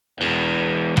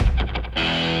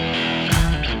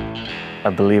I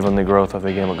believe in the growth of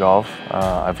the game of golf.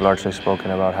 I've largely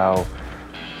spoken about how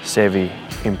Seve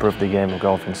improved the game of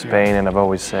golf in Spain, and I've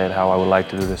always said how I would like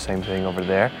to do the same thing over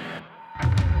there.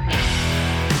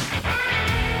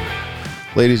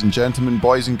 Ladies and gentlemen,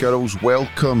 boys and girls,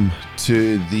 welcome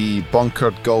to the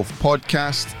Bunkered Golf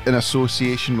Podcast in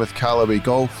association with Callaway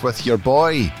Golf with your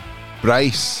boy,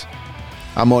 Bryce.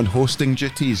 I'm on hosting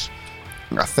duties.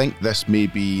 I think this may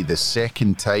be the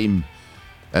second time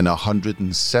in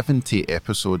 170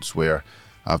 episodes where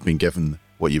I've been given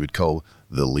what you would call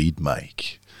the lead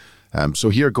mic. So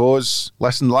here goes.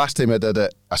 Listen, last time I did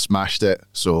it, I smashed it,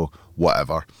 so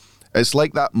whatever. It's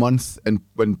like that month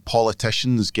when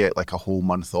politicians get like a whole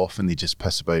month off and they just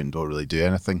piss about and don't really do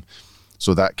anything.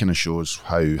 So that kind of shows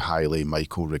how highly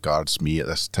Michael regards me at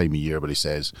this time of year, where he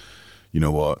says, you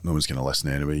know what, no one's going to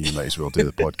listen anyway, you might as well do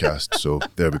the podcast. So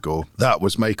there we go. That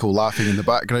was Michael laughing in the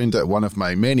background at one of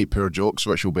my many poor jokes,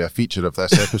 which will be a feature of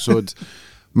this episode.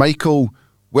 Michael,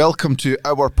 welcome to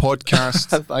our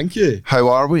podcast. Thank you. How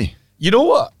are we? You know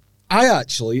what? I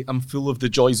actually am full of the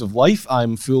joys of life.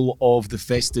 I'm full of the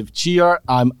festive cheer.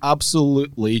 I'm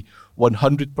absolutely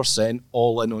 100%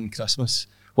 all in on Christmas.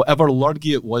 Whatever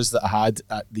lurgy it was that I had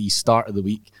at the start of the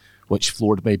week, which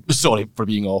floored me. Sorry for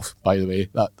being off, by the way.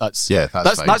 That's fine.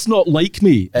 That's not like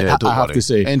me, Yeah, I have worry. to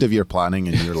say. End of year planning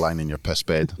and you're lying in your piss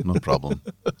bed. No problem.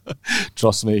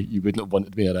 Trust me, you wouldn't have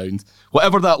wanted me around.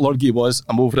 Whatever that lurgy was,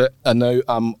 I'm over it. And now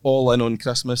I'm all in on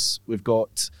Christmas. We've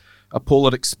got a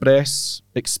Polar Express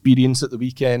experience at the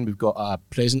weekend. We've got a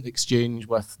present exchange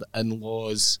with the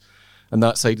in-laws and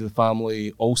that side of the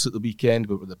family. Also at the weekend,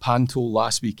 we were at the Panto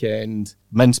last weekend.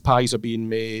 Mince pies are being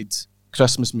made.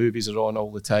 Christmas movies are on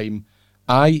all the time.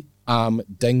 I am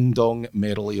ding-dong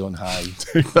merrily on high.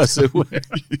 That's the way.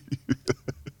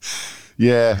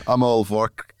 Yeah, I'm all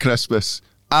for Christmas.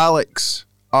 Alex,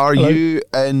 are Hello. you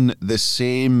in the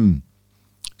same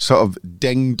sort of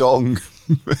ding-dong,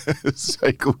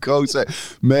 Michael calls it,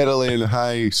 merrily and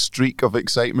high streak of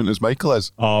excitement as Michael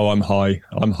is? Oh, I'm high.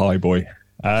 I'm high, boy.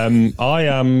 I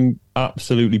am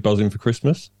absolutely buzzing for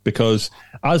Christmas because,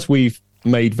 as we've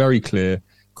made very clear,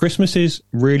 Christmas is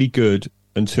really good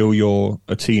until you're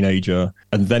a teenager,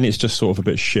 and then it's just sort of a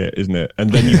bit shit, isn't it? And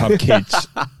then you have kids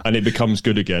and it becomes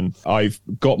good again. I've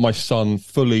got my son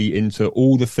fully into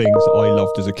all the things that I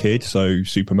loved as a kid. So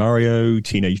Super Mario,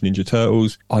 Teenage Ninja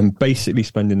Turtles. I'm basically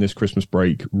spending this Christmas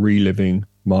break reliving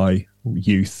my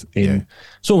youth in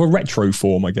sort of a retro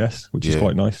form, I guess, which is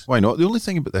quite nice. Why not? The only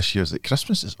thing about this year is that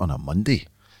Christmas is on a Monday.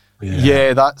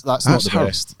 Yeah, that's not the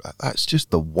best. That's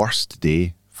just the worst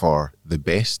day for the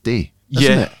best day,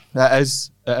 isn't it?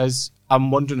 It is. I'm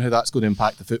wondering how that's going to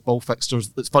impact the football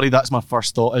fixtures. It's funny, that's my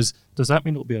first thought is, does that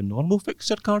mean it'll be a normal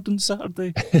fixture card on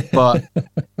Saturday? But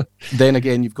then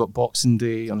again, you've got Boxing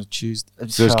Day on a Tuesday.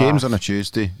 There's games on a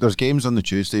Tuesday. There's games on the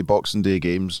Tuesday, Boxing Day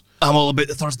games. I'm all about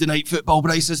the Thursday night football,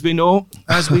 Bryce, as we know.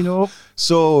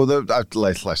 So,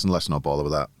 listen, I'll bother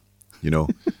with that. You know,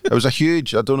 it was a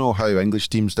huge, I don't know how English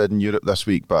teams did in Europe this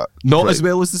week, but... Not as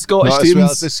well as the Scottish not teams. As well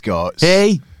as the Scots.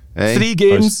 Hey, 3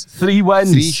 games, 3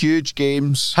 wins. 3 huge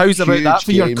games. How's about that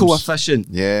for your games. coefficient?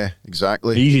 Yeah,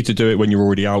 exactly. Easy to do it when you're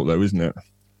already out, though, isn't it?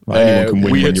 Like, anyone can win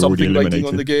we when had you're already something writing eliminated.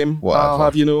 on the game. Whatever. I'll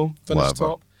have finished Whatever.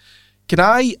 top. Can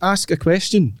I ask a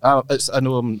question? I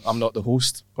know I'm not the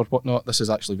host or whatnot. This is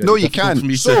actually very No, you difficult for me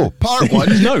can. So, part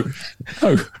one. No.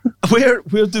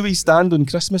 Where do we stand on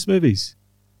Christmas movies?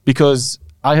 Because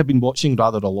I have been watching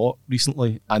rather a lot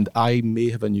recently, and I may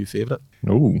have a new favourite.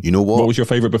 Oh, You know what? What was your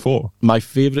favourite before? My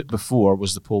favourite before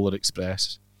was the Polar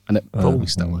Express, and it probably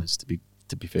still is, to be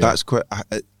fair. That's quite...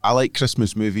 I like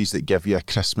Christmas movies that give you a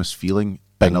Christmas feeling,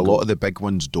 and a Bingo. lot of the big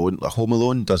ones don't. Like Home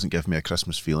Alone doesn't give me a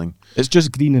Christmas feeling. It's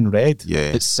just green and red. Yeah.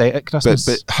 It's set at Christmas.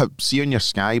 But see on your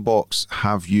Skybox,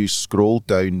 have you scrolled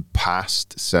down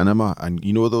past cinema and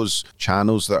you know those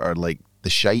channels that are like the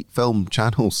shite film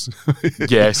channels?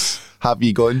 Yes. Have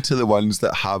you gone to the ones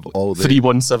that have all the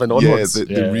 317 onwards.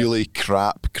 the really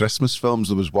crap Christmas films?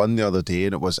 There was one the other day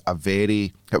and it was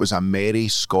a merry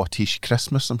Scottish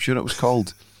Christmas, I'm sure it was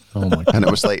called. Oh my God. And it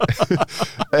was like,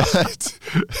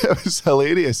 it was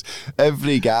hilarious.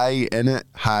 Every guy in it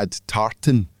had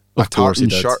tartan, a Of course he tartan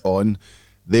did. shirt on.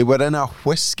 They were in a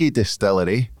whiskey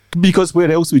distillery. Because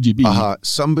where else would you be?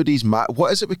 Somebody's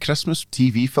what is it with Christmas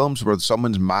TV films where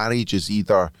someone's marriage is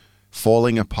either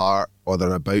falling apart or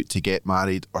they're about to get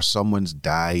married or someone's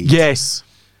died? Yes.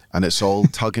 And it's all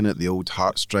tugging at the old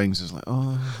heartstrings. It's like,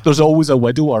 oh. There's always a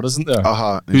widower, isn't there?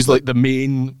 Uh-huh. Who's like the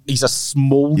main, he's a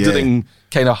smouldering,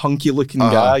 kind of hunky looking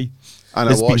guy. And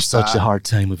It's I been watched such that. a hard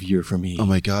time of year for me, Oh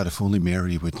my God, if only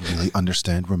Mary would really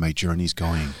understand where my journey's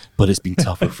going. but it's been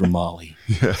tougher for Molly.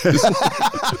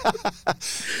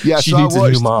 Yeah, She so needs I a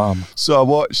new watched, mom. So I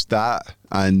watched that,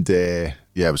 and yeah,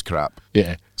 it was crap.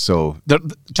 Yeah. So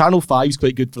Channel 5's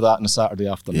quite good for that on a Saturday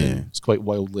afternoon. Yeah. It's quite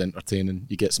wildly entertaining.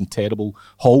 You get some terrible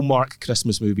Hallmark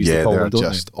Christmas movies. yeah, they call they're them, don't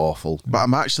just awful. But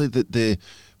I'm actually the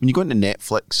when you go into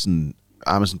Netflix and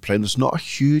Amazon Prime, there's not a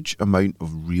huge amount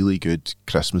of really good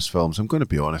Christmas films. I'm going to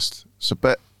be honest. It's a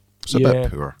bit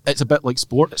poor. It's a bit like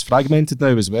sport. It's fragmented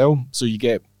now as well. So you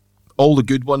get all the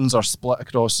good ones are split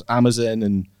across Amazon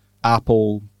and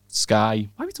Apple, Sky.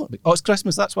 Why are we talking about? Oh, it's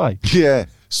Christmas. That's why. Yeah.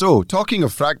 So, talking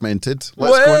of fragmented,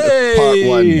 let's go into part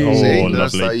one. Way! See, Oh,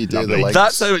 that's lovely, how you do the lovely. links.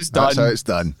 That's how it's That's done. how it's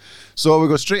done. So we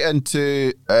go straight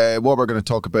into what we're going to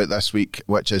talk about this week,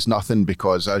 which is nothing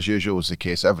because, as usual is the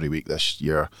case every week this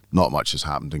year, not much has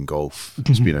happened in golf.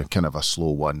 It's been a kind of a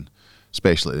slow one,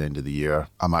 especially at the end of the year.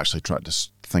 I'm actually trying to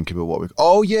think about what we...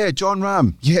 Oh, yeah, John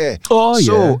Ram. Yeah. Oh,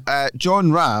 So,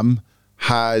 John Ram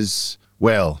has...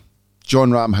 Well...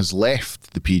 John Ram has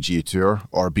left the PGA Tour,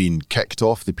 or been kicked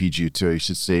off the PGA Tour, I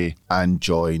should say, and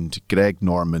joined Greg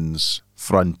Norman's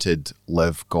fronted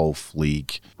Live Golf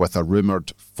League with a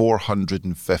rumoured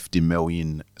 450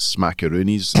 million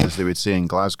smackaroonies, as they would say in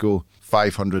Glasgow.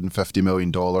 $550 million,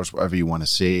 whatever you want to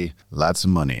say. Lots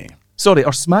of money. Sorry,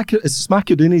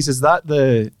 smackaroonies, is that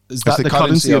the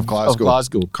currency of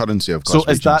Glasgow? Currency of Glasgow. So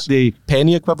is that the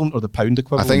penny equivalent or the pound I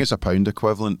equivalent? think it's a pound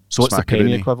equivalent. So what's the penny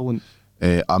smackaroonie. equivalent?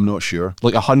 I'm not sure.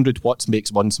 Like 100 watts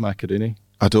makes one smackaroony.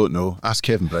 I don't know. Ask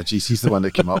Kevin Bridges. He's the one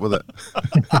that came up with it.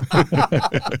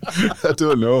 I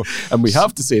don't know. And we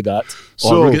have to say that,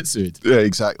 So- or we'll get sued. Yeah,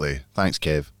 exactly. Thanks,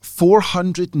 Kev.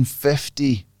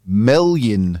 £450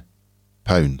 million.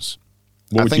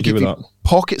 What would you do with if that? he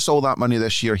pockets all that money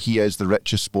this year, he is the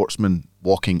richest sportsman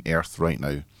walking earth right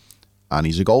now. And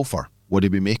he's a golfer. What do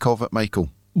we make of it, Michael?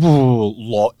 Oh,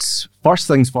 lots. First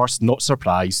things first, not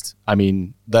surprised. I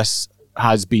mean, this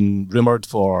has been rumoured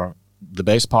for the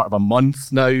best part of a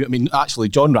month now. I mean, actually,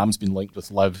 John Ram's been linked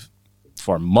with Liv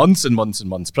for months and months and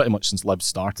months, pretty much since Liv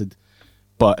started.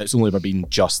 But it's only ever been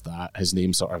just that. His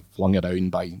name sort of flung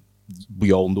around by,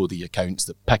 we all know the accounts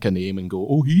that pick a name and go,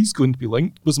 oh, he's going to be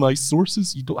linked with my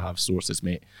sources. You don't have sources,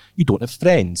 mate. You don't have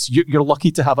friends. You're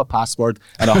lucky to have a password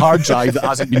and a hard drive that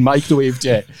hasn't been microwaved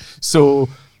yet. So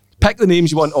pick the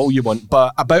names you want, all you want.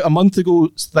 But about a month ago,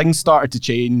 things started to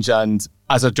change. And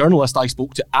as a journalist, I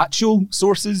spoke to actual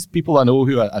sources, people I know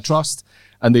who I trust.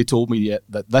 And they told me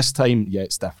that this time,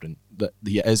 it's different. That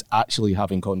he is actually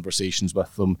having conversations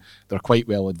with them. They're quite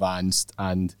well advanced.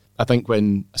 And I think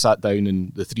when I sat down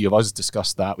and the three of us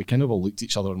discussed that, we kind of all looked at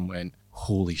each other and went,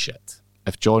 holy shit.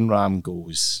 If John Ram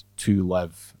goes to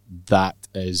Liv, that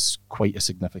is quite a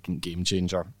significant game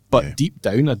changer. But deep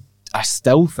down, I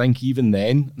still think even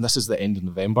then, and this is the end of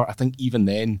November, I think even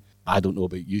then, I don't know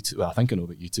about you two. Well, I think I know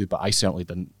about you two, but I certainly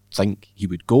didn't think he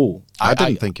would go. I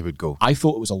didn't think he would go. I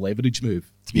thought it was a leverage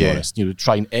move, to be honest.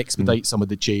 Try and expedite some of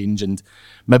the change and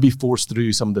maybe force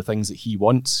through some of the things that he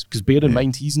wants. Because bear in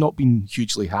mind, he's not been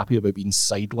hugely happy about being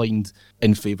sidelined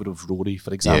in favour of Rory,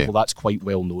 for example. That's quite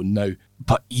well known now.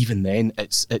 But even then,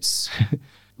 it's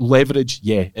leverage.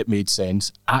 Yeah, it made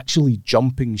sense. Actually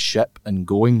jumping ship and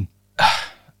going,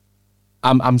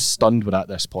 I'm stunned we're at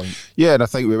this point. Yeah, and I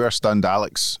think we were stunned,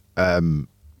 Alex.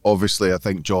 Obviously, I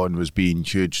think John was being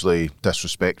hugely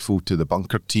disrespectful to the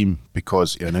bunker team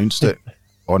because he announced it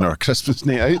on our Christmas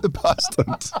night out, the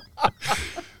bastard.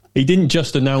 He didn't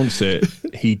just announce it,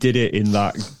 he did it in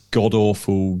that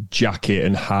god-awful jacket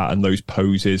and hat and those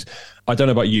poses. I don't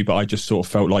know about you, but I just sort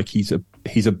of felt like he's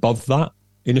above that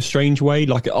in a strange way.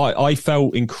 Like, I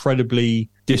felt incredibly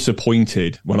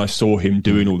disappointed when I saw him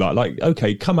doing all that. Like,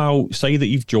 okay, come out, say that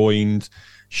you've joined,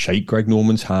 shake Greg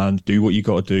Norman's hand, do what you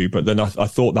got to do. But then I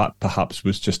thought that perhaps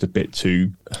was just a bit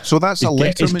too... So that's a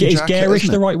Letterman jacket, Is garish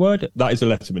isn't it? the right word? That is a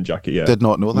Letterman jacket, yeah. Did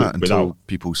not know that until Without-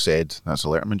 people said that's a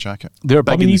Letterman jacket. They're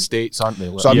big I mean, in the he's- States, aren't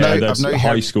they? So Yeah, I've there's now high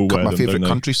heard school wear my them, favourite don't they?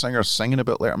 country singers singing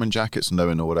about Letterman jackets, and now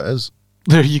I know what it is.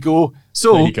 There you go.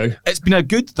 So There you go. it's been a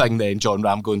good thing then, John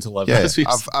Ram going to Liv. Yeah, As we've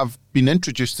I've been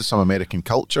introduced to some American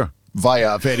culture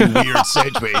via a very weird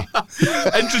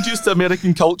segue. introduced to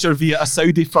American culture via a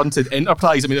Saudi-fronted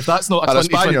enterprise. I mean, if that's not a And a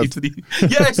Spaniard. 2023...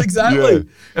 Yes, exactly. Yeah.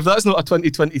 If that's not a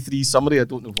 2023 summary, I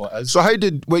don't know what is. So how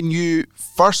did, when you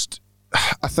first,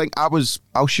 I think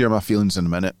I'll share my feelings in a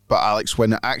minute, but Alex,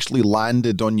 when it actually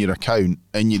landed on your account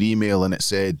in your email and it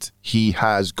said he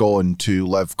has gone to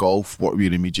Live Golf, what were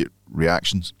your immediate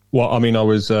reactions? Well, I mean, I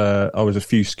was a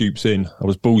few scoops in. I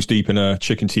was balls deep in a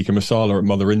chicken tikka masala at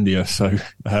Mother India, so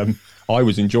I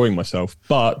was enjoying myself.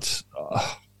 But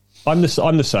I'm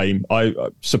the same. I'm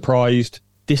surprised,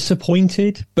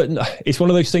 disappointed, but it's one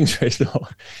of those things where it's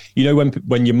not. You know,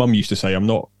 when your mum used to say, "I'm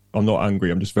not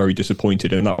angry. I'm just very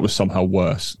disappointed," and that was somehow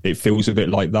worse. It feels a bit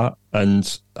like that,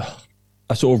 and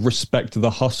I sort of respect the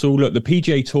hustle. Look, the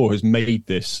PGA Tour has made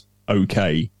this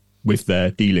okay with their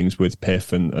dealings with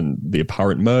PIF and the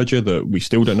apparent merger that we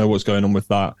still don't know what's going on with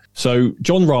that. So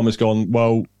Jon Rahm has gone,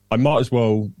 well, I might as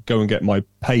well go and get my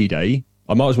payday.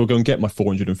 I might as well go and get my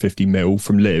 450 mil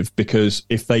from Liv, because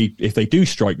if they do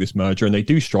strike this merger and they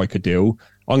do strike a deal,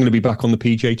 I'm going to be back on the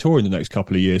PGA Tour in the next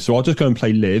couple of years. So I'll just go and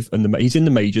play Liv, and he's in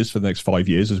the majors for the next 5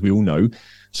 years, as we all know.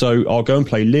 So I'll go and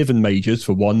play Liv and majors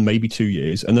for 1, maybe 2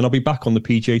 years, and then I'll be back on the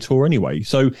PGA Tour anyway.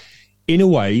 So in a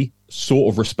way,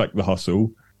 sort of respect the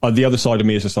hustle. The other side of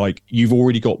me is just like, you've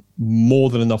already got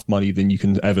more than enough money than you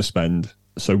can ever spend.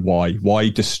 So why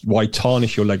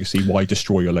tarnish your legacy? Why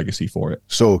destroy your legacy for it?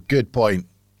 So, good point.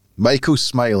 Michael's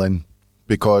smiling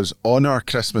because on our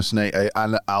Christmas night out,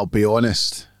 and I'll be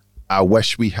honest, I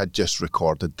wish we had just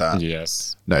recorded that.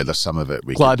 Yes. Now, there's some of it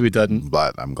we didn't.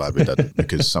 But I'm glad we didn't,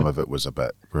 because some of it was we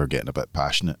were getting a bit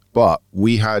passionate. But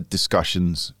we had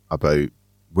discussions about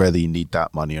whether you need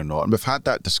that money or not. And we've had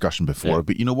that discussion before,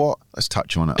 but you know what? Let's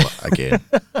touch on it again.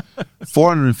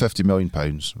 £450 million,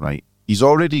 right? He's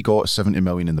already got 70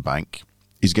 million in the bank.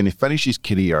 He's going to finish his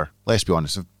career. Let's be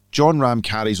honest, if Jon Rahm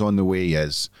carries on the way he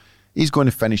is, he's going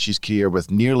to finish his career with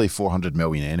nearly 400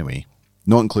 million anyway,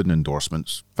 not including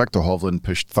endorsements. Victor Hovland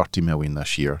pushed 30 million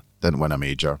this year, didn't win a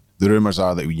major. The rumours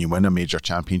are that when you win a major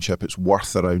championship, it's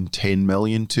worth around 10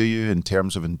 million to you in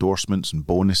terms of endorsements and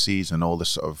bonuses and all the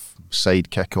sort of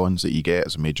side kick-ons that you get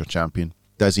as a major champion.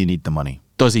 Does he need the money?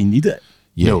 Does he need it?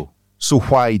 Yeah. No. So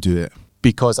why do it?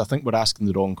 Because I think we're asking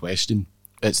the wrong question.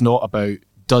 It's not about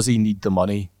does he need the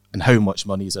money and how much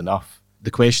money is enough.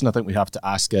 The question I think we have to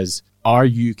ask is, are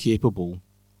you capable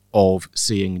of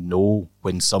saying no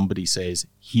when somebody says,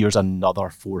 here's another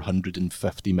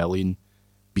 450 million?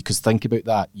 Because think about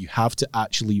that. You have to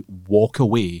actually walk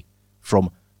away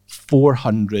from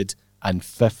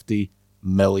 $450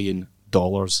 million.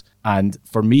 And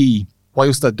for me,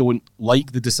 whilst I don't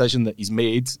like the decision that he's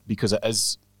made, because it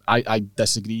is, I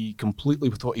disagree completely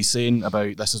with what he's saying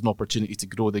about this is an opportunity to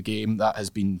grow the game. That has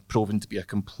been proven to be a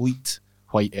complete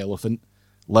white elephant.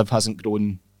 Liv hasn't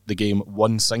grown the game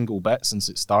one single bit since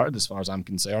it started, as far as I'm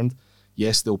concerned.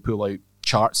 Yes, they'll pull out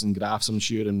charts and graphs, I'm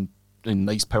sure, and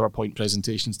nice PowerPoint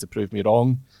presentations to prove me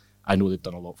wrong. I know they've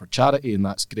done a lot for charity, and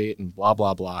that's great, and blah,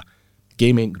 blah, blah.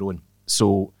 Game ain't growing.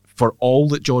 So for all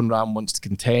that Jon Rahm wants to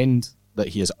contend that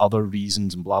he has other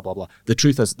reasons and blah, blah, blah, the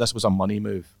truth is this was a money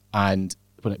move. And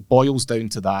when it boils down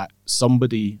to that,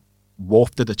 somebody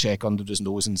wafted a check under his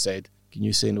nose and said, can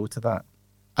you say no to that?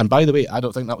 And by the way, I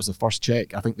don't think that was the first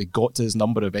check. I think they got to his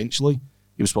number eventually.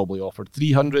 He was probably offered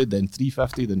 300, then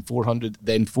 350, then 400,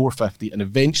 then 450, and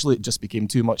eventually it just became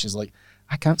too much. It's like,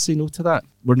 I can't say no to that.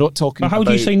 We're not talking about... How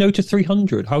do you say no to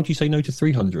 300? How do you say no to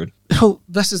 300? Well,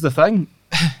 this is the thing.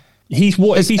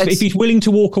 If he's willing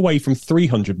to walk away from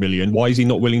 300 million, why is he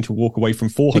not willing to walk away from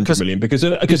 400 million? Because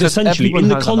essentially, in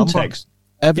the context...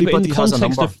 Everybody has a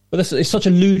number. But it's such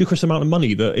a ludicrous amount of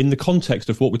money that in the context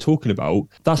of what we're talking about,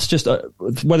 that's just,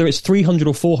 whether it's 300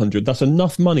 or 400, that's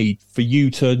enough money for you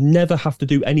to never have to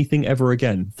do anything ever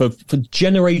again for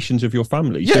generations of your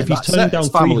family. Yeah, so if he's turning down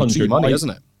 300, money, isn't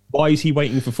it? Why is he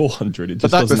waiting for 400? It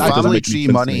just but doesn't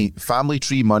family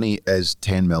tree money is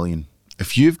 10 million.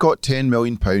 If you've got 10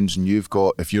 million pounds and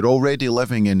if you're already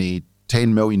living in a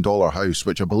 $10 million house,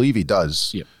 which I believe he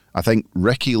does, yep. I think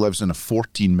Ricky lives in a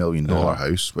 $14 million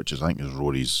house, which is, I think, is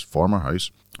Rory's former house.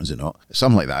 Is it not?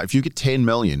 Something like that. If you get 10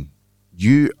 million,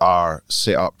 you are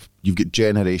set up. You've got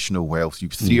generational wealth.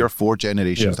 You've 3 or 4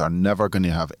 generations that are never going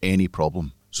to have any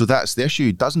problem. So that's the issue.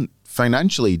 He does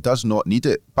not need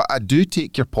it. But I do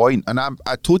take your point, and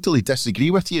I totally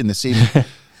disagree with you in the same.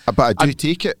 But I do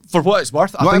take it. For what it's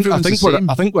worth, I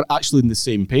think we're actually on the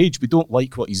same page. We don't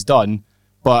like what he's done,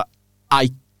 but I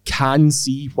can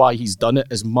see why he's done it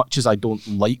as much as I don't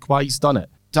like why he's done it.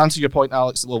 To answer your point,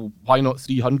 Alex, well, why not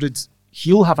 300?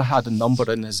 He'll have had a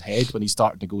number in his head when he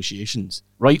started negotiations.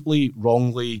 Rightly,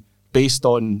 wrongly, based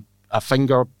on a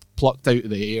finger plucked out of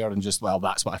the air and just, well,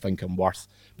 that's what I think I'm worth.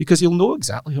 Because he'll know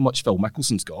exactly how much Phil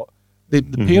Mickelson's got. The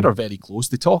pair are very close.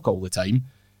 They talk all the time.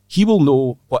 He will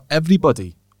know what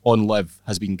everybody on Liv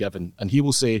has been given. And he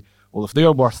will say, well, if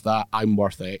they're worth that, I'm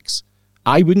worth X.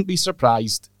 I wouldn't be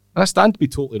surprised, and I stand to be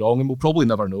totally wrong, and we'll probably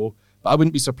never know, but I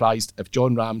wouldn't be surprised if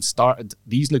Jon Rahm started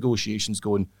these negotiations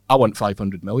going, I want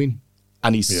 500 million,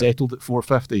 and he's settled at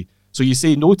 450. So you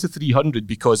say no to 300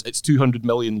 because it's 200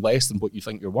 million less than what you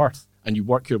think you're worth, and you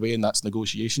work your way, and that's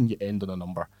negotiation. You end on a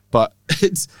number, but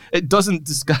it doesn't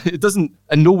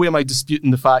in no way am I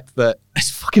disputing the fact that it's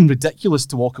fucking ridiculous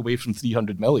to walk away from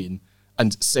 300 million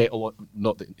and settle.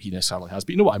 Not that he necessarily has,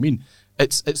 but you know what I mean.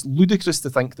 It's ludicrous to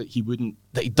think that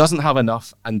he doesn't have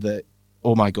enough, and that,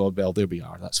 oh my God, well, there we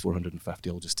are. That's 450.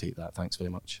 I'll just take that. Thanks very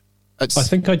much. I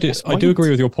think I do agree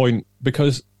with your point,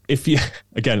 because if you,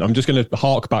 again, I'm just going to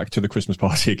hark back to the Christmas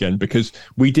party again, because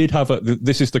we did have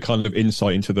this is the kind of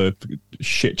insight into the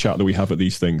shit chat that we have at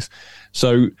these things.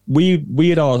 So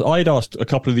I had asked a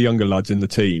couple of the younger lads in the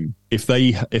team if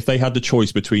they had the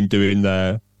choice between doing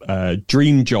their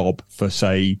dream job for,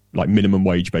 say, like minimum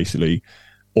wage basically,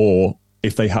 or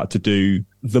if they had to do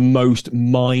the most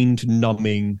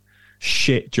mind-numbing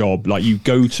shit job, like you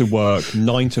go to work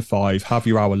 9 to 5, have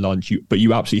your hour lunch, but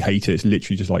you absolutely hate it. It's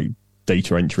literally just like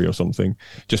data entry or something,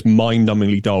 just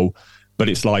mind-numbingly dull. But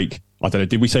it's like, I don't know,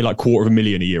 did we say like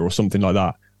 $250,000 a year or something like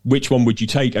that? Which one would you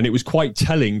take? And it was quite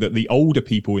telling that the older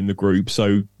people in the group,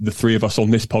 so the three of us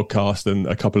on this podcast and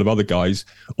a couple of other guys,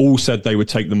 all said they would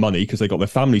take the money because they got their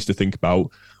families to think about.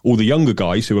 All the younger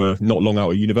guys who are not long out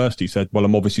of university said, well,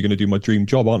 I'm obviously going to do my dream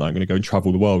job, aren't I? I'm going to go and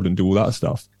travel the world and do all that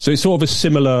stuff. So it's sort of a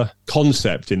similar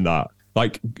concept in that.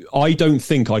 Like, I don't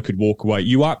think I could walk away.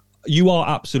 You are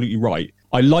absolutely right.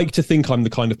 I like to think I'm the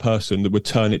kind of person that would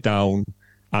turn it down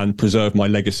and preserve my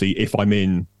legacy if I'm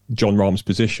in Jon Rahm's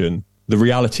position. The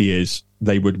reality is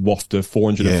they would waft a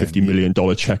 $450 million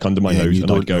check under my nose, and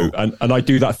I'd go and I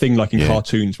do that thing like in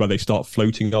cartoons where they start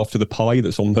floating after the pie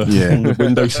that's on the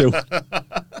windowsill.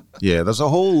 Yeah, there's a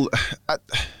whole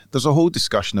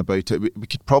discussion about it. We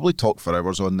could probably talk for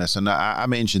hours on this, and I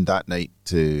mentioned that night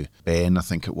to Ben, I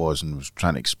think it was, and was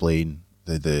trying to explain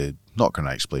the not going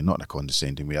to explain, not in a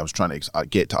condescending way. I was trying to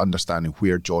get to understanding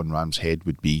where Jon Rahm's head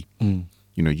would be.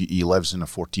 You know, he lives in a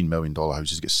 $14 million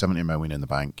house. He's got $70 million in the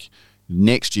bank.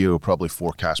 Next year, he'll probably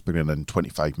forecast bringing in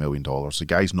 $25 million. The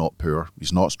guy's not poor.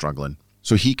 He's not struggling.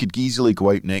 So he could easily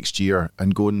go out next year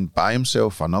and go and buy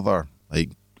himself another, like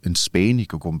in Spain, he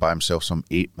could go and buy himself some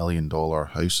 $8 million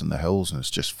house in the hills, and it's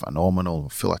just phenomenal,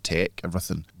 full of tech,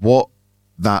 everything. What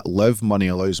that live money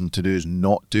allows him to do is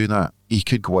not do that. He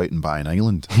could go out and buy an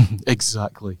island.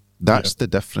 Exactly. That's the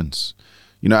difference.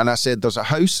 You know, and I said there's a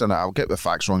house, and I'll get the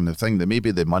facts wrong in the thing, that maybe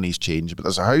the money's changed, but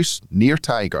there's a house near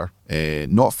Tiger,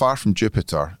 not far from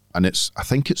Jupiter, and I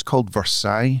think it's called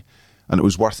Versailles, and it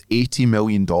was worth $80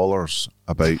 million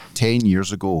about 10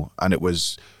 years ago, and it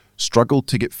was struggled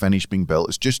to get finished being built.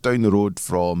 It's just down the road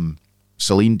from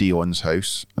Celine Dion's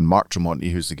house, and Mark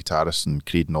Tremonti, who's the guitarist in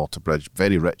Creed and Alter Bridge,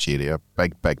 very rich area,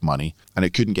 big money, and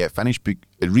it couldn't get finished.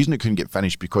 The reason it couldn't get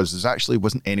finished because there actually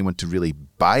wasn't anyone to really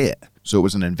buy it. So it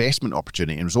was an investment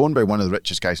opportunity, and it was owned by one of the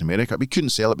richest guys in America. We couldn't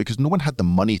sell it because no one had the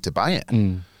money to buy it.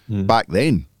 Back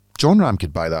then, Jon Rahm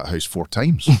could buy that house 4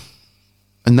 times.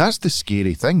 And that's the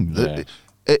scary thing. Yeah.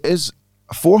 It is,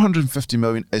 450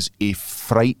 million is a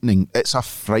frightening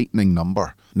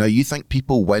number. Now, you think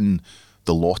people win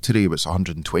the lottery, it's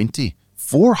 120.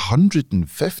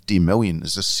 450 million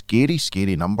is a scary,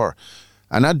 scary number.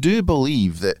 And I do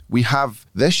believe that we have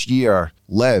this year,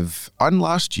 LIV, and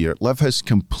last year, LIV has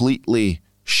completely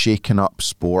shaken up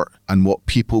sport and what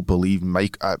people believe.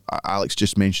 Alex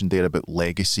just mentioned there about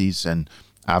legacies, and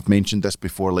I've mentioned this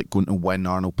before, like going to win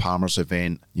Arnold Palmer's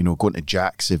event, you know, going to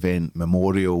Jack's event,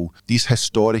 Memorial, these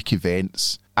historic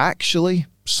events. Actually,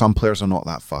 some players are not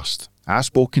that fussed. I've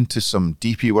spoken to some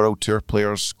DP World Tour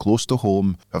players close to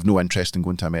home who have no interest in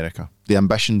going to America. The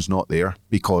ambition's not there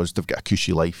because they've got a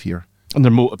cushy life here. And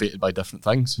they're motivated by different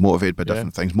things. Motivated by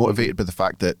the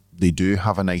fact that they do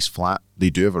have a nice flat, they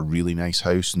do have a really nice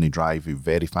house, and they drive a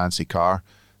very fancy car.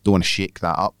 They want to shake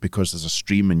that up because there's a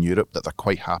stream in Europe that they're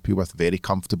quite happy with, very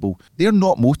comfortable. They're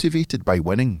not motivated by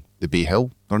winning the Bay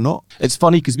Hill. They're not. It's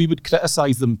funny because we would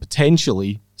criticise them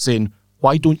potentially saying,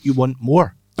 why don't you want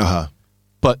more?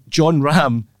 But Jon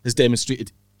Rahm has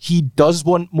demonstrated he does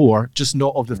want more, just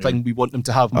not of the thing we want him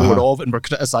to have more of, and we're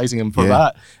criticising him for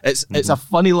that. It's a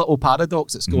funny little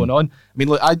paradox that's going on. I mean,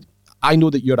 look, I know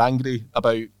that you're angry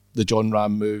about the Jon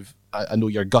Rahm move. I know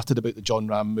you're gutted about the Jon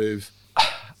Rahm move.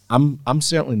 I'm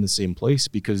certainly in the same place,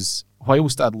 because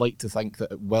whilst I'd like to think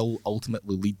that it will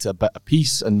ultimately lead to a bit of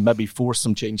peace and maybe force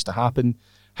some change to happen,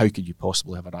 how could you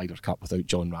possibly have a Ryder Cup without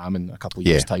Jon Rahm in a couple of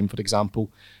years' time, for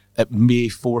example? It may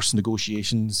force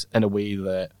negotiations in a way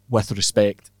that, with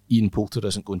respect, Ian Poulter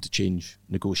isn't going to change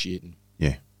negotiating.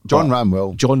 Yeah. Jon Rahm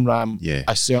will. Jon Rahm,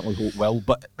 I certainly hope will.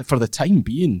 But for the time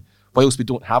being, whilst we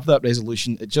don't have that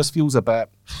resolution, it just feels a bit...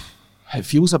 It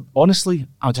feels, honestly,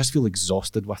 I just feel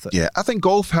exhausted with it. Yeah, I think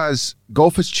golf has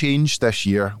changed this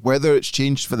year. Whether it's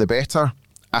changed for the better,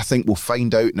 I think we'll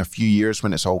find out in a few years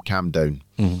when it's all calmed down.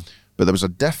 But there was a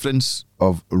difference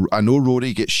of, I know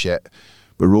Rory gets shit,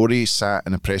 but Rory sat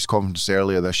in a press conference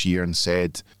earlier this year and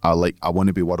said, I want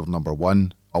to be world number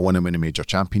one. I want to win a major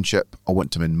championship. I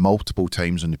want to win multiple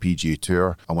times on the PGA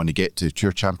Tour. I want to get to the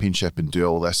Tour Championship and do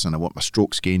all this, and I want my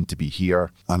strokes gained to be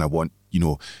here. And I want,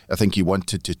 I think he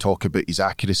wanted to talk about his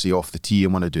accuracy off the tee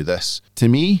and want to do this. To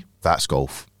me, that's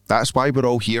golf. That's why we're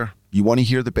all here. You want to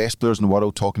hear the best players in the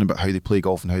world talking about how they play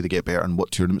golf and how they get better and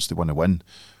what tournaments they want to win.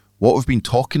 What we've been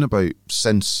talking about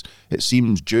since, it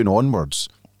seems, June onwards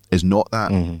is not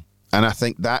that. And I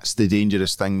think that's the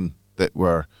dangerous thing that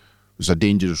it's a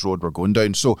dangerous road we're going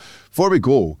down. So before we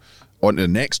go on to the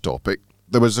next topic,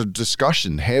 there was a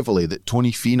discussion heavily that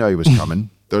Tony Finau was coming.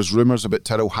 There's rumours about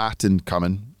Tyrrell Hatton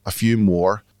coming, a few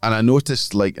more. And I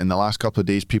noticed in the last couple of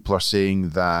days, people are saying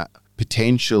that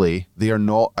potentially they are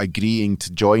not agreeing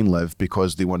to join LIV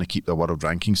because they want to keep their world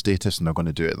ranking status and they're going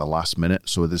to do it at the last minute.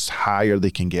 So this higher they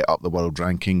can get up the world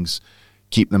rankings,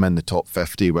 keep them in the top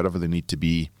 50, wherever they need to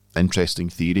be. Interesting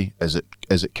theory. Is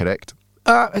it correct?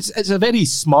 It's a very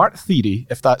smart theory,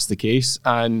 if that's the case,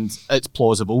 and it's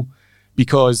plausible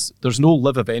because there's no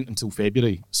LIV event until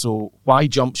February. So why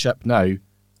jump ship now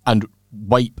and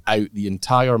wipe out the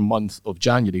entire month of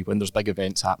January when there's big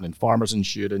events happening? Farmers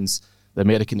Insurance, the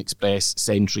American Express,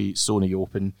 Sentry, Sony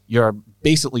Open. You're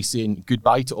basically saying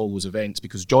goodbye to all those events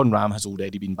because Jon Rahm has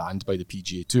already been banned by the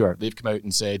PGA Tour. They've come out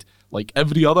and said, like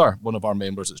every other one of our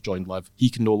members that's joined LIV, he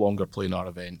can no longer play in our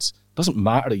events. Doesn't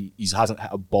matter, he hasn't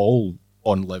hit a ball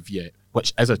on LIV yet,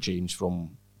 which is a change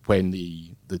from when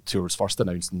the tour was first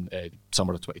announced in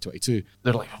summer of 2022.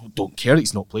 They're like, don't care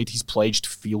he's not played. He's pledged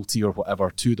fealty or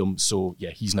whatever to them. So yeah,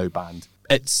 he's now banned.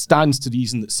 It stands to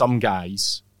reason that some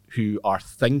guys who are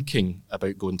thinking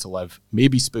about going to LIV may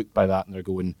be spooked by that and they're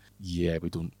going, yeah, we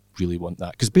don't really want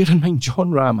that. Because bear in mind, Jon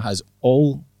Rahm has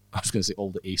all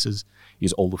the aces. He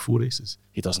has all the 4 aces.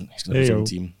 He doesn't. He's going to have his own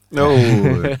team.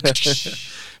 No.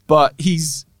 But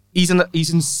he's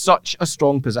in such a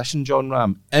strong position, Jon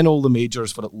Rahm, in all the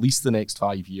majors for at least the next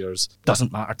 5 years.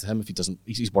 Doesn't matter to him if he doesn't.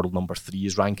 He's world number 3.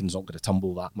 His ranking's not going to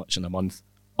tumble that much in a month.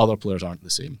 Other players aren't the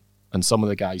same. And some of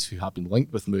the guys who have been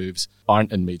linked with moves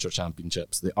aren't in major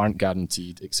championships. They aren't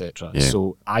guaranteed, etc. Yeah.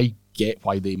 So I get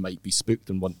why they might be spooked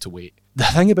and want to wait. The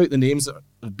thing about the names that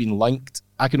have been linked,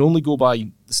 I can only go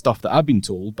by the stuff that I've been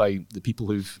told by the people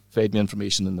who've fed me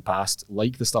information in the past,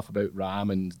 like the stuff about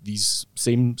Rahm, and these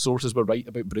same sources were right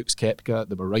about Brooks Koepka,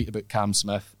 they were right about Cam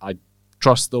Smith. I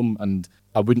trust them, and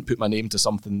I wouldn't put my name to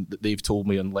something that they've told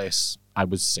me unless I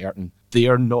was certain.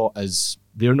 They're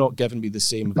not giving me the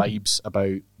same vibes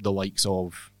about the likes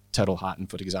of Tyrrell Hatton,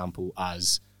 for example,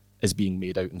 as is being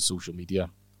made out in social media.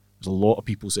 There's a lot of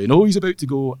people saying, oh, he's about to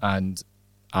go, and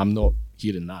I'm not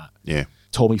hearing that. Yeah.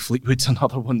 Tommy Fleetwood's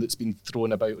another one that's been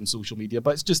thrown about on social media,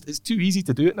 but it's too easy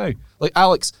to do it now. Like,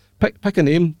 Alex, pick a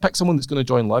name, pick someone that's going to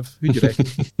join LIV. Who do you reckon?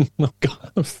 Oh,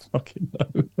 God, I fucking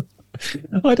know.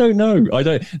 I don't know.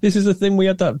 This is the thing. We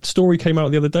had that story came out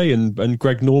the other day, and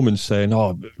Greg Norman saying,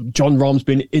 "Oh, Jon Rahm's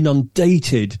been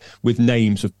inundated with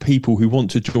names of people who want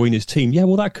to join his team." Yeah,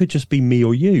 well, that could just be me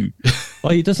or you.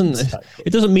 Like, it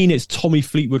doesn't mean it's Tommy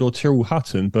Fleetwood or Tyrrell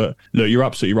Hatton. But look, you're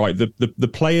absolutely right. The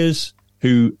players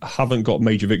who haven't got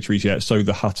major victories yet, so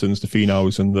the Hattons, the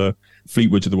Finaus, and the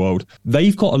Fleetwoods of the world,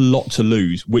 they've got a lot to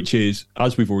lose, which is,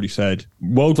 as we've already said,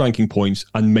 world ranking points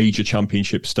and major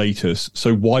championship status.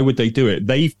 So why would they do it?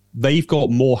 They've got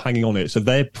more hanging on it, so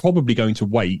they're probably going to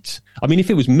wait. I mean, if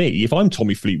it was me, if I'm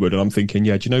Tommy Fleetwood and I'm thinking,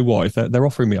 yeah, do you know what? If they're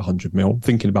offering me 100 mil, I'm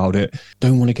thinking about it.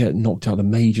 Don't want to get knocked out of the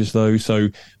majors though, so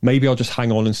maybe I'll just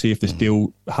hang on and see if this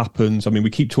deal happens. I mean, we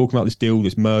keep talking about this deal,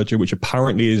 this merger, which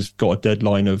apparently has got a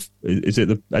deadline of, is it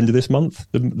the end of this month,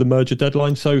 the merger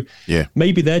deadline? So yeah,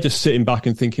 maybe they're just sitting back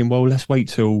and thinking, well, let's wait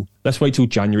till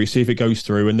January, see if it goes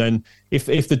through, and then if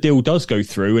the deal does go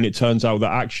through and it turns out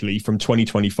that actually from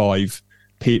 2025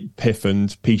 PIF and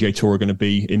PGA Tour are going to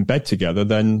be in bed together,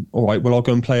 then all right, well, I'll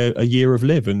go and play a year of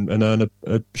LIV and earn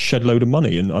a shed load of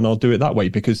money, and I'll do it that way,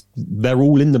 because they're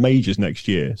all in the majors next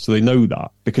year, so they know that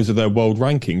because of their world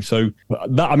ranking. So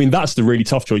that's the really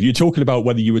tough choice. You're talking about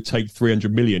whether you would take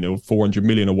 300 million or 400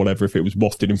 million or whatever if it was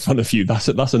wafted in front of you. That's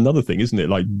another thing, isn't it?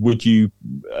 Like, would you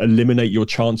eliminate your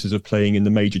chances of playing in the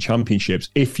major championships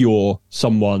if you're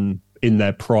someone in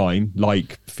their prime,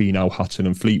 like Finau, Hatton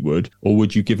and Fleetwood, or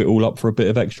would you give it all up for a bit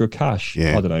of extra cash?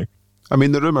 Yeah. I don't know. I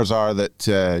mean, the rumours are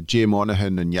that Jay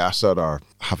Monahan and Yasser are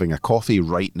having a coffee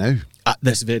right now. At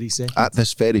this very second. At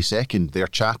this very second, they're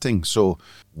chatting. So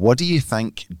what do you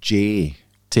think Jay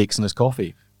takes in his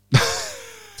coffee?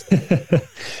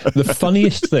 The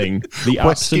funniest thing, the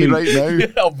Whiskey absolute right now.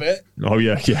 Yeah, I'll bet. Oh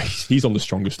yeah, he's on the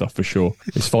stronger stuff for sure.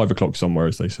 It's 5 o'clock somewhere,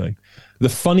 as they say. The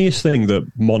funniest thing that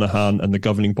Monaghan and the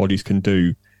governing bodies can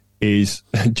do is,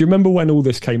 do you remember when all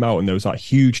this came out and there was that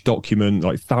huge document,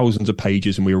 like thousands of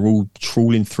pages, and we were all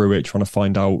trawling through it, trying to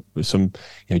find out some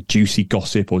juicy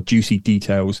gossip or juicy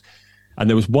details. And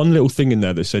there was one little thing in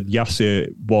there that said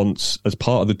Yasser wants, as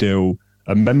part of the deal,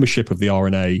 a membership of the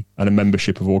RNA and a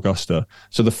membership of Augusta.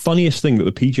 So the funniest thing that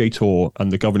the PGA Tour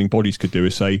and the governing bodies could do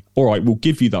is say, all right, we'll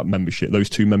give you that membership, those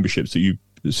 2 memberships that you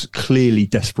clearly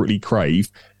desperately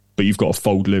crave, but you've got to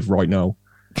fold live right now.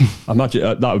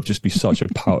 Imagine that would just be such a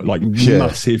power,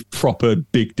 massive, proper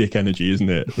big dick energy, isn't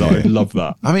it? I'd love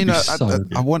that. I mean,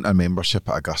 I want a membership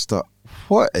at Augusta.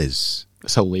 It's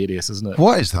hilarious, isn't it?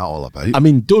 What is that all about? I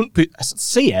mean,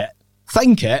 say it,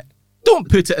 think it, don't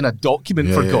put it in a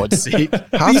document, for God's sake.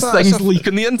 These things leak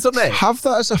on the internet. Have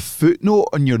that as a footnote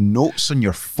on your notes on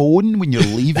your phone when you're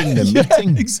leaving the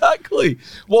meeting. Exactly.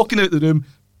 Walking out the room,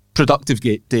 productive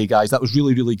day, guys. That was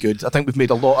really, really good. I think we've made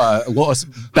a lot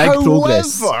of big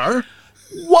progress. However,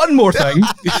 one more thing.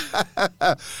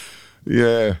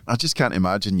 Yeah. I just can't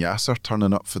imagine Yasser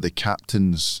turning up for the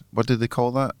captain's, what did they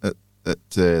call that?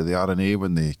 At the RNA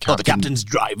when the captain's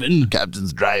driving.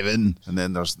 Captain's driving. And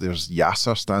then there's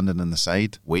Yasser standing in the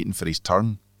side waiting for his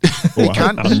turn. Or He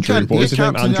can't be Andrew captain of the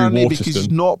RNA because he's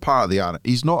Waterston. not part of the RNA.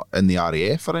 He's not in the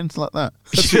RAF or anything like that.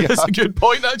 That's a good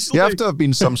point, actually. You have to have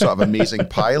been some sort of amazing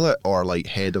pilot or like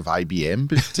head of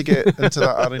IBM to get into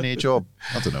that RNA job.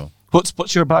 I don't know.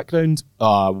 What's your background?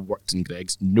 Worked in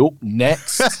Greg's. Nope.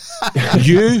 Next.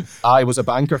 I was a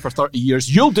banker for 30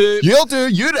 years. You'll do.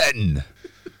 You're in.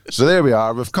 So there we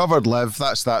are. We've covered Liv.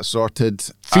 That's that sorted.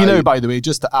 Finau, by the way,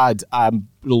 just to add, I'm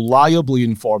reliably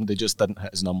informed they just didn't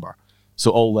hit his number. So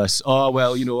all this,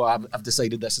 I've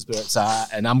decided this is where it's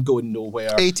at, and I'm going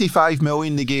nowhere. 85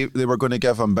 million they were going to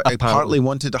give him, but he partly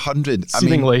wanted 100.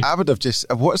 Seemingly. I mean, I would have just,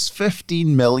 what's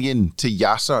 15 million to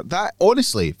Yasser? That,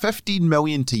 honestly, 15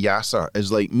 million to Yasser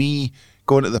is like me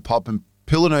going to the pub and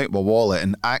pulling out my wallet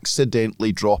and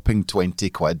accidentally dropping 20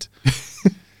 quid.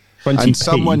 20p. And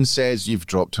someone says you've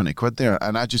dropped 20 quid there,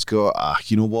 and I just go,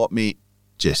 you know what, mate?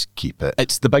 Just keep it.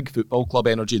 It's the big football club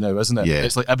energy now, isn't it? Yeah.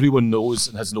 It's like everyone knows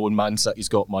and has known Man City's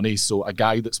got money, so a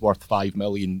guy that's worth 5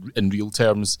 million in real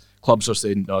terms, clubs are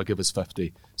saying, no, give us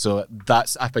 50. So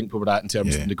that's, I think, where we're at in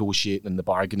terms of negotiating and the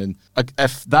bargaining.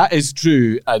 If that is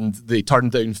true and they turn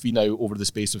down Finau over the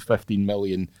space of 15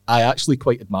 million, I actually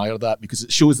quite admire that because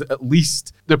it shows that at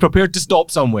least they're prepared to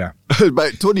stop somewhere.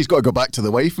 But Tony's got to go back to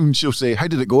the wife and she'll say, how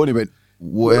did it go? And he went,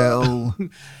 well...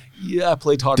 Yeah, I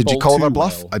played hardball. Did you call too their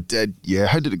bluff? well. I did. Yeah.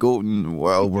 How did it go?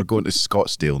 Well, we're going to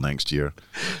Scottsdale next year.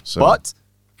 So. But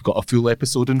we've got a full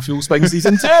episode in Full Swing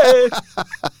Season 2.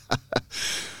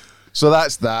 So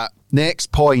that's that.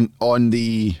 Next point on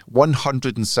the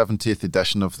 170th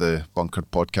edition of the Bunkered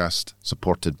Podcast,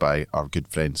 supported by our good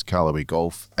friends Callaway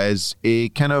Golf, is a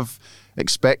kind of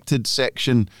expected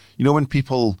section. You know when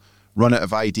people run out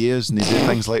of ideas and they do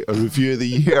things like a review of the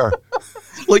year?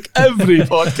 Like every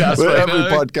podcast Well, right every now.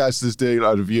 podcast is doing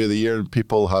a review of the year and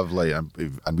people have like,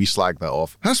 and we slag that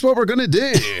off. That's what we're going to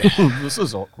do. This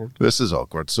is awkward. This is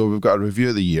awkward. So we've got a review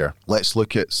of the year. Let's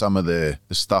look at some of the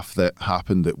stuff that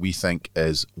happened that we think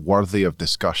is worthy of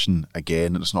discussion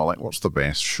again. And it's not like, what's the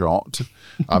best shot?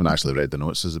 I haven't actually read the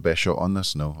notes. Is the best shot on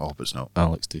this? No, I hope it's not.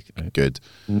 Alex, take it out. Good.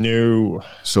 No.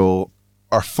 So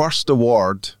our first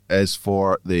award is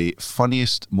for the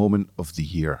funniest moment of the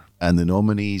year. And the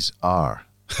nominees are...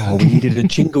 Oh, we needed a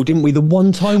jingle, didn't we? The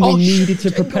one time we needed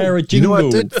to prepare a You jingle. know, I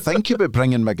did think about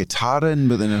bringing my guitar in,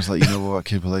 but then I was like, you know what, I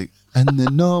could be like, and the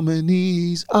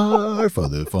nominees are for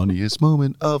the funniest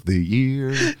moment of the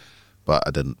year. But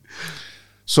I didn't.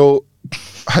 So,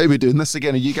 how are we doing this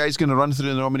again? Are you guys going to run through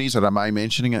the nominees, or am I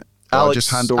mentioning it? Or I'll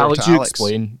just hand over to you Alex.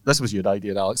 explain. This was your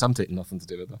idea, Alex. I'm taking nothing to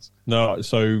do with this. No,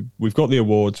 so we've got the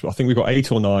awards. I think we've got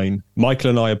 8 or 9.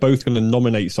 Michael and I are both going to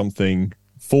nominate something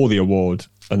for the award,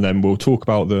 and then we'll talk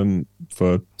about them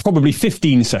for probably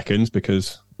 15 seconds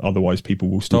because otherwise people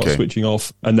will start switching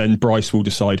off, and then Bryce will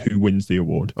decide who wins the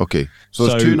award. Okay, so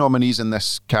there's 2 nominees in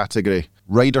this category.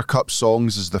 Ryder Cup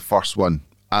songs is the first one.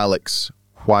 Alex,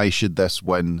 why should this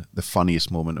win the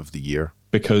funniest moment of the year?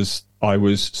 Because I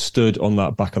was stood on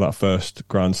that back of that first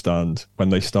grandstand when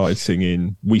they started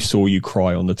singing "We Saw You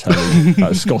Cry" on the telly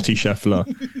at Scotty Scheffler,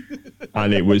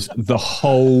 and it was the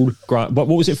whole what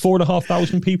was it,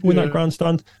 4,500 people in that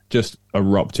grandstand just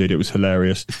erupted. It was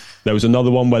hilarious. There was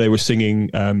another one where they were singing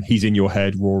 "He's in Your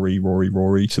Head," Rory, Rory,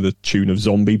 Rory, to the tune of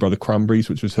 "Zombie" by the Cranberries,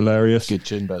 which was hilarious. Good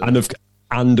tune, by the way.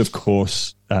 And of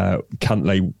course,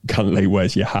 Cantlay,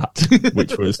 Where's Your Hat,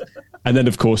 which was And then,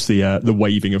 of course, the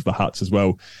waving of the hats as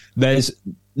well. There's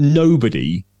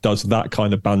nobody does that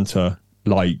kind of banter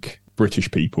like British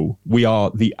people. We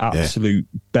are the absolute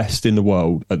best in the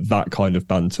world at that kind of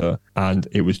banter, and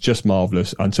it was just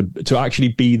marvellous. And to actually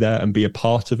be there and be a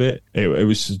part of it, it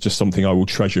was just something I will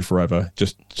treasure forever.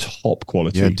 Just top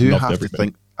quality. Yeah, I do Loved have everything. to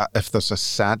think, if there's a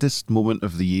saddest moment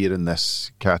of the year in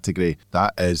this category,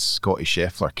 that is Scotty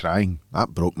Scheffler crying. That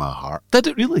broke my heart. Did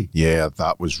it really? Yeah,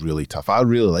 that was really tough. I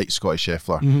really like Scotty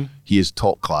Scheffler. He is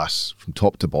top class from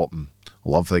top to bottom.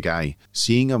 Love the guy.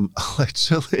 Seeing him,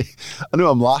 literally, I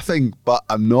know I'm laughing, but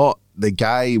I'm not. The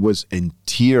guy was in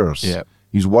tears. Yeah.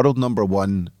 He's world number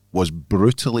one, was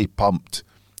brutally pumped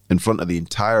in front of the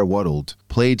entire world,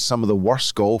 played some of the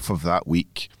worst golf of that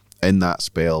week in that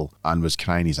spell, and was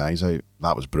crying his eyes out.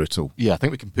 That was brutal. Yeah, I think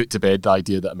we can put to bed the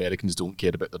idea that Americans don't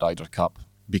care about the Ryder Cup,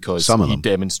 because Some of he them.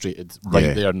 demonstrated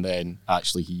right there and then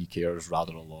actually he cares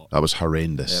rather a lot. That was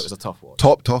horrendous. Yeah, it was a tough one.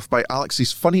 Topped off by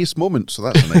Alex's funniest moment, so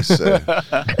that's a nice.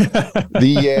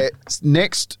 The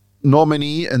next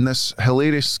nominee in this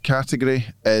hilarious category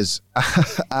is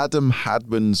Adam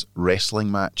Hadwin's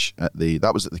wrestling match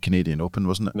that was at the Canadian Open,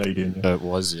 wasn't it? Canadian, yeah. It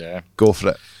was, yeah. Go for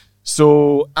it.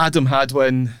 So Adam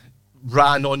Hadwin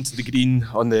ran onto the green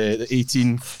on the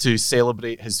 18th to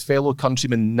celebrate his fellow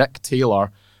countryman Nick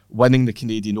Taylor winning the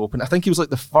Canadian Open. I think he was like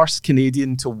the first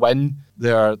Canadian to win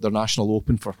their national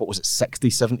Open for, 60,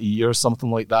 70 years, something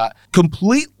like that.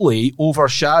 Completely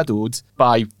overshadowed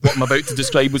by what I'm about to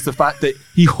describe was the fact that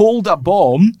he holed a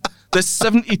bomb, this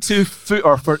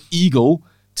 72-footer for eagle,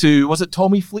 to, was it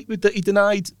Tommy Fleetwood that he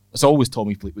denied? It's always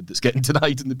Tommy Fleetwood that's getting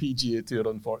denied in the PGA Tour,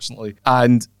 unfortunately.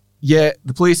 And yeah,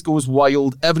 the place goes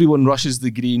wild. Everyone rushes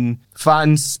the green.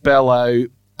 Fans spill out.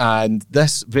 And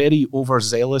this very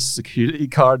overzealous security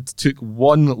guard took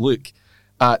one look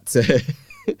at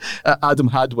Adam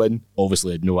Hadwin,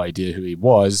 obviously had no idea who he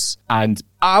was, and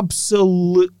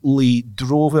absolutely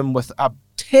drove him with a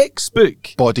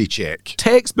textbook Body check.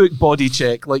 body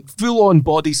check, like full-on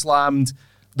body slammed.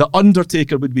 The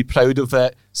Undertaker would be proud of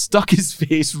it. Stuck his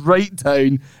face right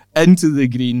down into the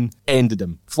green, ended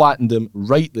him, flattened him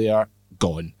right there,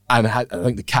 gone. And I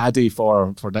think the caddy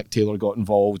for Nick Taylor got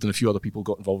involved, and a few other people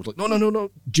got involved. Like, no. Do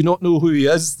you not know who he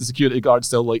is? The security guard's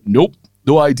still like, nope,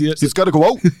 no idea. He's got to go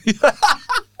out.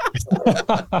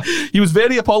 He was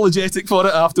very apologetic for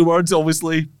it afterwards,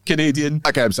 obviously, Canadian.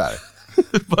 Okay, I'm sorry.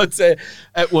 But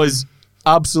it was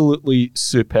absolutely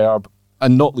superb.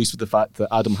 And not least with the fact that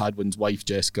Adam Hadwin's wife,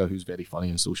 Jessica, who's very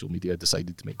funny on social media,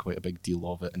 decided to make quite a big deal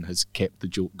of it and has kept the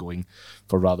joke going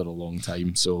for rather a long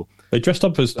time. So They dressed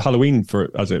up as Halloween for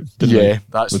it, as it, didn't they? yeah,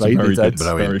 that's Was right, very they did.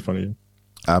 good, very funny.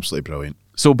 Absolutely brilliant.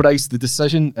 So Bryce, the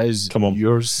decision is Come on.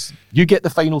 yours. You get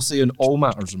the final say on all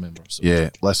matters, remember. So.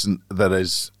 Yeah, listen, there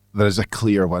is a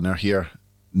clear winner here.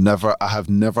 I have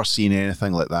never seen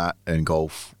anything like that in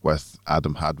golf with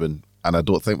Adam Hadwin, and I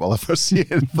don't think we'll ever see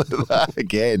anything like that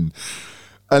again.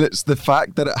 And it's the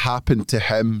fact that it happened to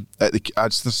him.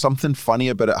 There's something funny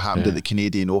about it happened at the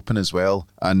Canadian Open as well.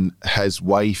 And his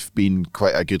wife being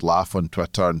quite a good laugh on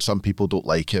Twitter. And some people don't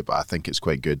like it, but I think it's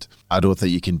quite good. I don't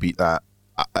think you can beat that.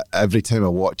 Every time I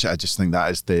watch it, I just think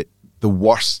that is the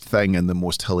worst thing and the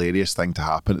most hilarious thing to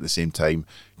happen at the same time.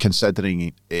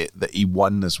 Considering that he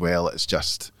won as well, it's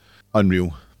just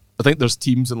unreal. I think there's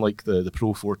teams in like the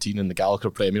Pro 14 and the Gallagher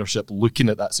Premiership looking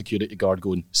at that security guard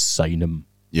going, sign him.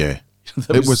 Yeah.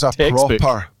 That It was a textbook.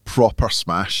 proper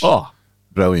smash. Oh,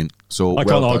 Brilliant. So I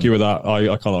well can't argue done. with that.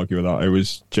 I can't argue with that. It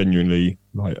was genuinely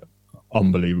like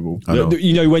unbelievable. I know.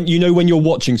 You know when you're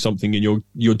watching something and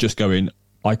you're just going,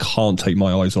 I can't take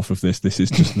my eyes off of this. This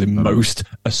is just the most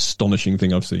astonishing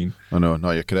thing I've seen. I know. No,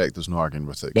 you're correct. There's no arguing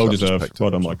with it. Well I've just deserved. picked it Well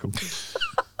up. done, Michael.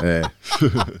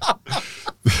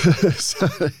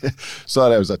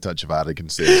 Sorry, I was a touch of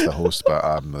arrogance there as the host, but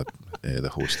I'm the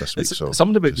host this week. it's So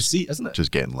something about the seat, isn't it?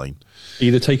 just get in line.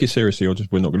 Either take it seriously or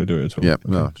just we're not going to do it at all. Yeah,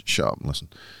 no, shut up and listen.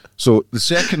 So the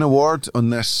second award on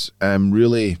this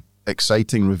really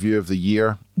exciting review of the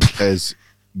year is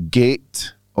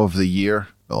Gate of the Year.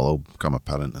 That'll become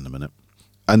apparent in a minute.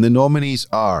 And the nominees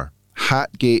are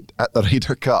Hatgate at the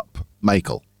Ryder Cup,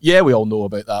 Michael. Yeah, we all know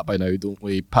about that by now, don't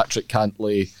we? Patrick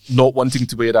Cantley not wanting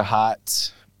to wear a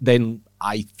hat, then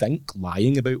I think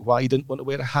lying about why he didn't want to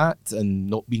wear a hat and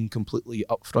not being completely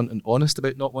upfront and honest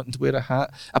about not wanting to wear a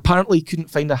hat. Apparently he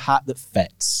couldn't find a hat that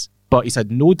fits, but he's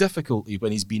had no difficulty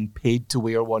when he's been paid to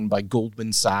wear one by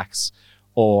Goldman Sachs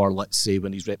or let's say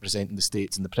when he's representing the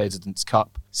States in the President's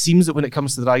Cup. Seems that when it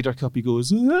comes to the Ryder Cup, he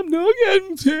goes, I'm not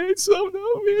getting paid, so I'm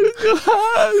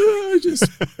not just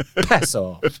piss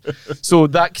off. So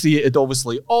that created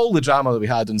obviously all the drama that we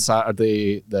had on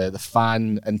Saturday, the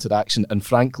fan interaction, and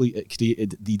frankly, it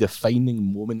created the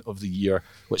defining moment of the year,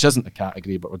 which isn't a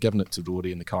category, but we're giving it to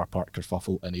Rory in the car park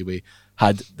kerfuffle anyway.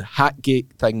 Had the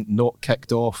Hatgate thing not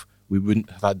kicked off, we wouldn't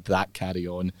have had that carry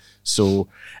on. So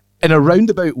in a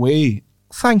roundabout way,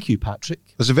 thank you, Patrick.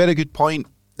 There's a very good point.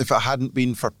 If it hadn't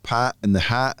been for Pat and the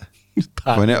hat, we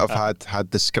wouldn't have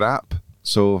had the scrap.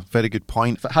 So, very good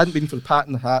point. If it hadn't been for the Pat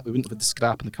and the hat, we wouldn't have had the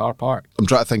scrap in the car park. I'm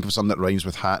trying to think of something that rhymes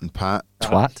with hat and Pat.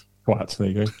 Twat. Twat, there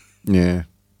you go. Yeah.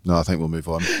 No, I think we'll move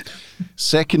on.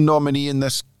 Second nominee in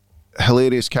this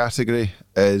hilarious category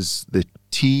is the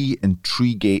tea and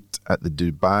tree gate at the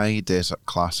Dubai Desert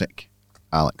Classic.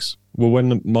 Alex. Well,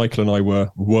 when Michael and I were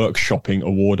workshopping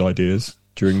award ideas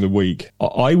during the week,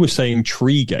 I was saying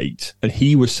Treegate and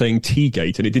he was saying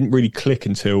Teagate, and it didn't really click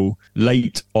until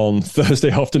late on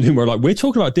Thursday afternoon. We're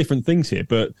talking about different things here,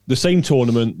 but the same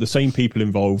tournament, the same people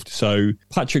involved. So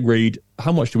Patrick Reed,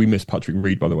 how much do we miss Patrick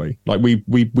Reed, by the way? Like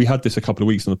we had this a couple of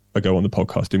weeks ago on the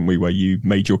podcast, didn't we, where you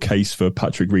made your case for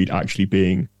Patrick Reed actually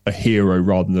being a hero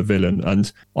rather than a villain,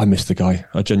 and I miss the guy.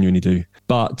 I genuinely do.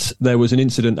 But there was an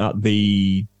incident at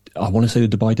I want to say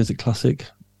the Dubai Desert Classic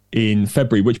in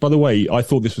February, which, by the way, I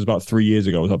thought this was about 3 years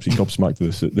ago. I was absolutely gobsmacked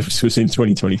that this was in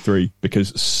 2023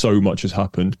 because so much has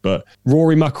happened. But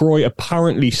Rory McIlroy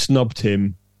apparently snubbed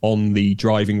him on the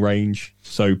driving range.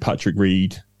 So Patrick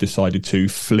Reed decided to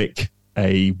flick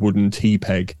a wooden tea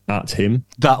peg at him.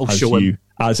 That'll show him.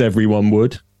 As everyone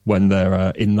would when they're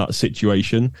in that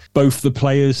situation. Both the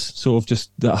players sort of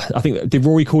just, I think, did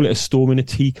Rory call it a storm in a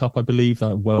teacup, I believe,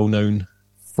 that well-known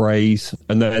phrase.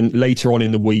 And then later on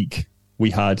in the week, we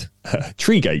had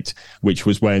Treegate, which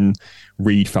was when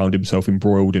Reed found himself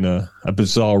embroiled in a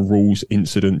bizarre rules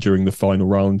incident during the final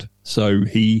round. So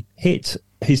he hit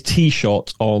his tee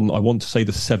shot on, I want to say,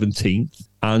 the 17th,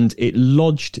 and it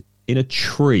lodged in a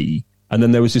tree. And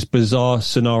then there was this bizarre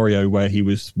scenario where he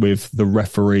was with the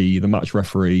referee, the match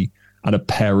referee, and a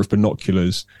pair of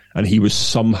binoculars, and he was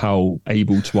somehow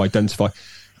able to identify.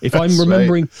 If I'm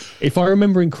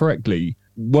remembering correctly,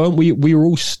 weren't we were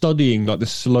all studying like the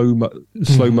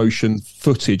slow motion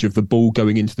footage of the ball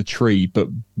going into the tree, but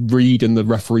Reed and the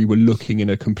referee were looking in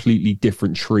a completely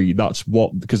different tree.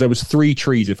 Because there was 3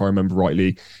 trees, if I remember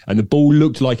rightly, and the ball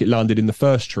looked like it landed in the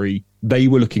first tree. They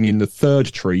were looking in the third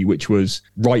tree, which was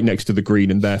right next to the green,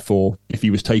 and therefore, if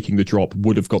he was taking the drop,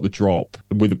 would have got the drop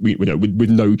with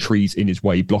no trees in his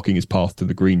way, blocking his path to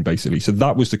the green, basically. So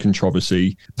that was the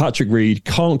controversy. Patrick Reed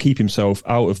can't keep himself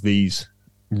out of these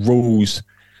rules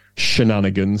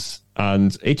shenanigans,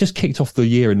 and it just kicked off the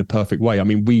year in the perfect way. I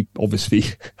mean, we obviously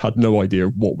had no idea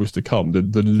what was to come,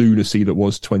 the lunacy that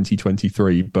was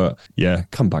 2023. But yeah,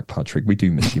 come back, Patrick. We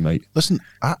do miss you, mate. Listen,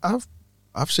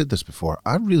 I've said this before.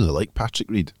 I really like Patrick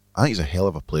Reed. I think he's a hell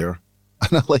of a player,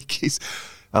 and I like his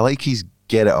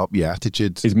get it up,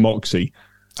 attitude, his moxie.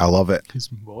 I love it. His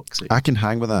moxie. I can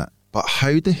hang with that. But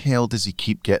how the hell does he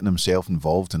keep getting himself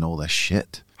involved in all this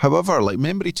shit? However,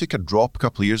 remember he took a drop a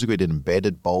couple of years ago. He did an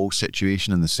embedded ball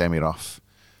situation in the semi-rough.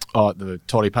 Oh, the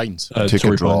Torrey Pines. Took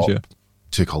a drop,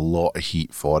 took a lot of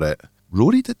heat for it.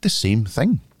 Rory did the same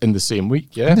thing. In the same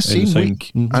week, yeah. In the same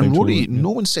week. Mm-hmm. And Rory, no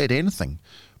one said anything.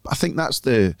 But I think that's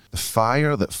the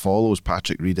fire that follows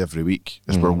Patrick Reed every week,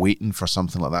 is we're waiting for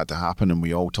something like that to happen and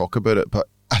we all talk about it. But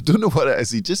I don't know what it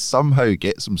is. He just somehow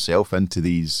gets himself into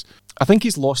these... I think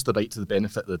he's lost the right to the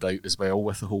benefit of the doubt as well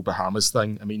with the whole Bahamas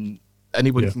thing. I mean,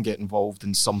 anyone can get involved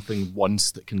in something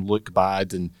once that can look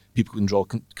bad, and people can draw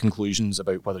conclusions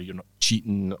about whether you're not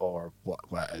cheating or what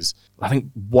it is. I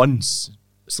think once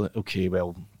it's like, okay,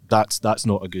 well, that's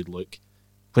not a good look.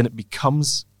 When it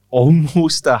becomes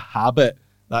almost a habit,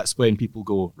 that's when people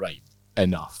go, right,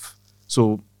 enough.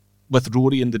 So with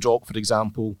Rory in the drop, for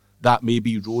example, that may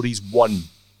be Rory's one.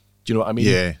 Do you know what I mean?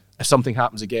 Yeah. If something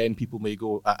happens again, people may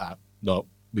go, no,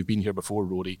 we've been here before,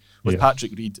 Rory. With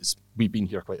Patrick Reed, we've been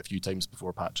here quite a few times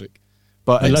before Patrick.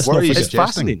 But it's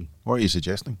fascinating. What are you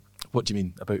suggesting? What do you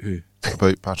mean? About who?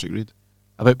 About Patrick Reed?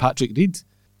 About Patrick Reed?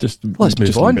 Let's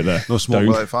move on. No smoke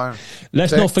without fire.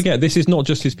 Let's not forget, this is not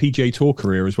just his PGA Tour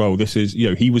career as well. This is,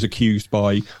 he was accused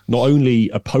by not only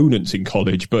opponents in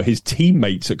college, but his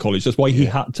teammates at college. That's why he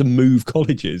had to move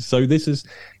colleges. So it's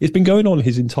been going on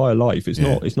his entire life. It's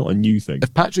not a new thing.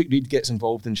 If Patrick Reed gets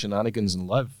involved in shenanigans and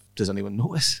live, does anyone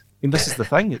notice? I mean, this is the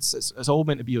thing. It's all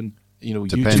meant to be on,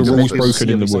 Depends YouTube. if rules broken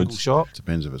in the woods.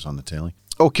 Depends if it's on the telly.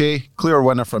 Okay, clear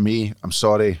winner for me. I'm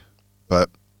sorry, but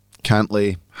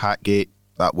Cantley, Hatgate,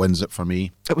 That wins it for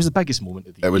me. It was the biggest moment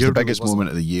of the year. It was the really, biggest wasn't moment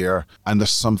it? of the year. And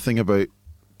there's something about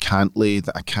Cantley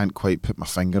that I can't quite put my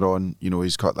finger on. You know,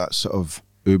 he's got that sort of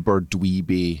uber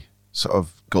dweeby, sort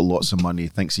of got lots of money,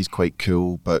 thinks he's quite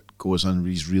cool, but goes on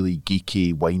these really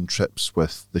geeky wine trips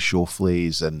with the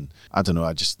Chaufflets. And I don't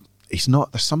know, he's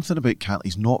not, there's something about Cantley,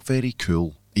 he's not very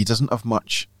cool. He doesn't have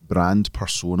much brand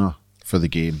persona for the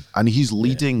game. And he's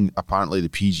leading, apparently, the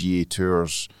PGA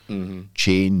Tour's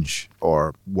change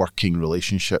or working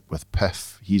relationship with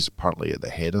PIF. He's apparently at the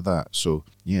head of that. So,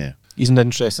 yeah. He's an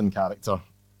interesting character.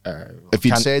 If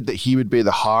he'd said that he would be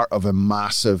the heart of a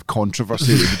massive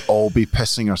controversy that we'd all be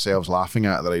pissing ourselves laughing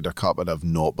at the Ryder Cup, I'd have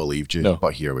not believed you. No.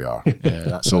 But here we are.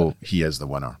 that's So he is the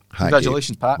winner.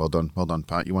 Congratulations, Pat. Well done,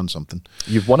 Pat. You won something.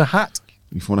 You've won a hat.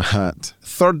 You've won a hat.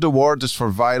 Third award is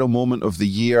for Viral Moment of the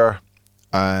Year.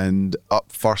 And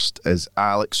up first is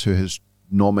Alex, who has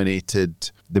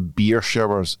nominated the beer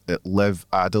showers at Live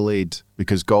Adelaide,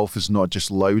 because golf is not just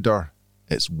louder,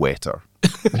 it's wetter.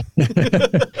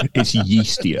 It's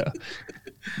yeastier.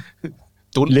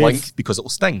 Don't Live. blink because it'll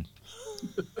sting.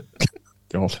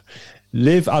 God.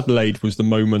 Live Adelaide was the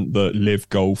moment that Live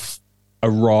Golf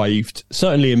arrived,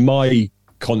 certainly in my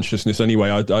consciousness anyway.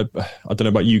 I don't know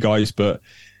about you guys, but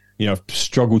you know, I've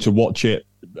struggled to watch it.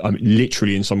 I mean,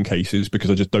 literally in some cases, because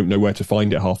I just don't know where to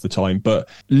find it half the time. But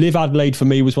Live Adelaide for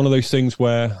me was one of those things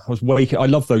where I was waking. I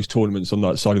love those tournaments on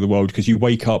that side of the world because you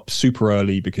wake up super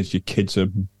early because your kids are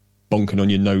bonking on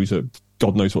your nose at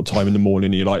God knows what time in the morning.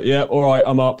 And you're like, yeah, all right,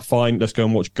 I'm up, fine, let's go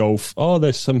and watch golf. Oh,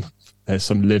 there's some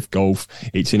Live Golf.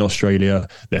 It's in Australia.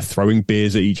 They're throwing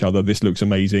beers at each other. This looks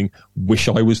amazing. Wish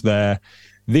I was there.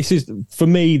 This is, for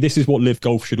me, this is what Live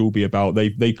Golf should all be about.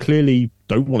 They clearly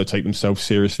don't want to take themselves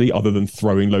seriously other than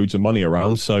throwing loads of money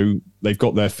around. So they've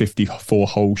got their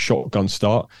 54-hole shotgun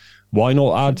start. Why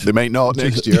not add... They might not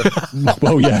next year.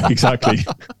 Well, yeah, exactly.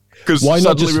 Because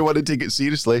suddenly we want to take it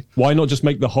seriously. Why not just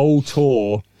make the whole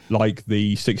tour like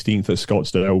the 16th at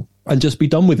Scottsdale and just be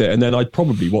done with it? And then I'd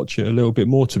probably watch it a little bit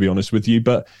more, to be honest with you.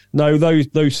 But no,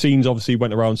 those scenes obviously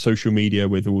went around social media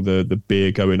with all the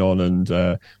beer going on. And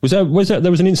there was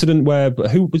an incident where,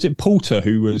 who was it, Poulter,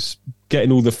 who was getting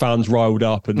all the fans riled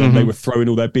up, and then they were throwing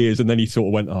all their beers, and then he sort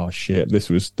of went, oh shit, this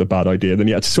was the bad idea. And then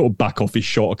he had to sort of back off his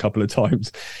shot a couple of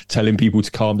times, telling people to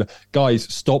calm down. Guys,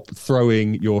 stop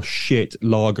throwing your shit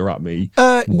lager at me.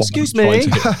 Excuse me.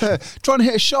 Trying to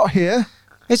hit a shot here.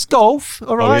 It's golf,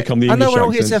 all right? here come the I know English we're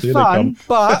all here to accents. have Here they fun, come.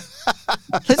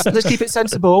 but let's keep it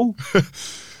sensible.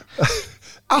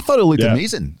 I thought it looked Yeah.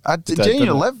 amazing. didn't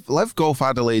Genuinely, Live Golf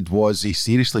Adelaide was a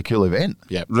seriously cool event.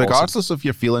 Yeah, Regardless of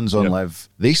your feelings on Yeah. Live,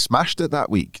 they smashed it that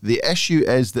week. The issue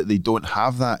is that they don't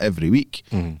have that every week.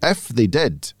 If they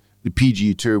did, the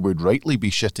PGA Tour would rightly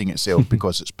be shitting itself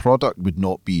because its product would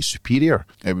not be superior.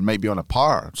 It might be on a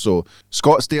par. So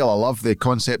Scottsdale, I love the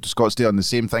concept of Scottsdale, and the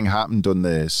same thing happened on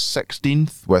the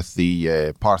 16th with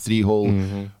the par 3 hole.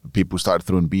 People started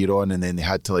throwing beer on, and then they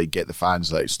had to like get the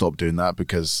fans like stop doing that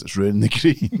because it's ruining the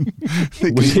green.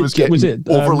 The green was getting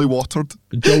overly watered.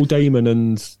 Joel Damon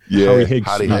and Yeah, Harry Higgs,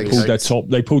 Harry they Higgs.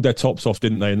 pulled their tops off,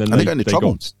 didn't they? And then And they got into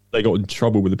trouble. They got in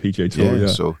trouble with the PGA Tour. Yeah.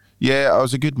 So yeah, it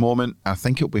was a good moment. I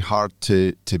think it'll be hard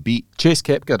to beat. Chase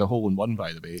Koepka had a hole-in-one,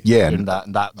 by the way. Yeah, and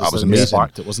that that was the amazing.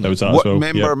 sparked it, wasn't There it? was that What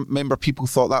as well. remember people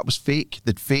thought that was fake?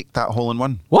 They'd faked that hole in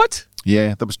one. What?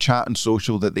 Yeah, there was chat on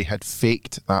social that they had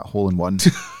faked that hole in one.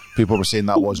 People were saying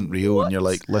that wasn't real, and you're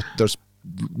like,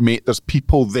 there's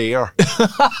people there.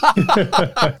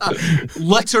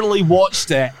 Literally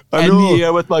watched it I in know. the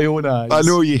air with my own eyes. I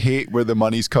know you hate where the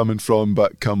money's coming from,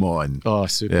 but come on. Oh,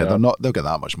 super. Yeah, they'll get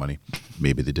that much money.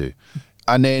 Maybe they do.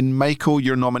 And then, Michael,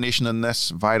 your nomination in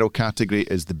this viral category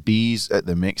is the bees at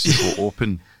the Mexico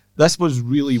Open. This was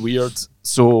really weird.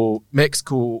 So,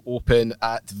 Mexico Open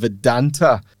at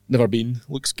Vedanta. Never been.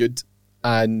 Looks good.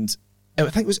 And I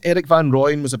think it was Eric Van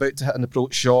Rooyen was about to hit an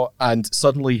approach shot, and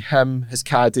suddenly him, his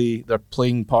caddy, their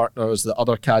playing partners, the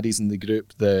other caddies in the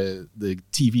group, the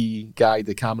TV guy,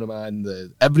 the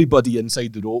cameraman, everybody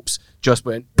inside the ropes just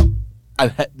went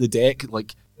and hit the deck,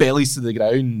 like bellies to the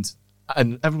ground.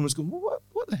 And everyone was going, what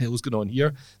the hell is going on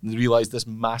here? And they realised this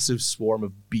massive swarm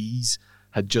of bees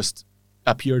had just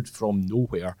appeared from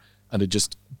nowhere and had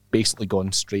just basically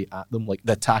gone straight at them. Like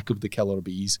the attack of the killer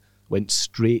bees went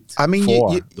straight I mean,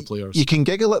 for you, the players. you can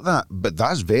giggle at that, but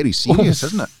that's very serious,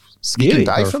 isn't it? Scary. You can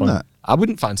die from Terrifying. that. I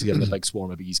wouldn't fancy getting a big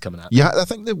swarm of bees coming at me. Yeah, I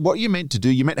think that what you meant to do,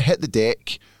 you meant to hit the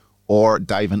deck or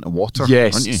dive into water,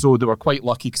 Yes, aren't you? so they were quite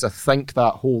lucky because I think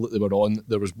that hole that they were on,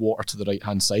 there was water to the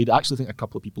right-hand side. I actually think a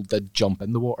couple of people did jump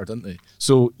in the water, didn't they?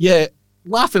 So, yeah,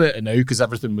 laughing at it now because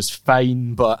everything was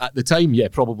fine, but at the time, yeah,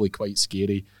 probably quite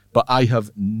scary. but I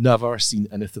have never seen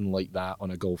anything like that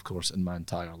on a golf course in my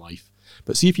entire life.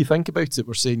 But see, if you think about it,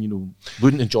 we're saying, you know,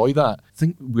 wouldn't enjoy that.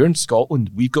 Think we're in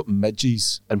Scotland, we've got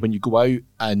midges, and when you go out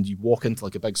and you walk into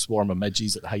like a big swarm of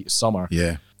midges at the height of summer,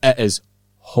 Yeah. it is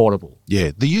horrible.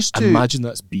 Yeah, they used to. Imagine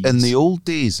that's bees. In the old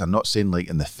days, I'm not saying like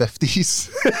in the 50s.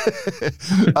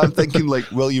 I'm thinking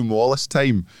like William Wallace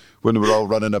time when we were all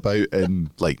running about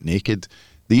in like naked.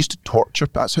 They used to torture.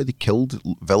 That's how they killed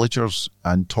villagers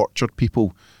and tortured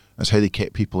people. That's how they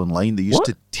kept people in line. They used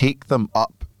to take them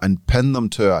up and pin them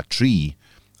to a tree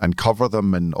and cover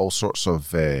them in all sorts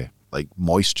of like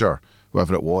moisture,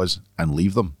 whatever it was, and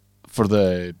leave them. For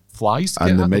the flies to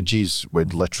And get the at them. midges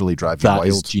would literally drive you That wild.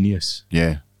 is genius.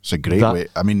 Yeah, it's a great way.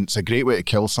 I mean, it's a great way to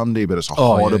kill somebody, but it's a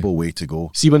Oh, yeah. horrible way to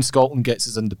go. See, when Scotland gets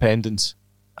its independence,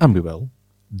 and we will,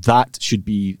 that should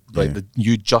be like the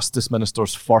new Justice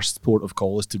Minister's first port of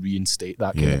call is to reinstate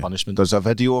that kind of punishment. There's a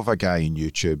video of a guy on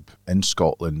YouTube in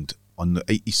Scotland.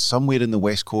 He's somewhere in the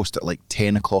West Coast at like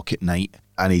 10 o'clock at night,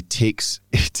 and he takes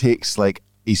like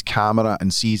his camera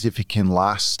and sees if he can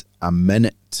last a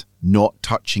minute not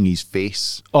touching his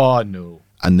face, Oh, no.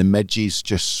 and the midges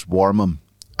just swarm him.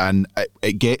 And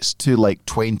it gets to like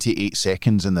 28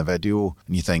 seconds in the video,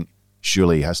 and you think,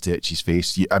 surely he has to itch his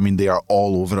face. I mean, they are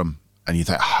all over him, and you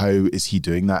think, how is he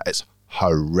doing that? It's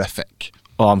horrific.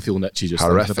 Oh, I'm feeling itchy just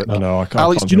Horrific. thinking I about that. know. I can't.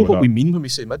 Alex, can't do you know deal what with we mean when we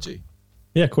say midgie? that.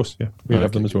 Yeah, of course. Yeah, we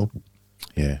have them as well.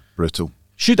 Yeah, brutal.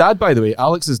 Should add, by the way,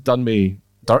 Alex has done me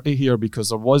dirty here because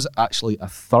there was actually a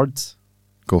third,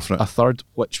 Go for it.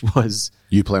 which was...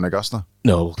 You playing Augusta?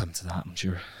 No, we'll come to that, I'm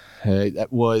sure.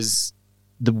 It was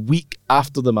the week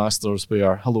after the Masters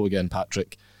where, hello again,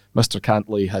 Patrick, Mr.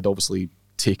 Cantley had obviously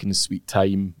taken his sweet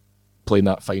time playing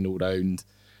that final round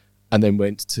and then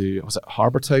went to, was it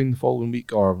Harbour Town the following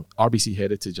week or RBC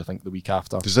Heritage, I think, the week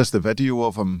after. Is this the video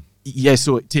of him? Yeah,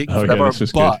 so it takes Oh, yeah, forever, this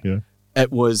was but good. Yeah.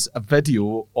 it was a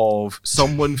video of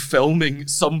someone filming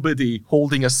somebody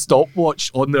holding a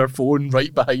stopwatch on their phone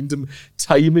right behind him,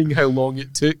 timing how long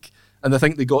it took. And I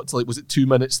think they got to like, was it 2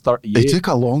 minutes 38? It took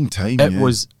a long time. It yeah.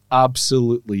 was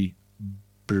absolutely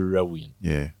brilliant.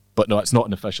 Yeah. But no, it's not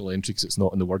an official entry because it's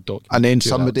not in the Word document. And then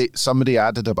Do somebody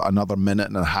added about another minute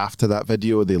and a half to that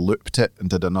video. They looped it and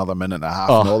did another minute and a half.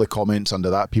 Oh. And all the comments under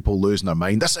that, people losing their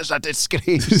mind. This is a that.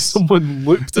 disgrace. Someone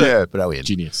looked at Yeah, brilliant.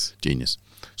 Genius. Genius.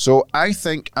 So I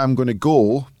think I'm going to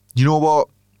go, you know what?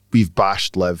 We've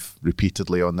bashed Liv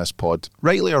repeatedly on this pod,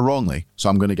 rightly or wrongly. So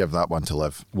I'm going to give that one to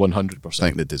Liv. 100%. I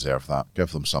think they deserve that.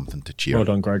 Give them something to cheer. Well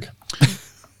done, Greg.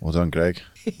 Well done, Greg.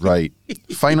 Right.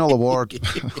 Final award.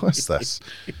 What's this?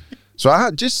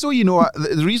 So just so you know,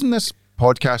 the reason this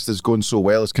podcast is going so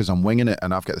well is because I'm winging it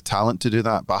and I've got the talent to do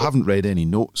that, but I haven't read any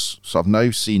notes. So I've now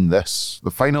seen this.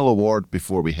 The final award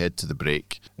before we head to the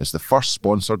break is the first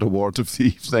sponsored award of the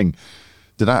evening.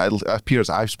 It appears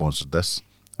I've sponsored this,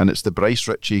 and it's the Bryce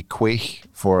Ritchie Quaich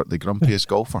for the Grumpiest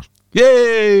Golfer.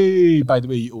 Yay! By the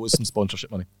way, you owe us some sponsorship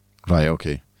money. Right,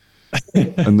 okay.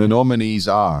 And the nominees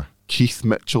are Keith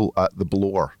Mitchell at the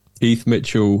blower. Keith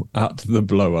Mitchell at the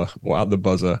blower or at the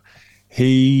buzzer.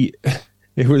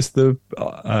 It was the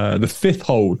fifth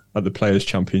hole at the Players'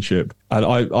 Championship, and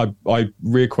I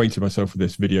reacquainted myself with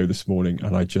this video this morning,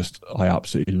 and I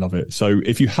absolutely love it. So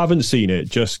if you haven't seen it,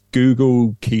 just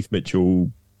Google Keith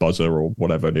Mitchell buzzer or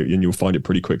whatever, and you'll find it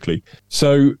pretty quickly.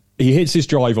 So he hits his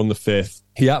drive on the fifth.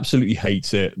 He absolutely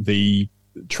hates it. The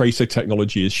tracer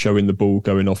technology is showing the ball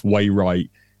going off way right.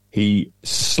 He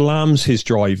slams his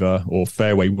driver or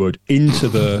fairway wood into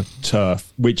the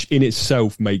turf, which in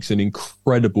itself makes an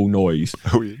incredible noise.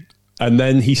 And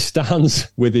then he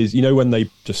stands with his, you know, when they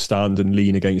just stand and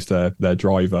lean against their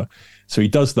driver. So he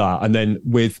does that. And then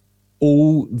with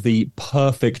all the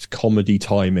perfect comedy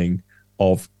timing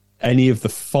of any of the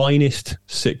finest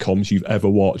sitcoms you've ever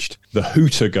watched, the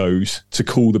hooter goes to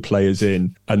call the players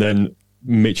in. And then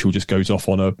Mitchell just goes off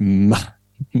on a mad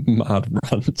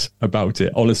rant about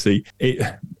it. Honestly,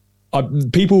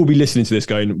 people will be listening to this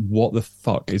going, what the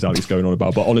fuck is Alex going on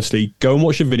about? But honestly, go and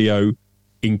watch the video.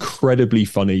 Incredibly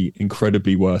funny,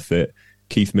 incredibly worth it.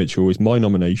 Keith Mitchell is my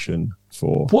nomination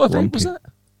for What event was it?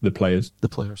 The Players. The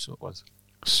Players, so it was.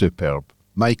 Superb.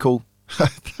 Michael,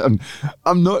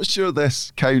 I'm not sure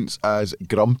this counts as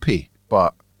grumpy,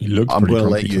 but He looked I'm pretty going to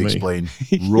let grumpy you to me.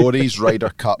 explain. Rory's Ryder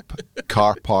Cup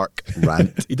car park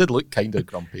rant. He did look kind of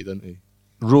grumpy, didn't he?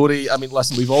 Rory, I mean,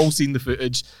 listen, we've all seen the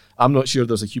footage. I'm not sure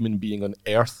there's a human being on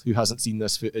earth who hasn't seen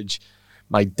this footage.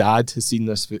 My dad has seen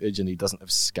this footage and he doesn't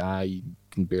have Sky.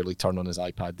 can barely turn on his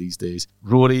iPad these days.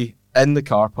 Rory in the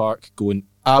car park going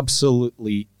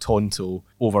absolutely tonto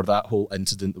over that whole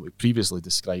incident that we previously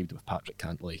described with Patrick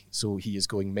Cantley. So he is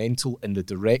going mental in the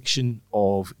direction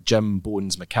of Jim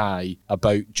Bones Mackay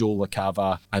about Joe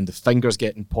LaCava, and the fingers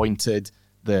getting pointed.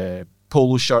 The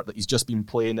polo shirt that he's just been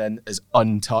playing in is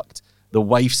untucked. The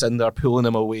wife's in there pulling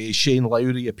him away. Shane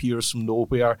Lowry appears from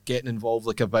nowhere, getting involved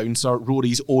like a bouncer.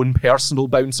 Rory's own personal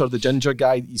bouncer, the ginger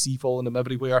guy that you see following him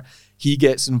everywhere, he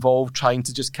gets involved, trying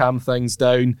to just calm things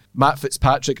down. Matt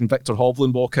Fitzpatrick and Victor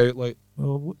Hovland walk out like,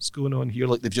 oh, what's going on here?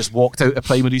 Like they've just walked out of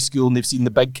primary school and they've seen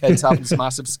the big kids having this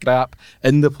massive scrap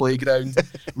in the playground.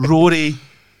 Rory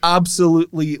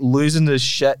absolutely losing his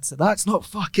shit. That's not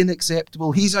fucking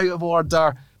acceptable. He's out of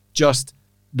order. Just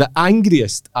the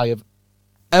angriest I have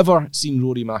ever seen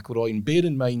Rory McIlroy, and bear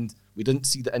in mind we didn't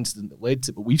see the incident that led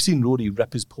to it, but we've seen Rory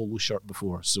rip his polo shirt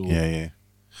before. So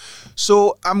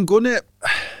So I'm gonna.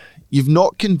 You've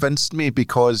not convinced me,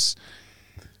 because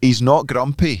he's not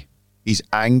grumpy, he's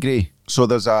angry. So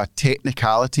there's a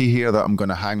technicality here that I'm going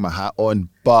to hang my hat on,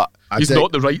 but he's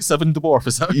not the right seven dwarf,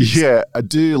 is that what you're saying? Yeah, I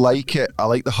do like it. I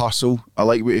like the hustle. I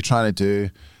like what you're trying to do,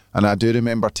 and I do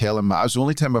remember telling that was the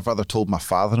only time I've ever told my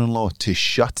father-in-law to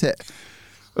shut it.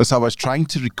 As I was trying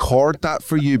to record that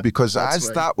for you, because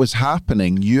that was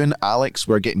happening, you and Alex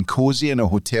were getting cozy in a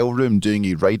hotel room doing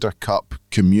a Ryder Cup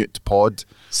commute pod.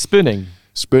 Spooning.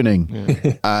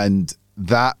 Yeah. And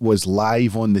that was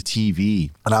live on the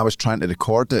TV, and I was trying to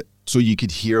record it so you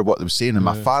could hear what they were saying. And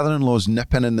my father-in-law's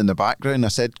nipping in the background. I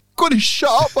said, "Go to shut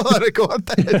up while I record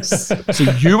this." So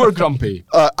you were grumpy.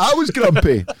 I was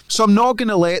grumpy. So I'm not going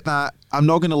to let that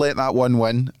one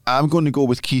win. I'm going to go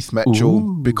with Keith Mitchell.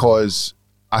 Ooh. Because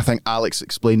I think Alex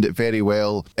explained it very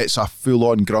well. It's a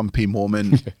full-on grumpy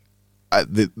moment.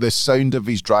 The sound of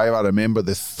his drive, I remember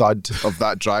the thud of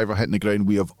that driver hitting the ground.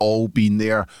 We have all been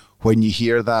there. When you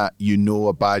hear that, you know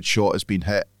a bad shot has been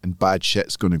hit and bad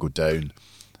shit's going to go down.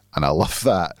 And I love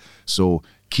that. So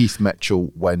Keith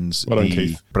Mitchell wins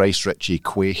Keith. Bryce Ritchie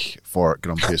Quake for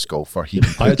Grumpiest Golfer. He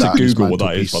I had to Google what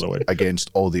that is, by the way.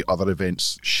 Against all the other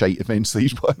shite events that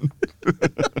he's won.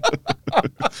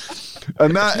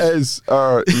 And that is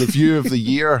our review of the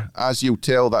year. As you'll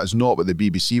tell, that is not what the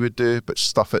BBC would do, but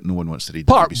stuff it, no one wants to read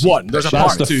part the BBC. One. There's a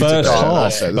part two. That's the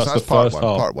part first one.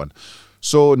 half. Part one.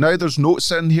 So now there's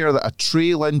notes in here that I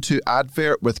trail into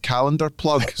advert with calendar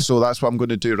plug. So that's what I'm going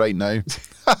to do right now.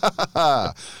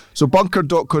 So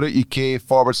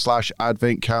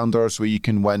bunker.co.uk/advent calendars, where you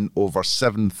can win over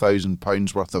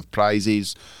 £7,000 worth of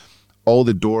prizes. All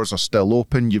the doors are still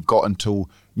open. You've got until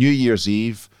New Year's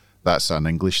Eve. That's an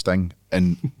English thing.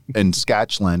 In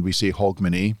Scatchland, we say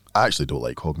Hogmanay. I actually don't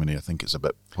like Hogmanay. I think it's a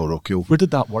bit parochial. Where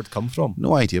did that word come from?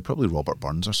 No idea. Probably Robert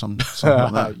Burns or something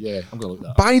like that. Yeah, I'm going to look that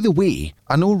up. By the way,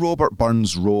 I know Robert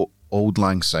Burns wrote Auld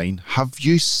Lang Syne. Have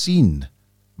you seen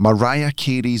Mariah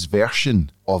Carey's version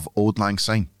of Auld Lang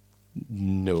Syne?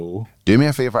 No. Do me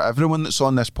a favour, everyone that's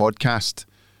on this podcast,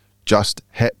 just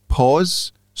hit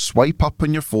pause, swipe up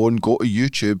on your phone, go to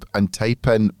YouTube and type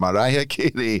in Mariah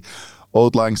Carey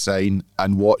Auld Lang Syne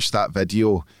and watch that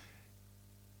video.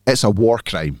 It's a war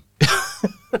crime.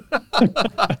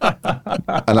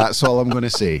 And that's all I'm going to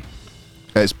say.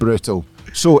 It's brutal.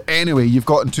 So anyway, you've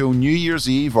got until New Year's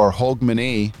Eve or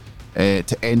Hogmanay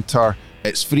to enter.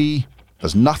 It's free.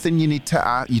 There's nothing you need to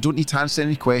ask. You don't need to answer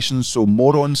any questions, so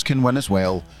morons can win as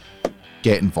well.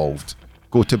 Get involved.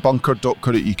 Go to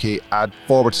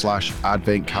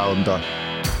bunker.co.uk/advent calendar,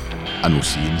 and we'll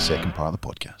see you in the second part of the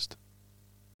podcast.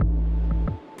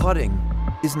 Putting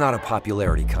is not a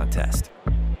popularity contest.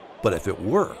 But if it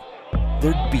were,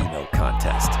 there'd be no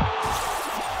contest.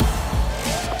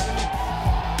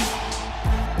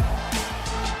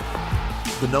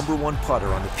 The number one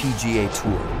putter on the PGA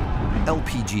Tour,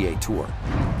 LPGA Tour,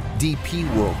 DP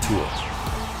World Tour,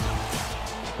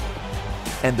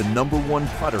 and the number one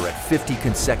putter at 50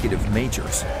 consecutive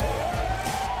majors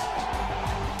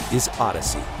is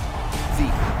Odyssey,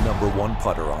 the number one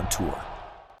putter on tour.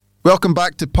 Welcome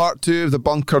back to part 2 of the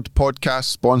Bunkered podcast,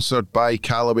 sponsored by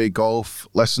Callaway Golf.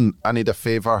 Listen, I need a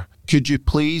favour. Could you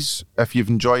please, if you've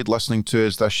enjoyed listening to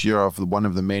us this year, of one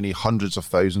of the many hundreds of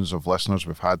thousands of listeners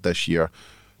we've had this year,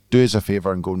 do us a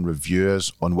favour and go and review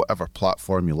us on whatever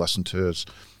platform you listen to us,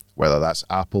 whether that's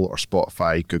Apple or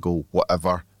Spotify, Google,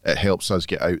 whatever. It helps us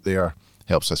get out there,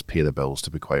 helps us pay the bills, to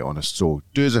be quite honest. So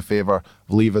do us a favour,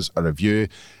 leave us a review.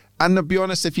 And to be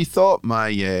honest, if you thought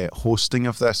my hosting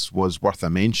of this was worth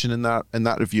a mention in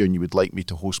that review and you would like me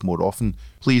to host more often,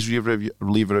 please leave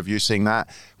a review saying that.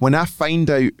 When I find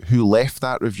out who left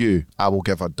that review, I will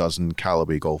give a dozen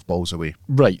Callaway golf balls away.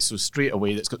 Right, so straight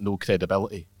away that's got no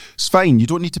credibility. It's fine. You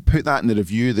don't need to put that in the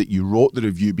review that you wrote the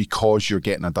review because you're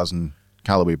getting a dozen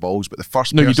Callaway balls, but the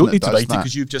first person No, you don't that need to does write it that-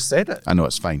 because you've just said it. I know,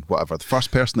 it's fine. Whatever. The first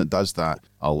person that does that,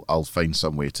 I'll find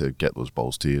some way to get those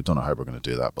balls to you. Don't know how we're going to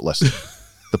do that, but listen.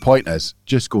 The point is,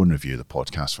 just go and review the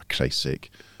podcast for Christ's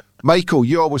sake. Michael,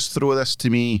 you always throw this to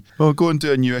me. Oh, go and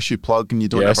do a new issue plug, and you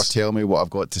don't Yes. ever tell me what I've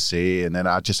got to say, and then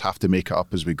I just have to make it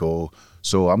up as we go.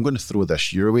 So I'm going to throw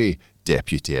this your way,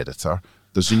 Deputy Editor.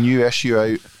 There's a new issue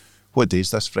out. What day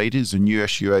is this? Friday? There's a new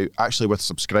issue out, actually with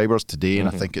subscribers today, and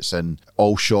I think it's in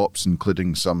all shops,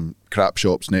 including some crap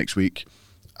shops next week.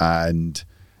 And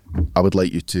I would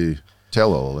like you to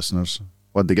tell all the listeners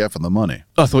what they get for the money.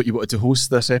 I thought you wanted to host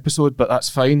this episode, but that's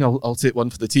fine. I'll take one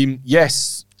for the team.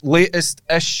 Yes, latest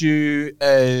issue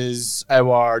is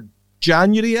our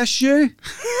January issue.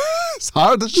 It's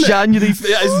hard, isn't it? January,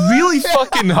 it's really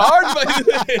fucking hard, by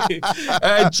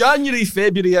the way. January,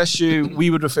 February issue, we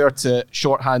would refer to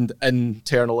shorthand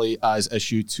internally as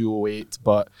issue 208,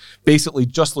 but basically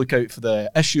just look out for the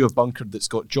issue of Bunkered that's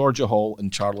got Georgia Hall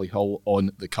and Charlie Hull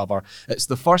on the cover. It's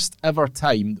the first ever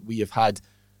time that we have had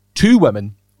 2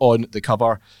 women on the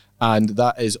cover, and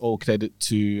that is all credit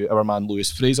to our man Lewis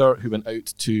Fraser, who went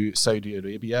out to Saudi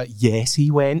Arabia. Yes,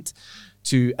 he went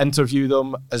to interview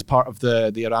them as part of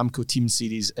the Aramco team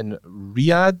series in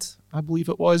Riyadh, I believe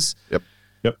it was. Yep.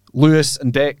 Lewis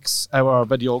and Dex, our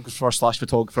videographer /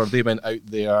 photographer, they went out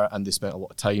there and they spent a lot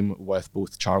of time with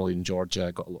both Charlie and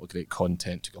Georgia, got a lot of great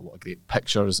content, took a lot of great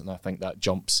pictures, and I think that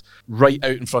jumps right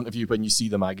out in front of you when you see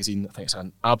the magazine. I think it's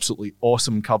an absolutely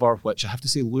awesome cover, which I have to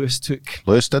say Lewis took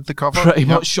Lewis did the cover. pretty Yep.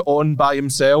 much on by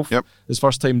himself. Yep. His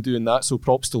first time doing that, so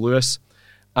props to Lewis.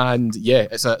 And yeah,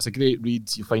 it's a great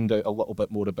read. You find out a little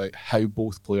bit more about how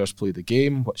both players play the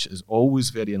game, which is always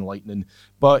very enlightening.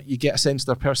 But you get a sense of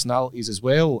their personalities as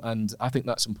well, and I think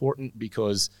that's important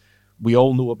because we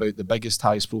all know about the biggest,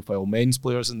 highest profile men's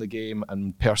players in the game,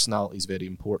 and personality is very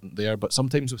important there. But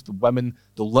sometimes with the women,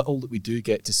 the little that we do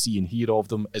get to see and hear of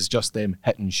them is just them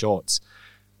hitting shots.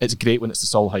 It's great when it's the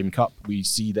Solheim Cup. We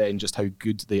see then just how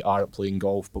good they are at playing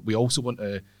golf, but we also want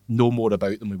to know more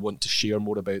about them. We want to share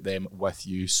more about them with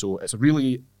you. So it's a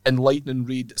really enlightening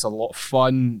read. It's a lot of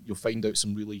fun. You'll find out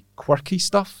some really quirky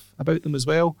stuff about them as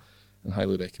well, and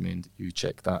highly recommend you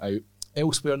check that out.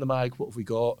 Elsewhere in the mag, what have we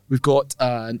got? We've got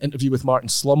an interview with Martin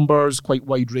Slumbers, quite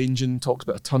wide-ranging, talks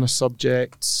about a ton of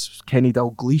subjects. Kenny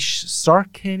Dalglish, Sir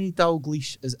Kenny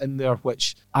Dalglish is in there,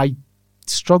 which I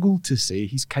struggle to say.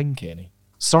 He's King Kenny.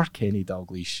 Sir Kenny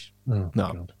Dalglish.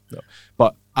 No.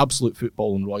 But absolute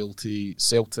football and royalty,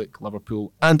 Celtic,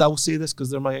 Liverpool, and I'll say this because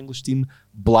they're my English team,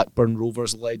 Blackburn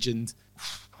Rovers legend.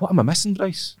 What am I missing,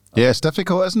 Bryce? Yeah, it's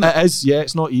difficult, isn't it? It is, yeah,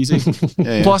 it's not easy.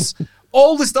 Yeah. Plus,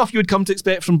 all the stuff you would come to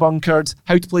expect from Bunkered,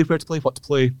 how to play, where to play, what to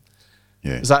play.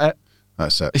 Yeah. Is that it?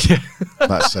 That's it. Yeah.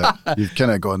 That's it. You've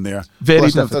kind of gone there. Very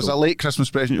Listen, if difficult. there's a late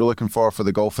Christmas present you're looking for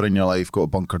the golfer in your life, go to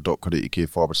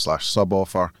bunker.co.uk/sub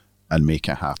offer and make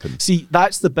it happen. See,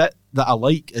 that's the bit that I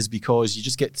like, is because you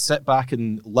just get to sit back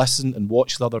and listen and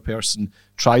watch the other person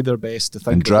try their best to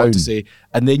think And of what drown. to say,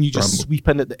 and then you just sweep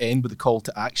in at the end with a call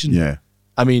to action. Yeah.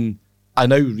 I mean, I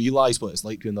now realise what it's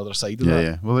like being the other side of Yeah, that.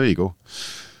 yeah. Well, there you go.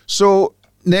 So,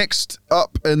 next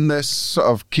up in this sort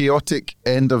of chaotic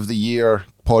end of the year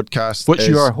podcast, Which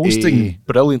you is are hosting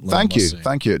brilliantly. Thank I you, must say.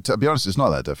 thank you. To be honest, it's not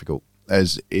that difficult.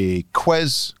 Is a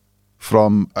quiz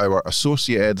from our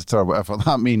associate editor, whatever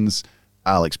that means,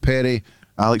 Alex Perry.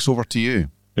 Alex, over to you.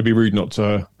 It'd be rude not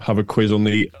to have a quiz on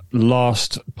the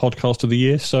last podcast of the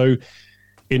year. So,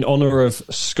 in honour of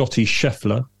Scotty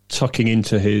Scheffler tucking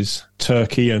into his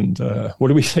turkey and what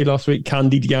did we say last week?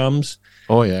 Candied yams.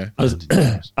 Oh, yeah.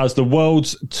 As the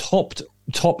world's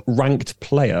top ranked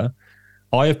player,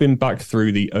 I have been back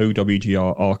through the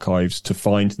OWGR archives to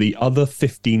find the other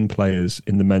 15 players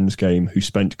in the men's game who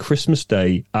spent Christmas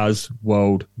Day as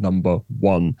world number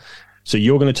 1. So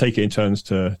you're going to take it in turns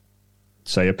to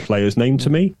say a player's name to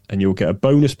me, and you'll get a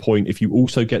bonus point if you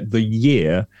also get the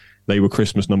year they were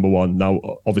Christmas number 1. Now,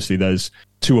 obviously, there's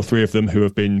 2 or 3 of them who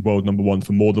have been world number 1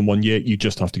 for more than 1 year. You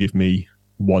just have to give me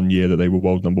 1 year that they were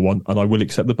world number 1, and I will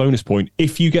accept the bonus point.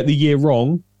 If you get the year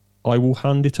wrong, I will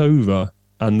hand it over,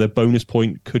 and the bonus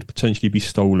point could potentially be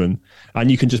stolen.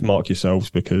 And you can just mark yourselves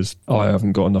because I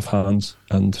haven't got enough hands,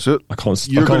 and So I can't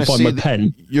you're gonna find say my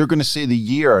pen. You're going to say the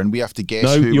year, and we have to guess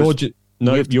No, who you're was just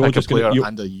You have to pick just a player going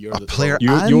and a year. a that player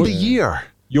they're- and you're- the year.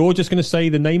 you're just going to say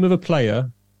the name of a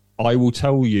player. I will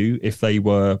tell you if they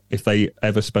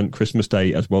ever spent Christmas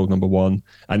Day as world number one,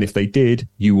 and if they did,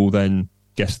 you will then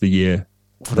guess the year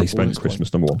they spent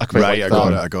Christmas number one. Right, I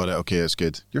got it. Okay, that's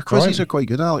good. Your quizzes are quite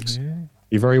good, Alex.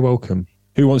 You're very welcome.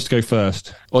 Who wants to go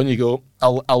first? On you go.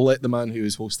 I'll let the man who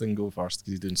is hosting go first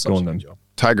because he's doing such a good job.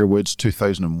 Tiger Woods,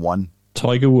 2001.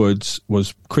 Tiger Woods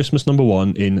was Christmas number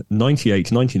one in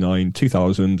 98, 99,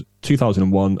 2000,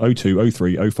 2001, 02,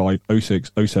 03, 05,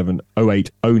 06, 07,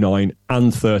 08, 09,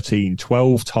 and 13.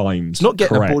 12 times. It's not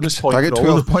getting correct. a bonus point. I get for all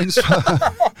 12 of them. points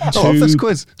for this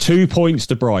quiz. 2 points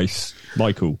to Bryce.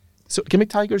 Michael. So give me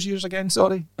Tiger's years again,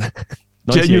 sorry. 98,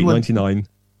 Genuinely. 99,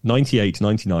 98,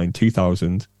 99,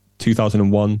 2000,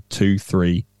 2001, 2,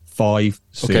 3, 5,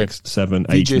 6, 7,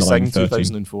 8, VJ 9, Singh, 13.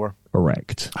 2004.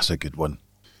 Correct. That's a good one.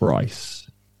 Bryce.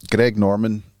 Greg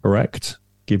Norman. Correct.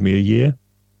 Give me a year.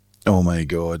 Oh my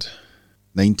God.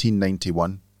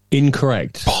 1991.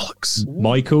 Incorrect. Bollocks.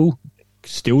 Michael,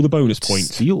 still the bonus point.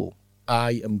 Steal.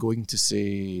 I am going to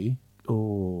say...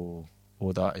 Oh,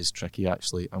 that is tricky,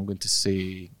 actually. I'm going to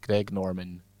say Greg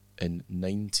Norman in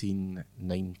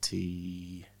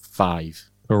 1995.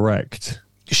 Correct.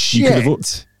 Shit. You could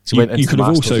have, He went into you could the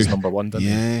have Masters also as number one, didn't he?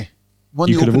 Yeah. Won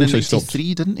You the could have Open in also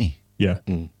 93, didn't he? yeah.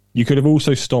 You could have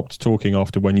also stopped talking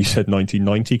after when you said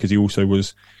 1990 because he also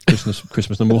was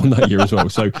Christmas number one that year as well.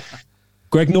 So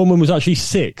Greg Norman was actually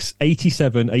 6,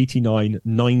 87, 89,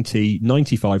 90,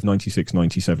 95, 96,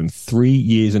 97. 3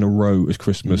 years in a row as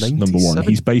Christmas number one. 97?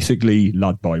 He's basically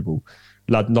Lad Bible.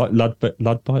 Lad, what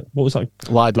was that?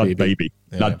 Lad Baby. Baby.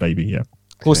 Yeah. Lad Baby, yeah.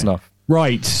 Close enough.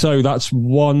 Right, so that's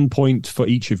 1 point for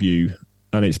each of you.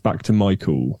 And it's back to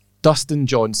Michael. Dustin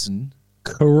Johnson.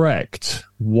 Correct.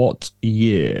 What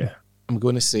year? I'm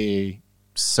going to say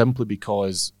simply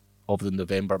because of the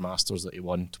November Masters that he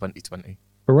won 2020.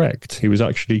 Correct. He was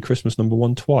actually Christmas number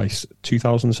one twice.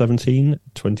 2017,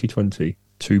 2020.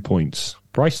 2 points.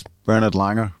 Bryce? Bernard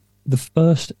Langer. The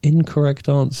first incorrect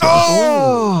answer.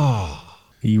 Oh!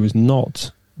 He was not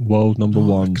world number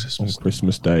one Christmas on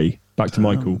Christmas Day. Back to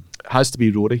Michael. Has to be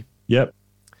Rory. Yep.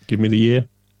 Give me the year.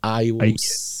 I will 8.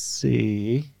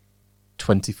 say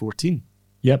 2014.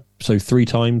 Yep. So 3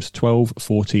 times. 12,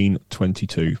 14,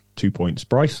 22. 2 points.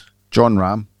 Bryce? John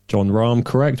Ram. John Rahm.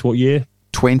 Correct. What year?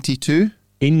 22.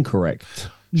 Incorrect.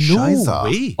 Scheisse.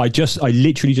 way. I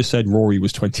literally just said Rory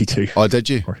was 22. Oh, did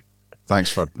you? Sorry.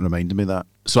 Thanks for reminding me that.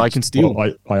 So I can steal.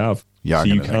 Well, I have. Yeah, so I'm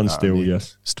you gonna can make that, steal, aren't you?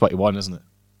 yes. It's 21, isn't it?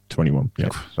 21. Yeah.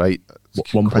 Right.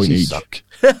 1 point Quizzes each. suck.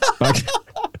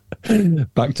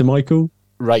 Back to Michael.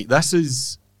 Right, this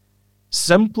is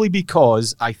simply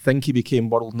because I think he became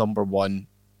world number one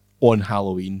on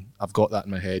Halloween. I've got that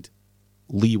in my head.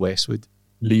 Lee Westwood.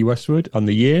 Lee Westwood. And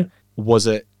the year? Was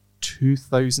it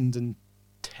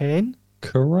 2010?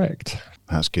 Correct.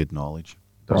 That's good knowledge.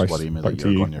 Does Right, worry me back that to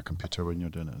you're you. on your computer when you're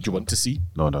doing it. Do you want to see?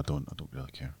 No, I don't. I don't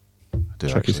really care. I do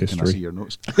Check his actually. Can I history. see your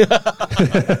notes?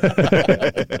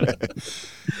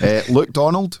 Luke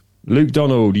Donald. Luke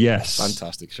Donald, yes.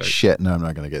 Fantastic shout. Shit, no, I'm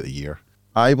not going to get the year.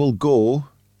 I will go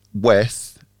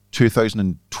with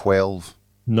 2012.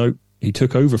 Nope. He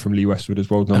took over from Lee Westwood as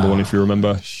world number one, if you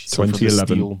remember. So for the 2011.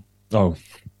 steal. Oh,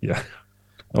 yeah.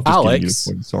 I've just given you Alex.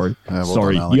 the point. Sorry. Well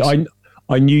Sorry. done, Alex.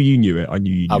 I knew you knew it. I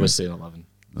knew you knew I it. was saying 11.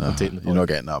 I'm taking the You're point. not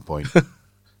getting that point.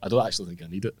 I don't actually think I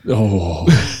need it. Oh.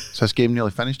 Is this game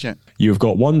nearly finished yet? You've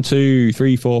got 1, 2,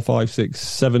 3, 4, 5, 6,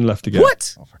 7 left to go.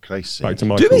 What? Oh, for Christ's Back sake. to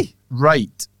Michael. Do we?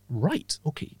 Right.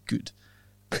 Okay, good.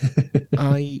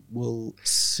 I will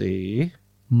say...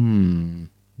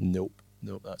 Nope,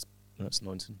 that's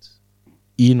nonsense.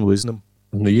 Ian Woosnam,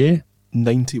 And the year?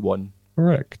 91.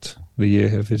 Correct. The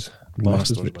year of his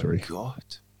Masters Masters victory. God.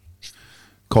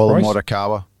 Colin Bryce?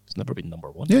 Morikawa. He's never been number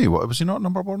one. Yeah, was he not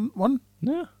number one?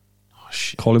 Yeah. Oh,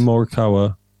 shit. Colin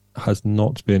Morikawa has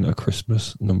not been a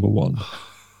Christmas number one.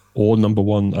 Or number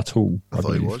one at all. I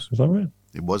thought he believe. was. Is that right?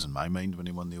 It was in my mind when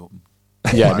he won the Open.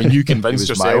 Yeah, I mean, you convinced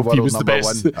He was my yourself he world was the number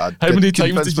best. one. I How did many times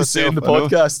convince did you say in the myself, I know.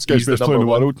 podcast he's the Best player number in the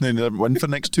one? world, and he didn't win for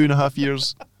the next 2.5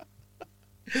 years.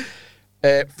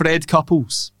 Fred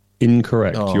Couples.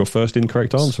 Incorrect. Oh. Your first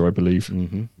incorrect answer, I believe.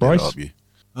 Mm-hmm. Bryce? Get up, you.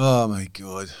 Oh my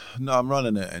God. No, I'm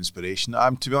running out of inspiration.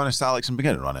 To be honest, Alex, I'm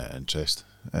beginning to run out of interest.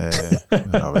 Where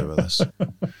are we with this?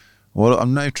 Well,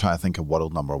 I'm now trying to think of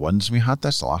world number ones. We had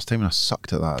this the last time and I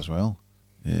sucked at that as well.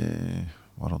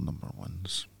 World number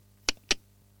ones.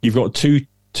 You've got two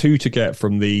to get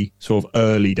from the sort of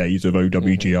early days of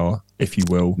OWGR, if you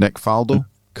will. Nick Faldo.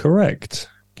 Correct.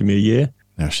 Give me a year.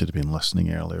 I should have been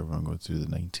listening earlier when I'm going through the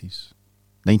 90s.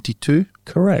 92?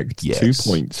 Correct. Yes. 2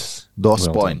 points. Dos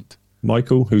Well point.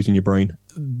 Michael, who's in your brain?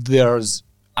 There's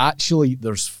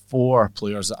 4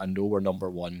 players that I know were number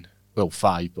one. Well,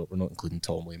 5, but we're not including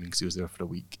Tom Lehman because he was there for a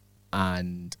week.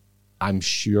 and I'm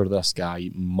sure this guy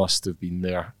must have been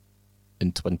there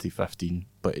in 2015,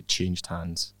 but it changed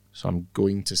hands. So I'm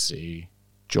going to say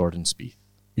Jordan Spieth.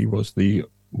 He was the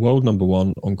world number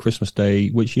one on Christmas Day,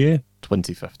 which year?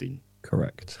 2015.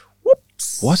 Correct.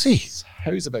 Was he?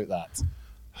 How's about that?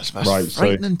 It's Right, so-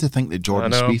 frightening to think that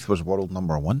Jordan I know. Spieth was world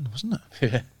number one, wasn't it?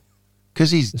 Yeah.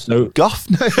 Because he's So- guff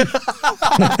now.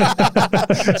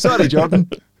 Sorry, Jordan.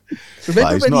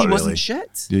 Remember he's when not he wasn't really.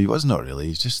 shit? Yeah, he was not really.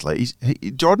 He's just like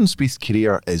Jordan Spieth's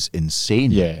career is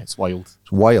insane. Yeah, it's wild.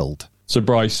 It's wild. So,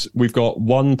 Bryce, we've got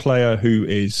one player who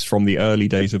is from the early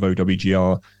days of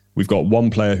OWGR. We've got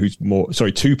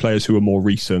two players who are more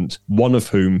recent, one of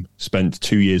whom spent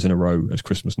 2 years in a row as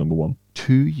Christmas number one.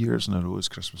 2 years in a row is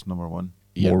Christmas number one,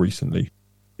 Yep. More recently,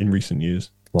 in recent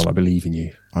years. Well, I believe in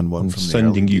you. and one I'm from the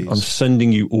sending early you. I'm days.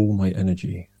 sending you all my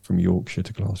energy from Yorkshire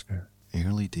to Glasgow.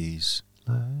 Early days.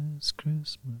 Last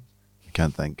Christmas. I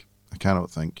can't think. I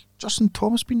cannot think. Justin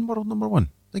Thomas been world number one?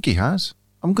 I think he has.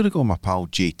 I'm going to go with my pal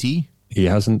JT. He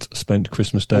hasn't spent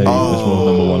Christmas Day as world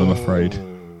number one, I'm afraid.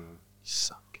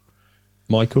 Suck.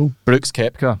 Michael, Brooks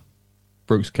Koepka.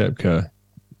 Brooks Koepka.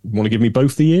 Want to give me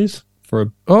both the years for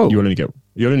a? Oh. You only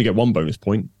get one bonus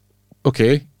point,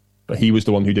 Okay. but he was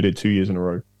the one who did it 2 years in a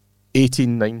row.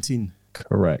 18, 19.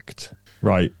 Correct.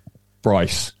 Right,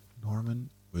 Bryce. Norman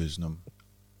Wisnam.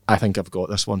 I think I've got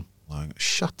this one. Lang.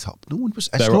 Shut up. No one was.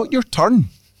 It's There not your turn.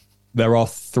 There are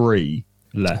three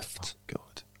left.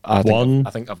 God. I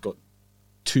think I've got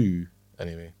two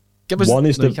anyway. Give us One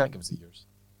is no, the- you can't give us the years.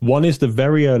 One is the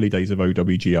very early days of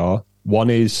OWGR.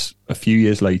 One is a few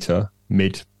years later,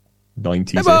 mid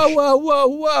 90s.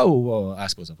 Whoa. I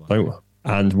suppose I've won.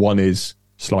 And one is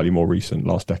slightly more recent,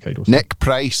 last decade or so. Nick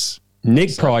Price.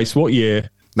 Nick Price, what year?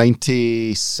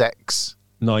 96.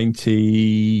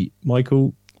 90.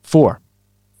 Michael? 4.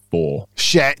 4.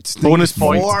 Shit. Bonus 94.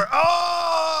 point.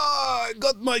 Oh, I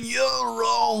got my year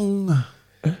wrong.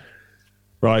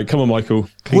 Right, come on, Michael.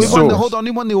 Who So- hold on.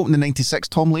 He won the Open in 96.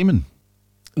 Tom Lehman.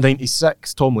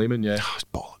 96, Tom Lehman, yeah. Oh, it's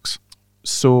bollocks.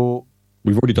 So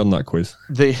We've already done that quiz.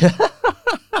 the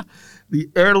the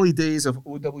early days of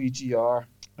OWGR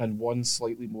and one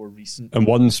slightly more recent. And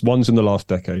one's in the last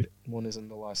decade. One is in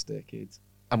the last decade.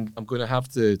 I'm going to have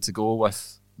to go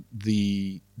with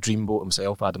the dreamboat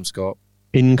himself, Adam Scott.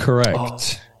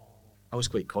 Incorrect. I was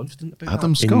quite confident about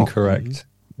Adam that. Scott. Incorrect.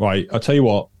 Right, I'll tell you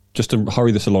what, just to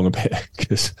hurry this along a bit,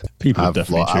 because people have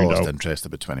definitely I tuned lost out. interest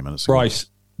about 20 minutes ago.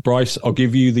 Bryce, I'll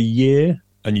give you the year,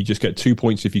 and you just get 2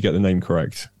 points if you get the name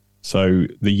correct. So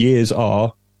the years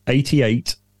are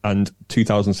 88 and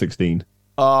 2016.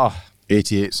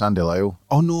 88, Sandy Lyle.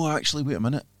 Oh, no, actually, wait a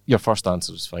minute. Your first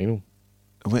answer is final.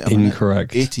 Wait a minute.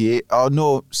 Incorrect. 88. Oh,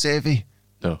 no, Sevi.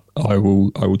 No. I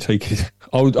will take it.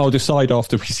 I'll decide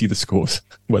after we see the scores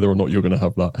whether or not you're going to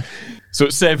have that. So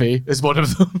Sevi is one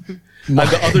of them. And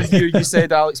the other year you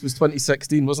said, Alex, was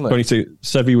 2016, wasn't it? 22.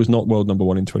 Sevi was not world number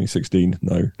one in 2016.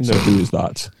 No. So who is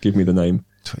that? Give me the name.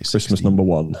 2016. Christmas number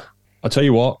one. I'll tell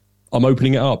you what. I'm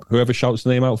opening it up. Whoever shouts the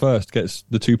name out first gets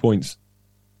the 2 points.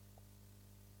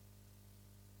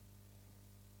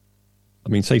 I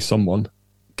mean, say someone.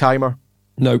 Keimer.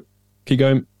 No. Keep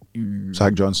going.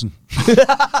 Zach Johnson. Jimmy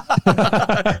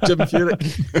Furyk.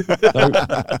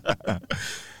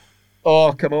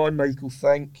 Oh, come on, Michael,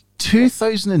 think.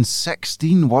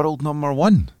 2016 world number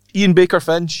one. Ian Baker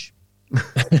Finch. You're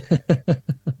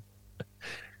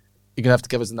going to have to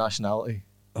give us the nationality.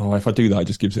 Oh, if I do that, it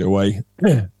just gives it away.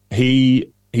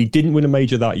 He didn't win a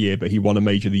major that year, but he won a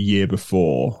major the year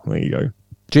before. There you go.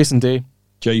 Jason Day.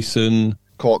 Jason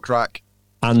Cockrack.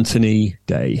 Anthony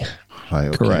Day. Right,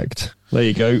 okay. Correct. There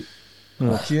you go.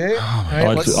 Okay.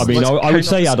 I would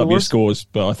say add up your scores,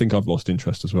 but I think I've lost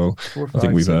interest as well. 4, I think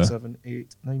 5, we've 6, 7,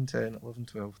 8, 9, 10, 11,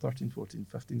 12, 13, 14,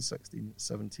 15, 16,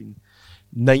 17,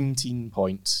 19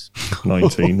 points.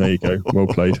 19. There you go. Well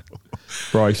played.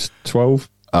 Bryce, 12.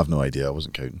 I have no idea. I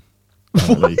wasn't counting.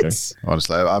 There you go.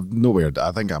 Honestly, I've nowhere.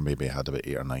 I think I maybe had about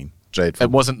 8 or 9. Dreadful.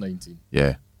 It wasn't 19.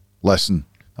 Yeah. Listen,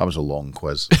 that was a long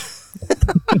quiz.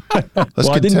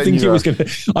 Well, I didn't think it was going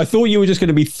to. I thought you were just going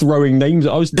to be throwing names.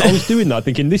 I was doing that,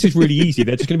 thinking this is really easy.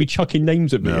 They're just going to be chucking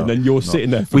names at me, No, and then you're no. sitting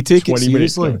there for We take it 20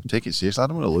 minutes. seriously. going, Take it seriously. I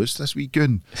don't want to lose this week,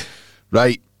 goon.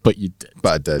 Right. But you did.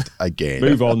 But I did again.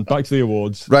 Move on. Back to the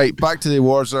awards. Right, back to the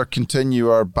awards. Continue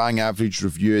our bang average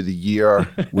review of the year.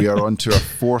 We are on to our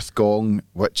fourth gong,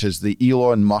 which is the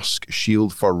Elon Musk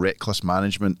Shield for Reckless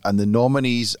Management. And the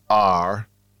nominees are,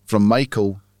 from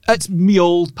Michael, It's me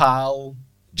old pal.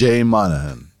 Jay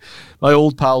Monahan. My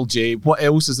old pal Jay. What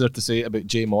else is there to say about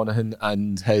Jay Monahan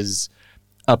and his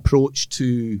approach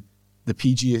to the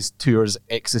PGA Tour's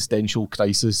existential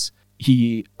crisis?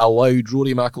 he allowed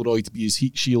Rory McIlroy to be his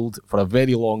heat shield for a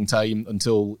very long time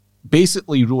until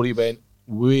basically Rory went,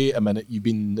 wait a minute, you've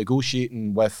been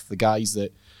negotiating with the guys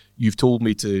that you've told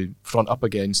me to front up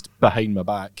against behind my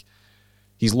back.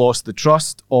 He's lost the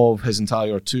trust of his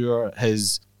entire tour.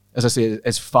 As I say,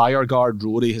 his fire guard,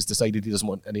 Rory, has decided he doesn't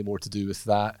want any more to do with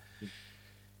that.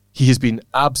 He has been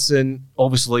absent.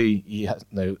 Obviously, he has,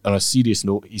 now, on a serious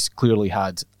note, he's clearly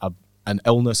had an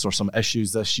illness or some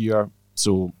issues this year.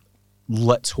 So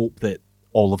let's hope that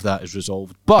all of that is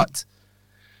resolved. But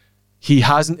he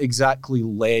hasn't exactly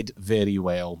led very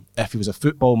well. If he was a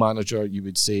football manager, you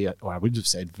would say, or I would have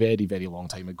said very, very long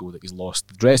time ago that he's lost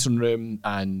the dressing room,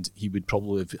 and he would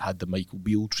probably have had the Michael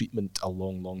Beale treatment a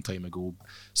long, long time ago.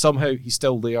 Somehow he's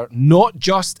still there, not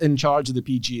just in charge of the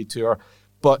PGA Tour,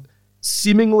 but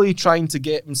seemingly trying to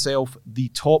get himself the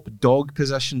top dog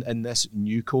position in this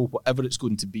new whatever it's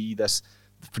going to be, this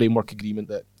framework agreement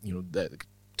that, that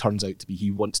turns out to be, he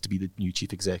wants to be the new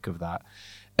chief exec of that.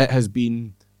 It has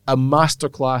been a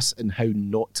masterclass in how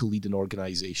not to lead an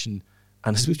organisation,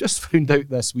 and as we've just found out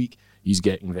this week, he's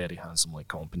getting very handsomely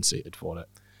compensated for it.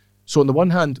 So on the one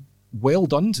hand, well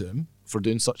done to him for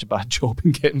doing such a bad job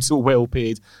and getting so well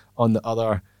paid. On the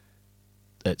other,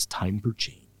 it's time for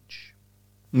change.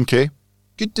 Okay.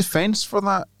 Good defence for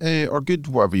that, or good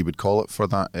whatever you would call it for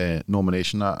that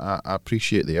nomination. I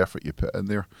appreciate the effort you put in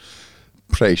there.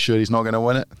 Pretty sure he's not going to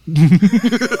win it.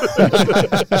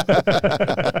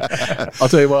 I'll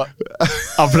tell you what,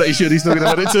 I'm pretty sure he's not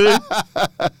going to win it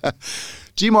too.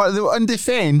 G-Mark, in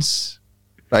defence,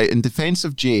 right, in defence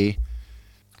of Jay,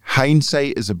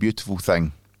 hindsight is a beautiful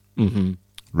thing. Mm-hmm.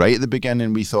 Right at the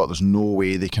beginning, we thought there's no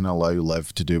way they can allow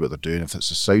LIV to do what they're doing. If it's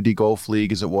the Saudi Golf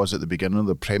League, as it was at the beginning of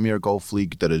the Premier Golf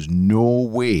League, there is no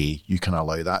way you can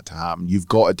allow that to happen. You've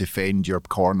got to defend your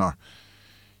corner.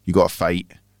 You've got to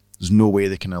fight. There's no way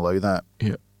they can allow that.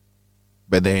 Yeah.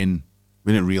 But then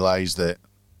we didn't realise that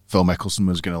Phil Mickelson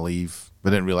was going to leave.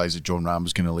 We didn't realise that Jon Rahm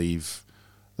was going to leave.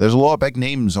 There's a lot of big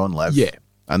names on LIV. Yeah.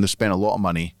 And they've spent a lot of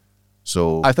money.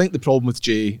 So I think the problem with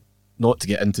Jay, not to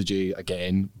get into Jay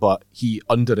again, but he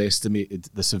underestimated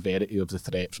the severity of the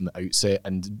threat from the outset,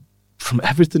 and from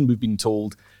everything we've been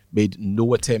told, made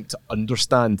no attempt to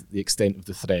understand the extent of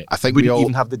the threat. I think we we didn't all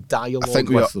even have the dialogue I think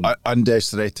we with them.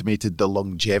 underestimated the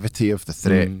longevity of the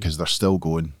threat because they're still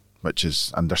going,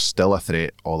 and there's still a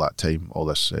threat all that time, all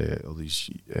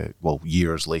these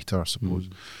years later, I suppose.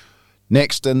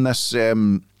 Next in this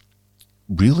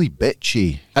really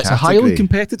bitchy it's category. a highly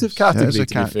competitive category, It is a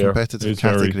to be fair. competitive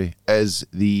category. Is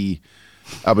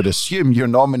I would assume you're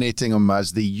nominating him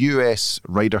as the US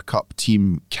Ryder Cup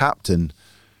team captain,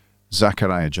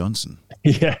 Zachariah Johnson.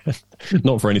 Yeah,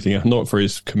 not for anything, not for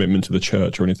his commitment to the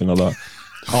church or anything like that.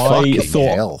 I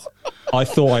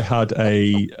thought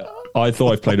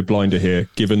I've played a blinder here,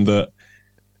 given that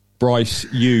Bryce,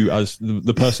 you as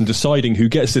the person deciding who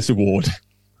gets this award,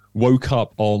 woke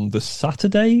up on the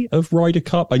Saturday of Ryder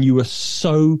Cup and you were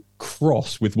so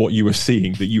cross with what you were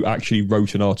seeing that you actually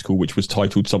wrote an article which was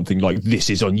titled something like "This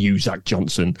is on you, Zach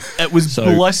Johnson." It was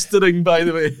blistering, by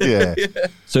the way. Yeah.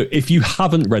 So if you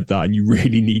haven't read that and you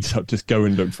really need to, just go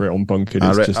and look for it on Bunker.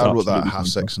 I wrote that at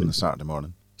 6:30 on the Saturday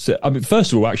morning. So, I mean,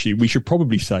 first of all, actually, we should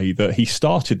probably say that he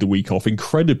started the week off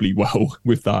incredibly well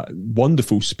with that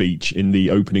wonderful speech in the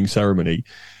opening ceremony.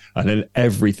 And then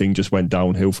everything just went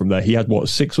downhill from there. He had,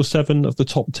 6 or 7 of the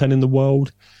top 10 in the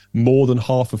world, more than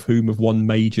half of whom have won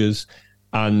majors.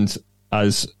 And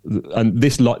this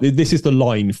is the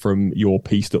line from your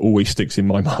piece that always sticks in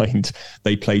my mind.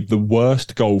 They played the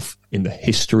worst golf in the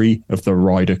history of the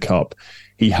Ryder Cup.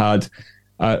 He had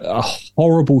a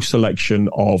horrible selection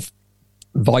of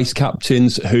vice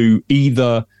captains who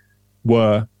either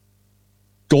were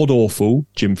god-awful,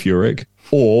 Jim Furyk,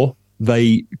 or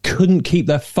they couldn't keep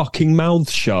their fucking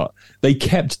mouths shut. They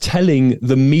kept telling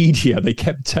the media, they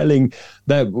kept telling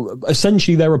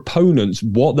essentially their opponents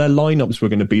what their lineups were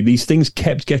going to be. These things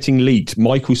kept getting leaked.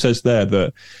 Michael says there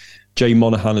that Jay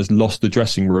Monahan has lost the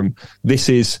dressing room. This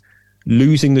is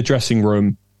losing the dressing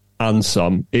room and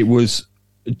some. It was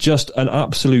just an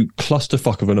absolute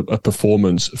clusterfuck of a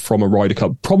performance from a Ryder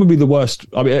Cup. Probably the worst.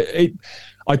 I mean,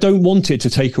 I don't want it to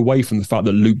take away from the fact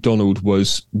that Luke Donald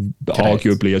was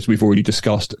arguably, as we've already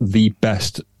discussed, the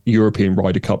best European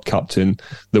Ryder Cup captain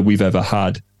that we've ever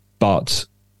had. But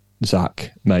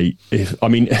Zach, mate,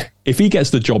 if he gets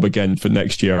the job again for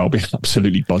next year, I'll be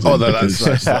absolutely buzzing. Oh,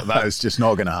 that is just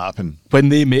not going to happen. When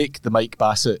they make the Mike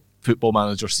Bassett Football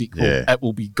Manager sequel, it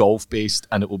will be golf based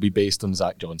and it will be based on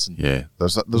Zach Johnson. Yeah,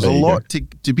 there's a lot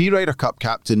to be Ryder Cup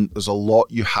captain. There's a lot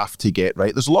you have to get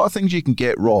right. There's a lot of things you can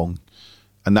get wrong,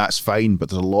 and that's fine. But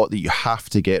there's a lot that you have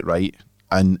to get right.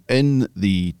 And in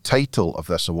the title of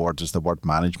this award is the word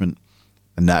management,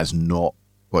 and that is not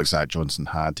what Zach Johnson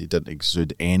had. He didn't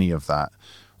exude any of that,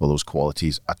 or those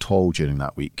qualities at all during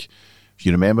that week. If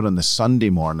you remember on the Sunday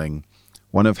morning,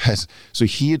 so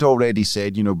he had already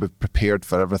said, we've prepared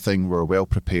for everything, we're well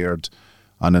prepared.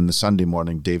 And in the Sunday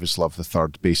morning, Davis Love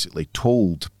III basically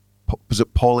told, was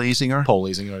it Paul Azinger? Paul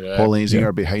Azinger, yeah. Paul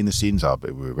Azinger behind the scenes,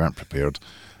 but we weren't prepared.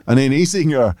 And then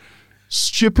Azinger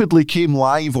stupidly came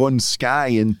live on Sky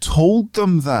and told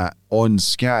them that on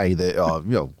Sky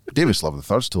that, Davis Love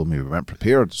III's told me we weren't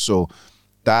prepared. So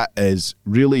that is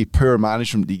really poor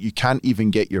management, that you can't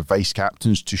even get your vice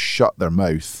captains to shut their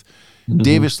mouth. Mm-hmm.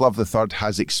 Davis Love III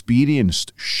has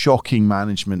experienced shocking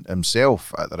management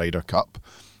himself at the Ryder Cup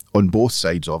on both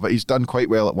sides of it. He's done quite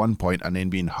well at one point and then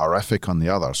been horrific on the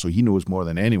other. So he knows more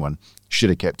than anyone. Should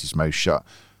have kept his mouth shut.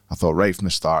 I thought right from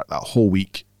the start, that whole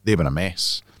week, they've been a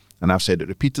mess. And I've said it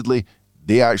repeatedly,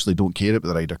 they actually don't care about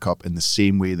the Ryder Cup in the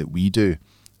same way that we do.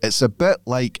 It's a bit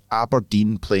like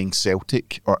Aberdeen playing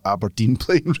Celtic or Aberdeen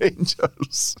playing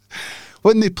Rangers.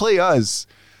 When they play us,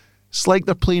 it's like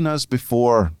they're playing us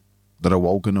before they're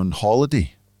all going on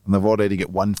holiday and they've already got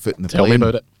one foot in the plane. Tell me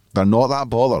about it. They're not that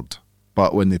bothered.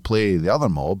 But when they play the other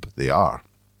mob, they are.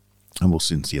 And we'll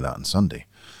soon see that on Sunday.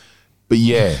 But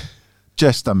yeah,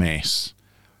 just a mess.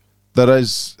 There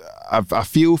is, I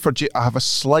feel for Jay, I have a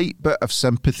slight bit of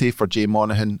sympathy for Jay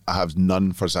Monahan. I have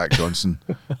none for Zach Johnson.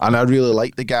 And I really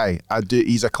like the guy. I do.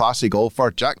 He's a classy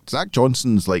golfer. Zach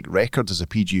Johnson's record as a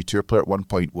PGA Tour player at one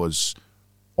point was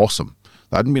awesome.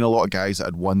 There hadn't been a lot of guys that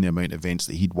had won the amount of events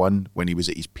that he'd won when he was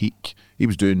at his peak. He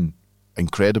was doing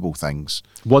incredible things.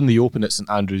 Won the Open at St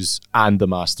Andrews and the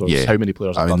Masters. Yeah. How many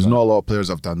players have done that? There's not a lot of players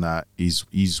have done that.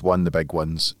 He's won the big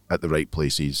ones at the right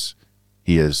places.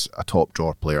 He is a top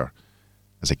drawer player.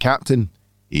 As a captain,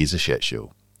 he's a shit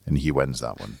show, and he wins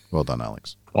that one. Well done,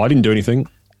 Alex. I didn't do anything.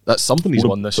 That's something he's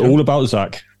won this year. All about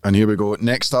Zach. And here we go.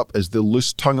 Next up is the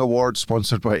Loose Tongue Award,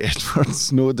 sponsored by Edward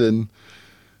Snowden.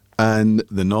 And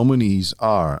the nominees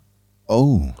are,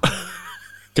 well,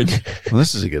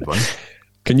 this is a good one.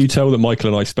 Can you tell that Michael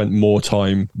and I spent more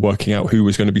time working out who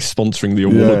was going to be sponsoring the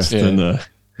awards than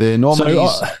the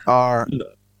nominees are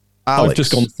Alex. I've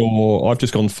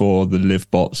just gone for the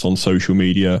Live bots on social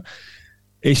media.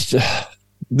 It's just,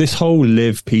 this whole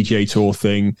Live PGA Tour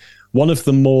thing. One of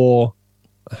the more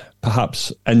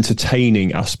perhaps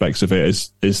entertaining aspects of it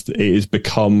is it has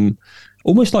become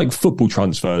almost like football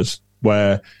transfers,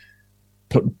 where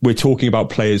we're talking about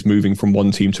players moving from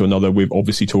one team to another. We're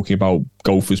obviously talking about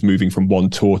golfers moving from one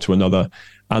tour to another.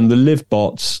 And the Live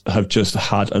bots have just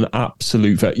had an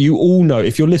absolute... You all know,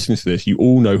 if you're listening to this, you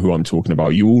all know who I'm talking about.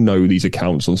 You all know these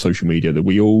accounts on social media that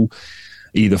we all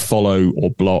either follow or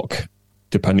block,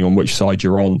 depending on which side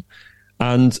you're on.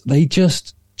 And they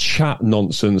just chat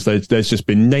nonsense. There's just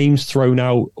been names thrown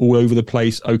out all over the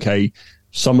place. Okay,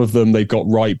 some of them they've got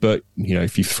right, but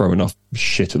if you throw enough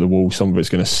shit at the wall, some of it's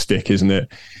going to stick, isn't it?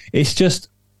 It's just,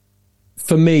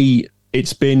 for me,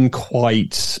 it's been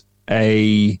quite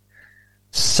a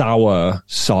sour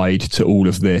side to all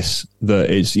of this. That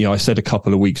is, I said a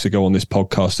couple of weeks ago on this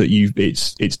podcast that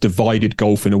it's divided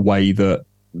golf in a way that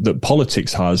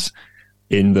politics has,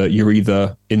 in that you're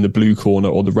either in the blue corner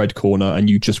or the red corner, and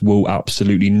you just will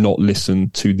absolutely not listen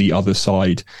to the other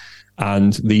side.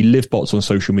 And the Live bots on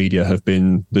social media have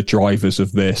been the drivers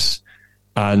of this.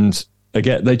 And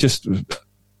again,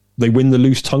 they win the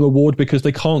Loose Tongue Award because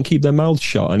they can't keep their mouths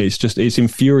shut. And it's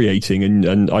infuriating.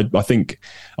 And I think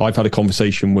I've had a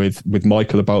conversation with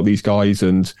Michael about these guys,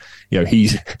 and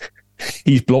he's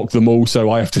blocked them all,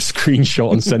 so I have to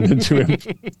screenshot and send them to him.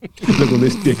 Look what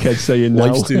this dickhead saying now.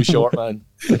 Life's too short, man.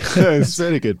 It's a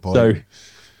very good point.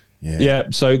 So,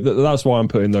 so that's why I'm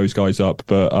putting those guys up.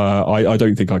 But I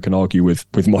don't think I can argue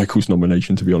with Michael's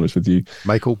nomination, to be honest with you.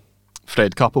 Michael?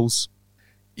 Fred Couples.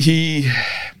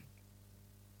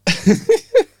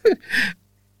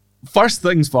 First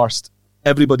things first,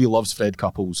 everybody loves Fred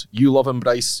Couples. You love him,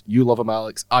 Bryce. You love him,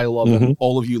 Alex. I love him.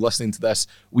 All of you listening to this,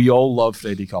 we all love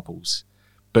Freddie Couples.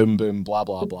 Boom, boom, blah,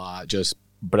 blah, blah. Just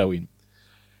brilliant.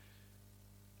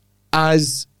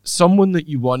 As someone that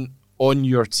you want on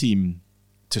your team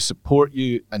to support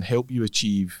you and help you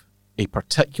achieve a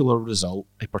particular result,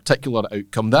 a particular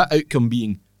outcome, that outcome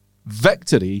being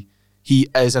victory, he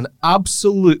is an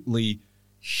absolutely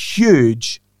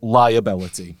huge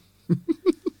liability.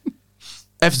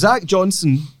 If Zach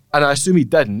Johnson, and I assume he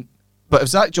didn't, but if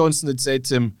Zach Johnson had said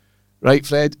to him, right,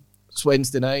 Fred, it's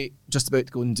Wednesday night, just about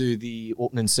to go and do the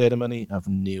opening ceremony, I've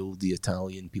nailed the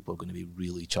Italian, people are going to be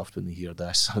really chuffed when they hear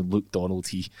this. Luke Donald,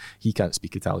 he can't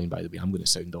speak Italian, by the way, I'm going to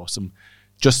sound awesome.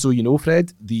 Just so you know,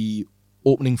 Fred, the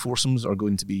opening foursomes are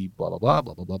going to be blah, blah, blah,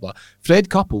 blah, blah, blah, blah. Fred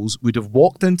Couples would have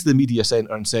walked into the media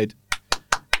centre and said,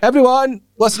 everyone,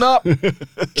 listen up,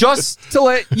 just to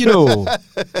let you know,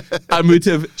 and would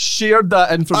have shared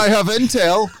that information. I have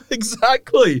intel.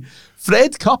 Exactly.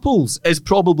 Fred Couples is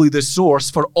probably the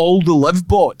source for all the live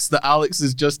bots that Alex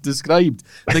has just described.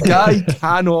 The guy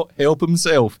cannot help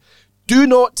himself. Do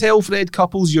not tell Fred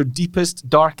Couples your deepest,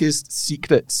 darkest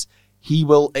secrets. He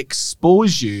will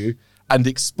expose you and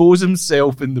expose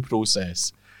himself in the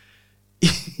process.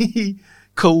 He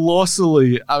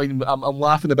colossally, I mean, I'm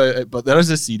laughing about it, but there is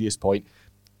a serious point.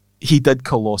 He did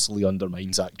colossally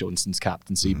undermine Zach Johnson's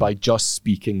captaincy by just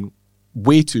speaking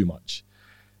way too much.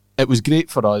 It was great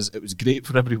for us. It was great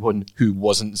for everyone who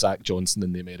wasn't Zach Johnson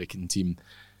in the American team.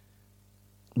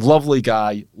 Lovely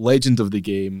guy, legend of the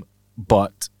game,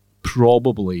 but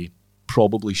probably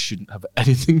shouldn't have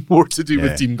anything more to do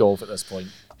with team golf at this point.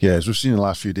 Yeah, as we've seen in the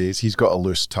last few days, he's got a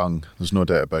loose tongue. There's no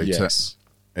doubt about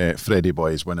it. Freddie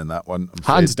boy is winning that one.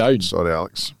 Hands down. Sorry,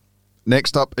 Alex.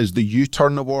 Next up is the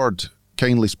U-Turn Award,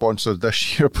 kindly sponsored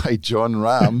this year by John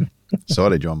Ram.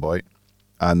 Sorry, John Boy.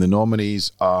 And the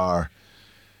nominees are...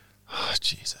 Oh,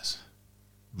 Jesus.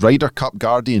 Ryder Cup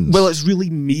Guardians. Well, it's really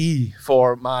me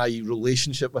for my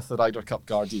relationship with the Ryder Cup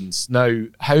Guardians. Now,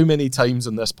 how many times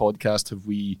on this podcast have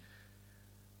we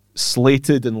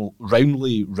slated and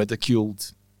roundly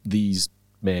ridiculed these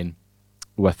men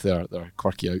with their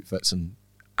quirky outfits and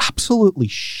absolutely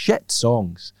shit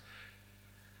songs?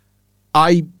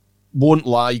 I won't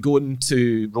lie, going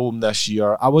to Rome this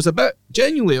year, I was a bit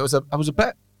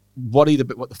worried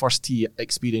about what the first tee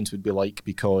experience would be like,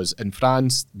 because in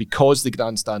France, because the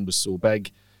grandstand was so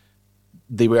big,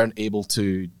 they weren't able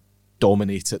to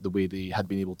dominate it the way they had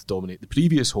been able to dominate the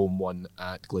previous home one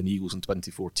at Gleneagles in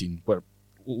 2014, where,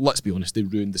 let's be honest, they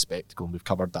ruined the spectacle, and we've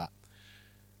covered that.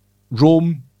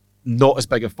 Rome, not as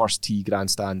big a first tee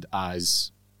grandstand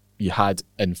as you had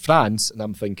in France, and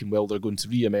I'm thinking, well, they're going to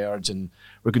re-emerge and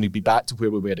we're going to be back to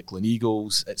where we were at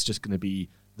Gleneagles. It's just going to be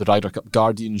the Ryder Cup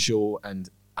Guardian show, and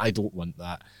I don't want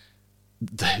that.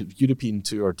 The European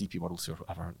Tour, DP World Tour,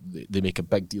 whatever, they make a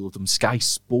big deal of them. Sky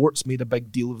Sports made a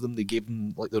big deal of them. They gave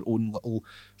them like their own little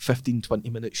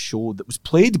 15-20 minute show that was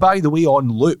played, by the way, on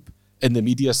loop in the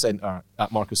media centre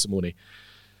at Marco Simone.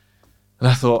 And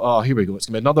I thought, oh, here we go. It's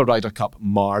going to be another Ryder Cup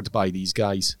marred by these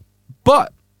guys.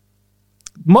 But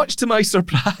much to my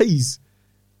surprise,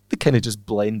 they kind of just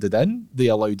blended in. They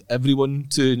allowed everyone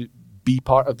to be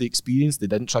part of the experience. They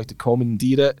didn't try to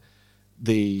commandeer it.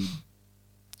 They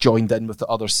joined in with the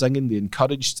other singing. They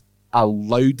encouraged a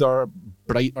louder,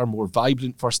 brighter, more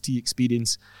vibrant first tee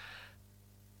experience.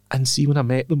 And see, when I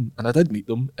met them, and I did meet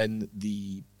them in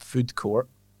the food court,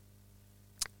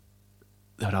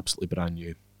 they were absolutely brand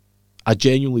new. I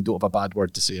genuinely don't have a bad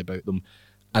word to say about them.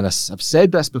 And I've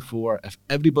said this before, if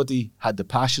everybody had the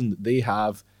passion that they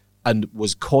have and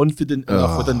was confident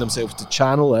enough within themselves to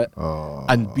channel it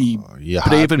and be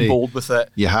brave and bold with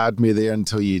it. You had me there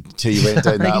until you went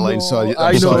down that line. Sorry,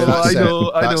 I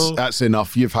know. That's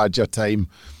enough. You've had your time.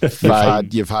 You've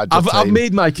had your time. I've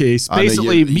made my case.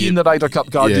 Basically, me and the Ryder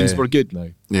Cup Guardians were good now.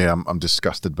 Yeah, I'm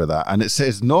disgusted by that. And it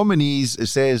says nominees, it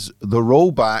says the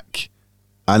rollback,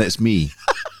 and it's me.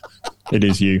 It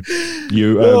is you.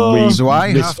 So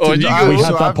I have to. We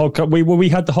had that podcast. We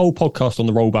had the whole podcast on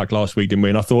the rollback last week, didn't we?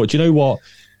 And I thought, do you know what?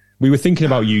 We were thinking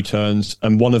about U-turns,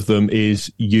 and one of them is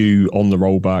you on the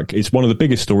rollback. It's one of the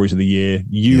biggest stories of the year.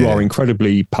 You are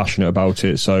incredibly passionate about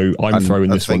it, so I'm throwing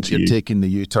this one to you. I think you're taking the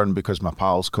U-turn because my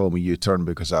pals call me U-turn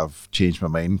because I've changed my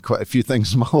mind quite a few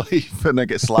things in my life, and I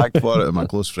get slagged for it with my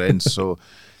close friends. So,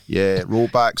 yeah,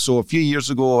 rollback. So a few years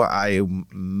ago, I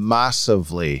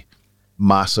massively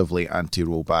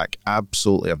anti-rollback.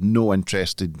 Absolutely have no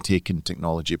interest in taking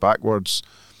technology backwards.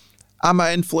 Am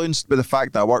I influenced by the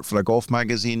fact that I work for a golf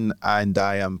magazine and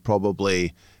I am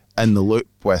probably in the loop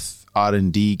with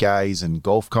R&D guys and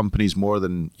golf companies more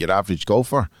than your average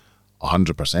golfer?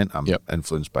 100% I'm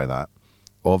influenced by that.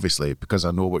 Obviously, because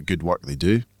I know what good work they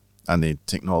do, and the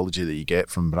technology that you get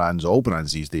from brands, all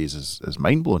brands these days, is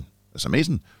mind-blowing. It's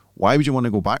amazing. Why would you want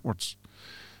to go backwards?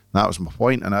 That was my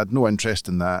point, and I had no interest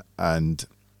in that. And,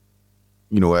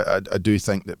 you know, I do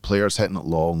think that players hitting it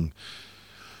long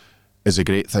is a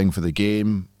great thing for the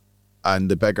game.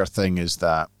 And the bigger thing is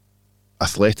that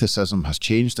athleticism has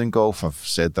changed in golf. I've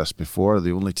said this before.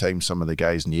 The only time some of the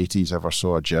guys in the 80s ever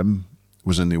saw a gym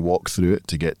was when they walked through it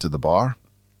to get to the bar.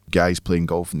 Guys playing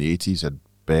golf in the 80s had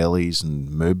bellies and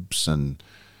moobs, and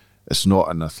it's not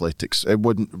an athletics. It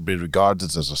wouldn't be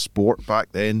regarded as a sport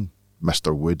back then.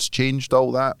 Mr. Woods changed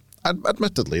all that.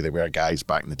 Admittedly, there were guys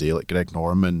back in the day like Greg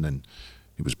Norman, and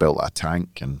he was built like a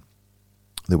tank, and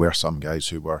there were some guys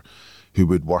who were who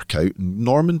would work out.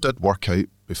 Norman did work out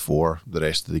before the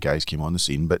rest of the guys came on the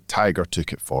scene, but Tiger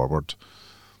took it forward.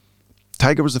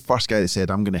 Tiger was the first guy that said,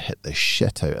 I'm going to hit the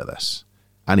shit out of this.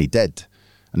 And he did.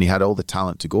 And he had all the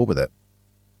talent to go with it.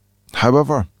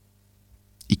 However,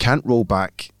 he can't roll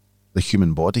back the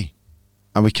human body.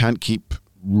 And we can't keep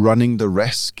running the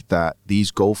risk that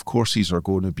these golf courses are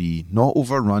going to be not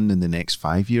overrun in the next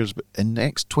 5 years, but in the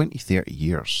next 20, 30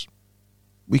 years.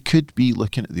 We could be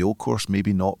looking at the old course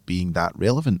maybe not being that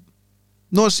relevant.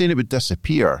 Not saying it would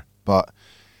disappear, but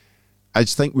I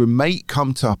just think we might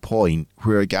come to a point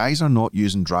where guys are not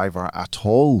using driver at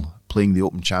all playing the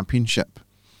Open Championship.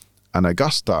 And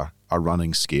Augusta are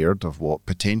running scared of what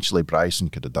potentially Bryson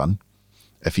could have done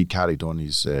if he carried on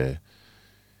his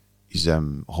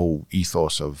whole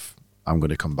ethos of, I'm going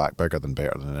to come back bigger than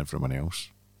better than everyone else.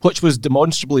 Which was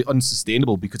demonstrably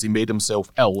unsustainable because he made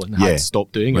himself ill and had to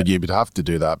stop doing it. You would have to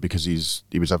do that because he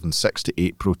was having 6 to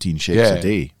 8 protein shakes a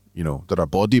day. You know, there are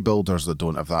bodybuilders that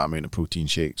don't have that amount of protein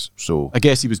shakes. So I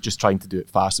guess he was just trying to do it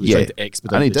fast. He was trying to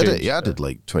expedite and he the did change. it. He added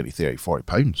like 20, 30, 40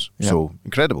 pounds. So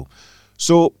incredible.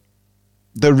 So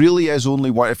there really is only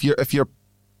one. If you're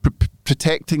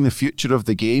protecting the future of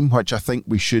the game, which I think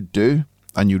we should do,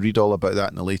 and you read all about that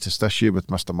in the latest issue with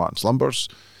Mr. Martin Slumbers,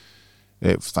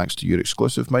 thanks to your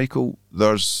exclusive, Michael,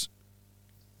 there's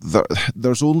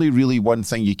only really one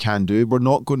thing you can do. We're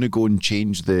not going to go and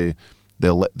change the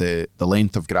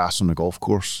length of grass on the golf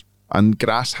course. And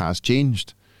grass has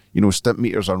changed. You know, stimp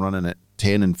meters are running at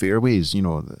 10 in fairways, you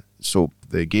know, so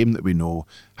the game that we know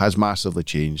has massively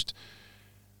changed.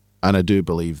 And I do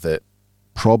believe that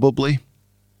probably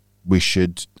we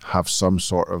should have some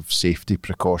sort of safety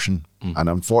precaution. And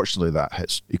unfortunately that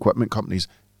hits equipment companies.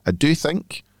 I do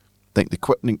think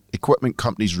the equipment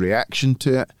companies' reaction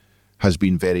to it has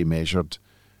been very measured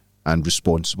and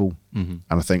responsible. And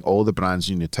I think all the brands,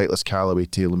 you know, Titleist, Callaway,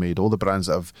 TaylorMade, all the brands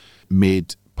that have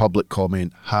made public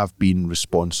comment have been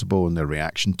responsible in their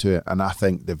reaction to it. And I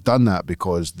think they've done that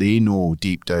because they know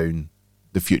deep down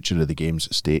the future of the game's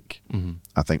at stake.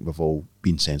 I think we've all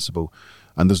been sensible.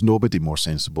 And there's nobody more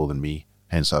sensible than me.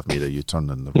 Hence, I've made a U-turn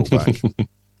in the rollback.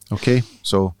 Okay,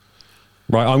 so...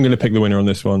 Right, I'm going to pick the winner on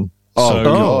this one. Oh,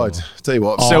 God. Tell you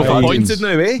what. Self-appointed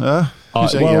now,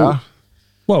 eh?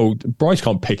 Well, Bryce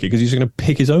can't pick it because he's going to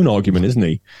pick his own argument, isn't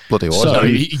he? Bloody was. So,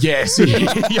 yes,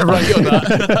 you're right on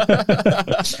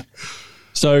that.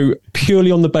 So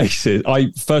purely on the basis,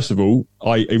 first of all,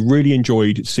 I really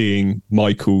enjoyed seeing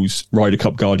Michael's Ryder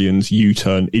Cup Guardians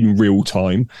U-turn in real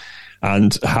time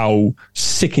and how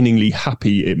sickeningly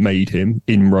happy it made him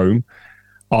in Rome.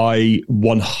 I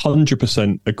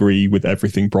 100% agree with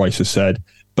everything Bryce has said,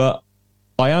 but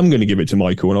I am going to give it to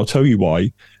Michael, and I'll tell you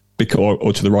why,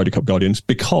 or to the Ryder Cup Guardians,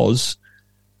 because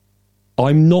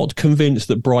I'm not convinced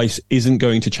that Bryce isn't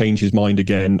going to change his mind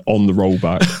again on the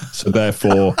rollback. So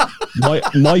therefore,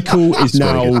 Michael is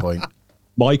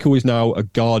now a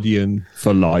Guardian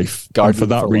for life. And for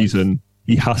that reason,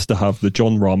 he has to have the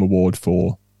John Rahm Award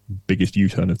for biggest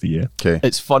U-turn of the year. Okay.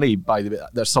 It's funny, by the way,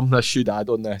 there's something I should add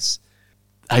on this.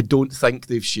 I don't think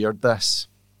they've shared this.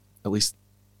 At least,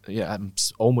 I'm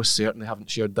almost certain they haven't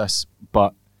shared this.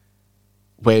 But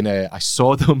when I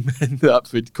saw them in that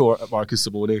food court at Marcus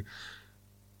Simone,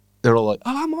 they're all like,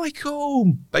 "Oh,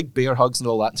 Michael!" Big bear hugs and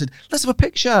all that. And said, "Let's have a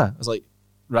picture." I was like,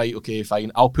 "Right, okay,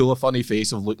 fine. I'll pull a funny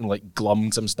face of looking like glum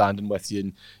because I'm standing with you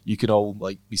and you can all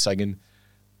like be singing."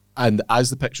 And as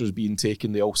the picture was being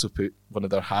taken, they also put one of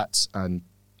their hats and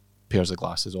pairs of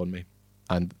glasses on me.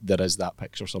 And there is that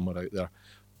picture somewhere out there.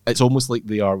 It's almost like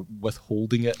they are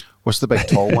withholding it. What's the big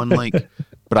tall one like?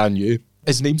 Brand new.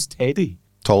 His name's Teddy.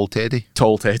 Tall Teddy?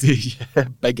 Tall Teddy. Yeah.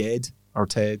 Big Ed or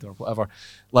Ted or whatever.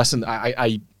 Listen,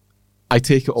 I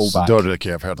take it all back.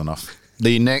 Okay, I've heard enough.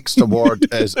 The next award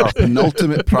is our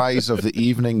penultimate prize of the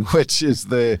evening, which is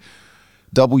the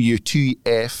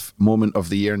WTF moment of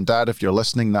the year. And Dad, if you're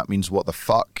listening, that means what the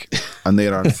fuck. And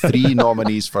there are 3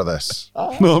 nominees for this.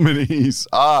 Nominees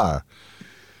are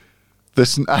the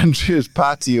St Andrews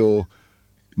Patio,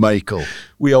 Michael.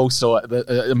 We all saw it.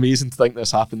 Amazing to think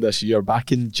this happened this year.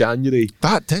 Back in January.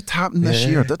 That did happen this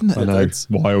year, didn't it? I know, it's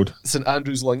wild. St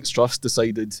Andrews Links Trust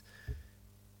decided,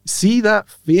 see that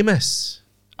famous,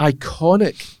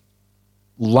 iconic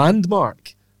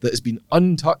landmark that has been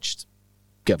untouched,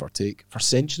 give or take, for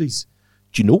centuries.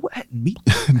 Do you know what it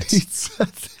means?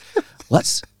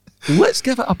 Let's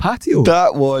give it a patio.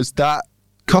 That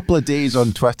couple of days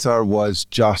on Twitter was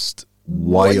just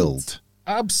wild.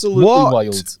 Absolutely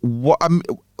wild.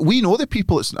 We know the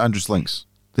people at St Andrews Links.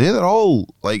 They're all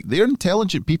they're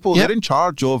intelligent people. Yep. They're in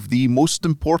charge of the most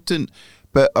important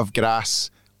bit of grass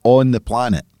on the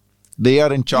planet. They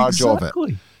are in charge of it.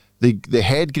 The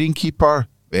head greenkeeper,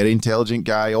 very intelligent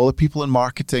guy. All the people in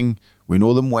marketing, we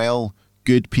know them well.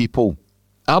 Good people.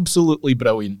 Absolutely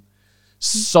brilliant.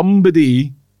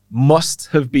 Somebody must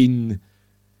have been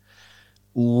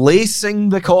lacing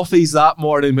the coffees that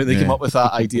morning when they came up with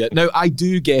that idea. Now, I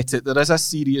do get it. There is a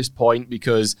serious point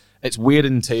because it's wear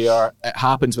and tear. It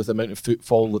happens with the amount of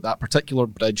footfall that particular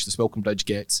bridge, the Swilcan Bridge,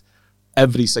 gets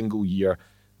every single year.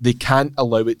 They can't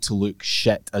allow it to look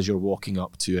shit as you're walking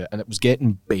up to it. And it was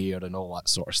getting bare and all that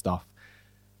sort of stuff.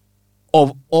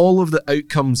 Of all of the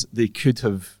outcomes they could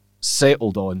have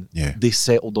settled on, they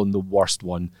settled on the worst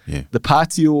one. The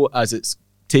patio, as it's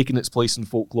taken its place in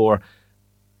folklore,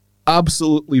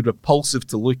 absolutely repulsive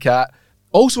to look at.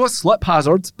 Also a slip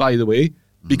hazard, by the way,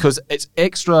 because it's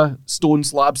extra stone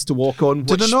slabs to walk on.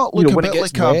 Did Which, it not look you know, a bit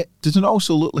like wet, did it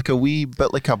also look like a wee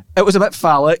bit like a... It was a bit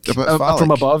phallic, A bit phallic.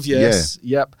 From above, yes.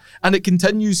 Yep. And it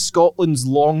continues Scotland's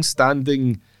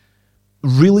long-standing,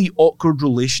 really awkward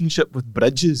relationship with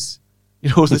bridges. You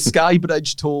know, the Skye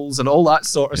Bridge tolls and all that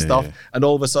sort of stuff. And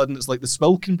all of a sudden it's like the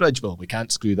Swilcan Bridge. Well, we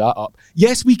can't screw that up.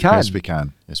 Yes, we can. Yes, we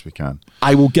can. Yes, we can.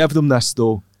 I will give them this,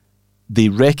 though. They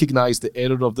recognised the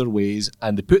error of their ways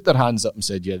and they put their hands up and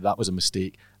said, yeah, that was a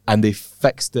mistake. And they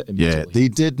fixed it immediately. Yeah, they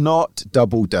did not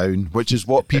double down, which is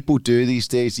what people do these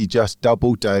days. You just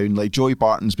double down. Like Joey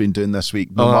Barton's been doing this week.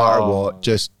 No matter what,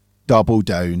 just double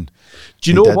down.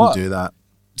 Do you know what? Didn't do that.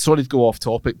 Sorry to go off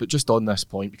topic, but just on this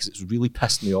point, because it's really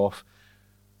pissed me off.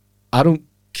 I don't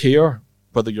care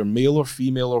whether you're male or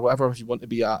female or whatever, if you want to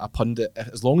be a pundit,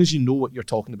 as long as you know what you're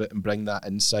talking about and bring that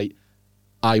insight,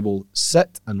 I will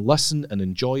sit and listen and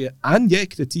enjoy it and,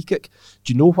 critique it.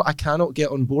 Do you know what I cannot get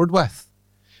on board with?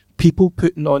 People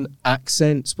putting on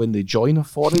accents when they join a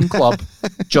foreign club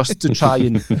just to try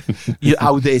and,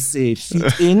 how they say,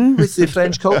 fit in with the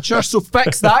French culture. So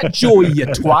fix that, Joey, you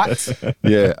twat.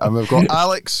 Yeah, and we've got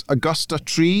Alex Augusta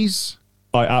Trees.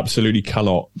 I absolutely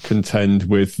cannot contend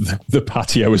with the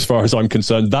patio as far as I'm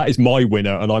concerned. That is my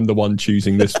winner, and I'm the one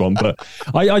choosing this one. But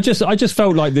I just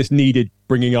felt like this needed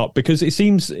bringing up because it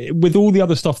seems with all the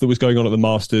other stuff that was going on at the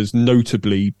Masters,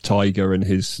 notably Tiger and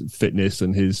his fitness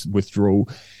and his withdrawal,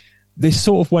 this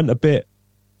sort of went a bit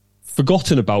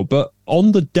forgotten about. But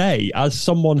on the day, as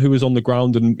someone who was on the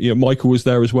ground, and Michael was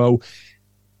there as well,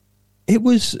 it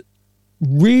was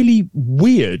really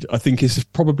weird, I think is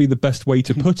probably the best way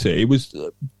to put it. It was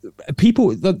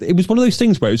it was one of those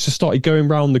things where it just started going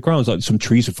around the grounds, like some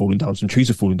trees are falling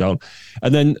down.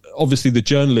 And then obviously the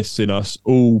journalists in us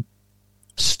all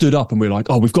stood up and we were like,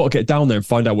 oh, we've got to get down there and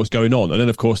find out what's going on. And then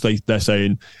of course they're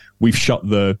saying we've shut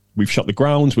the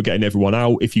grounds, we're getting everyone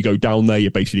out. If you go down there,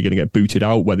 you're basically going to get booted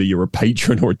out, whether you're a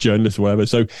patron or a journalist or whatever.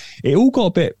 So it all got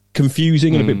a bit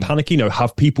confusing and a bit panicky.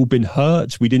 Have people been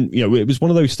hurt? We didn't, it was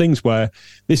one of those things where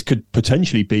this could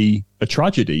potentially be a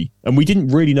tragedy and we didn't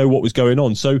really know what was going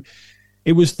on. So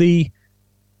it was the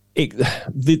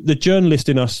journalist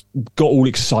in us got all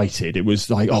excited. It was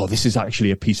like, oh, this is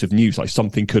actually a piece of news, like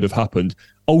something could have happened.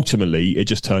 Ultimately, it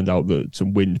just turned out that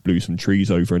some wind blew some trees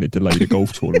over and it delayed the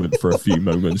golf tournament for a few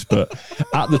moments. But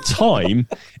at the time,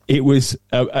 it was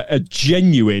a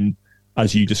genuine,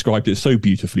 as you described it so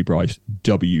beautifully, Bryce,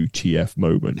 WTF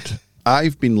moment.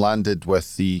 I've been landed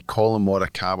with the Colin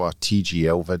Morikawa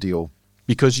TGL video.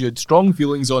 Because you had strong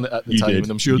feelings on it at the time, and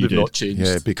I'm sure they've not changed.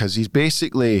 Yeah, because he's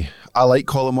basically, I like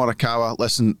Colin Morikawa.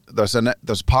 Listen,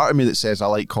 there's part of me that says I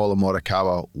like Colin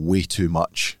Morikawa way too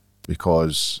much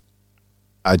because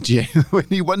when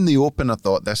he won the Open, I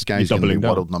thought this guy's going to be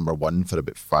world number one for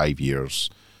about 5 years.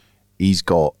 He's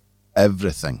got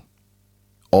everything,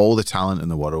 all the talent in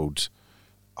the world,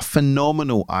 a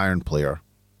phenomenal iron player.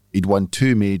 He'd won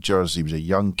 2 majors. He was a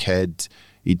young kid.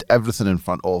 He'd everything in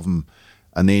front of him.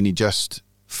 And then he just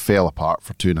fell apart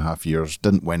for 2.5 years,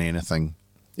 didn't win anything.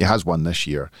 He has won this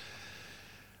year.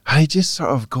 And he just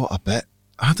sort of got a bit,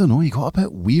 I don't know, he got a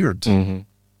bit weird.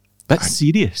 Bit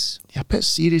serious. Yeah, a bit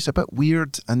serious, a bit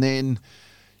weird. And then,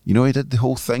 he did the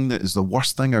whole thing that is the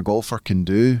worst thing a golfer can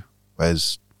do,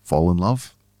 is fall in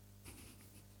love.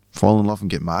 Fall in love and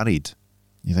get married.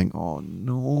 You think, oh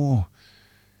no,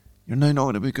 you're now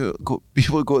not going to be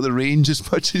able to go to the range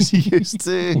as much as you used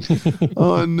to.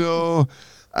 Oh no.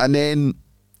 And then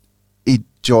he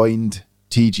joined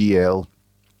TGL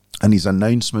and his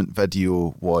announcement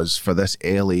video was for this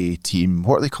LA team.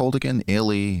 What are they called again?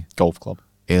 LA Golf Club.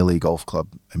 LA Golf Club,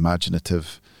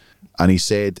 imaginative. And he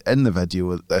said in the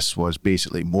video that this was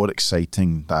basically more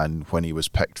exciting than when he was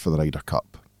picked for the Ryder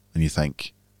Cup. And you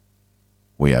think,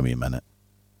 wait a minute,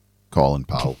 Colin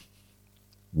pal.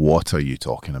 What are you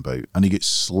talking about? And he gets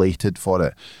slated for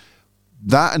it.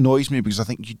 That annoys me because I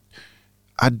think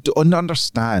I don't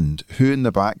understand who in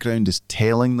the background is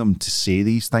telling them to say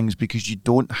these things, because you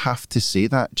don't have to say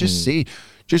that. Just say,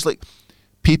 just like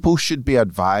people should be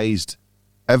advised.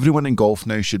 Everyone in golf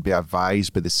now should be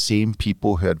advised by the same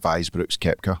people who advise Brooks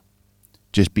Koepka.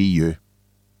 Just be you.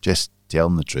 Just tell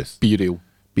them the truth. Be real.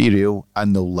 Be real,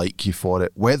 and they'll like you for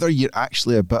it. Whether you're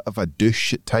actually a bit of a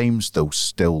douche at times, they'll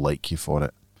still like you for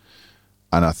it.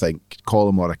 And I think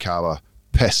Colin Morikawa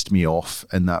pissed me off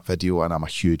in that video, and I'm a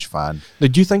huge fan. Now,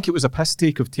 do you think it was a piss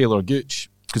take of Taylor Gooch?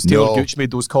 Because Taylor Gooch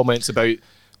made those comments about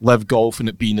live golf and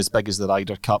it being as big as the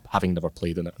Ryder Cup, having never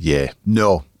played in it. Yeah,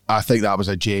 no, I think that was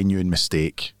a genuine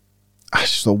mistake. I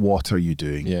just thought, what are you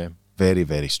doing? Yeah. Very,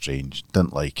 very strange.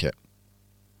 Didn't like it.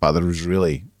 But there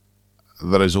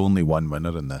is only one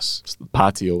winner in this. It's the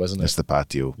patio, isn't it? It's the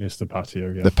patio. It's the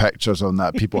patio, yeah. The pictures on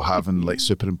that, people having like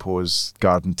superimposed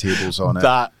garden tables on it.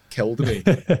 That killed me.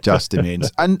 Just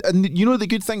immense. And you know the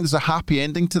good thing, there's a happy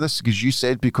ending to this, because you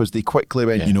said, because they quickly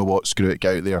went, you know what, screw it,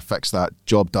 get out there, fix that,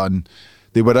 job done.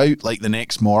 They were out like the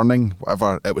next morning,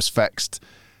 whatever, it was fixed.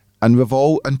 And we've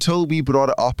all, until we brought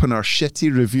it up in our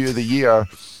shitty review of the year,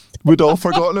 we'd all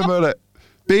forgotten about it.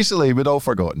 Basically, we'd all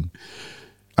forgotten.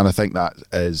 And I think that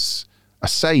is a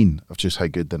sign of just how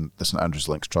good the St Andrews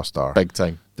Links Trust are. Big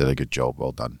time. Did a good job,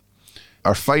 well done.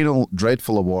 Our final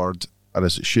dreadful award, or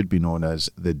as it should be known as,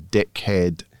 the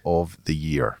Dickhead of the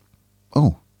Year.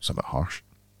 Oh, it's a bit harsh.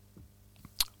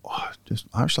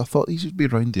 I thought these would be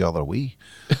round the other way.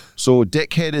 So,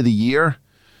 Dickhead of the Year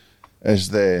is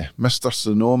the Mr.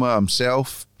 Sonoma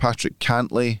himself, Patrick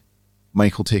Cantlay.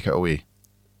 Michael, take it away.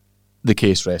 The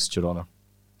case rests, Your Honour.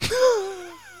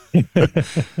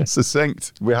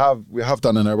 Succinct. We have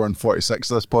done an hour and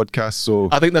 46 of this podcast, so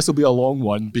I think this will be a long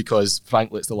one, because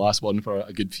frankly it's the last one for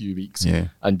a good few weeks. Yeah.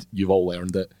 And you've all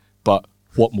learned it. But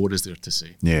what more is there to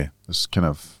say? yeah, it's kind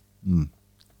of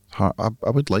hard. I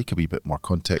would like a wee bit more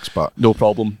context, but No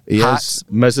problem. He Hats,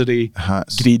 misery,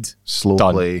 greed, slow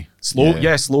done. play,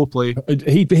 Slow play.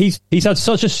 He's had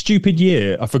such a stupid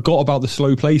year. I forgot about the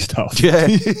slow play stuff. Yeah,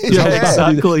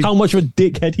 exactly. How much of a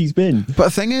dickhead he's been. But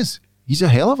the thing is, he's a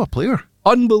hell of a player.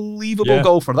 Unbelievable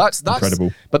golfer. That's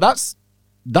incredible. But that's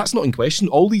not in question.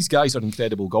 All these guys are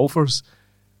incredible golfers.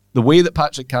 The way that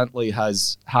Patrick Cantlay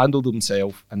has handled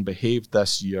himself and behaved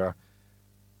this year,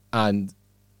 and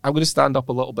I'm going to stand up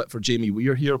a little bit for Jamie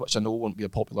Weir here, which I know won't be a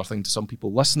popular thing to some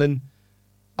people listening.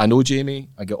 I know Jamie.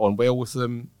 I get on well with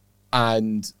him.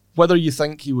 And whether you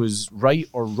think he was right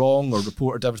or wrong or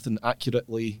reported everything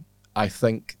accurately, I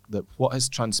think that what has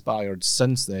transpired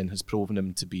since then has proven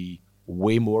him to be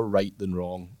way more right than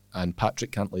wrong. And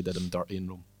Patrick Cantlay did him dirty in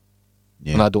Rome.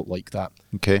 Yeah. And I don't like that.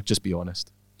 Okay. Just be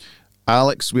honest.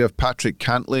 Alex, we have Patrick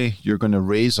Cantlay. You're going to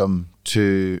raise him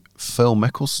to Phil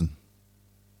Mickelson.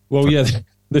 Well, yeah,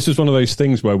 this is one of those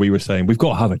things where we were saying we've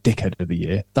got to have a Dickhead of the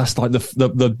Year. That's like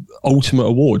the ultimate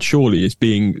award, surely, is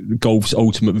being golf's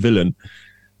ultimate villain.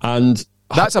 And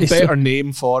that's a better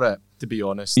name for it, to be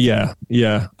honest. Yeah.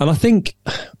 And I think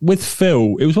with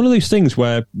Phil, it was one of those things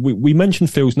where we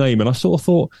mentioned Phil's name and I sort of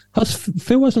thought,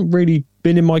 Phil hasn't really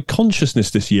been in my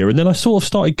consciousness this year. And then I sort of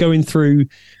started going through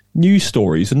news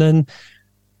stories, and then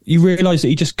you realise that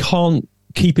he just can't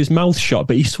keep his mouth shut,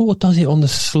 but he sort of does it on the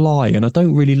sly, and I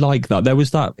don't really like that. There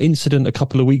was that incident a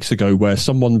couple of weeks ago where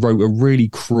someone wrote a really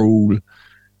cruel,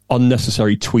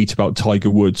 unnecessary tweet about Tiger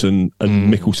Woods, and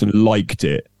Mickelson liked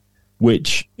it,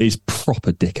 which is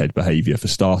proper dickhead behaviour for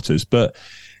starters. But,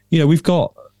 you know,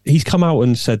 he's come out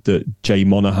and said that Jay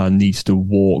Monahan needs to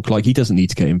walk. Like, he doesn't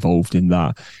need to get involved in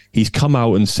that. He's come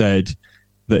out and said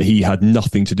that he had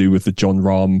nothing to do with the Jon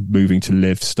Rahm moving to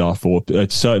live stuff, or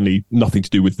certainly nothing to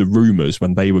do with the rumours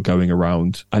when they were going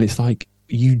around. And it's like,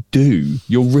 you do.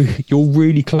 You're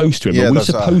really close to him. Yeah, Are we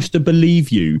supposed to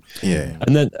believe you? Yeah.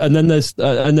 And then there's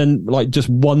like just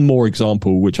one more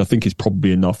example, which I think is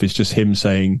probably enough, is just him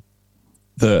saying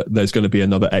that there's going to be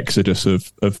another exodus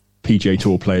of PGA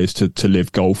Tour players to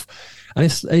live golf. And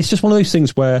it's just one of those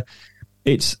things where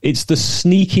it's the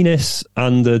sneakiness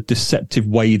and the deceptive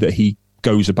way that he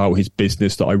goes about his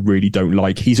business that I really don't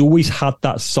like. He's always had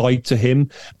that side to him,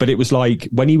 but it was like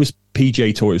when he was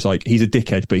PGA Tour, it was like he's a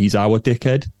dickhead, but he's our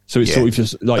dickhead. So it's sort of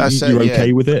just like you're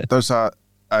okay with it.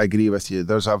 I agree with you.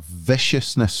 There's a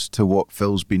viciousness to what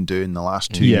Phil's been doing the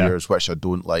last 2 years, which I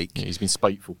don't like. Yeah, he's been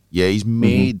spiteful. Yeah, he's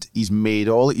made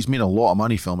a lot of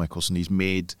money, Phil Mickelson. He's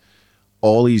made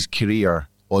all his career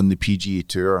on the PGA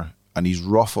Tour, and he's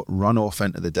run off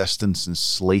into the distance and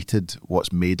slated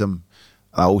what's made him.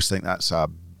 I always think that's a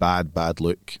bad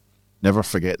look. Never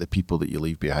forget the people that you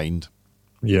leave behind.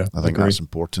 Yeah, I think that's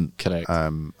important. Correct.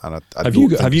 And I have you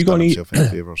got any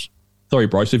favors. Sorry,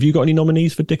 Bryce. Have you got any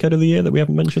nominees for Dickhead of the Year that we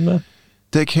haven't mentioned there?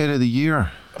 Dickhead of the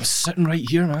year. I'm sitting right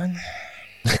here, man.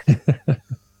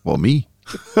 Well, me.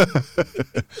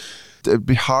 It'd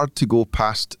be hard to go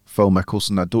past Phil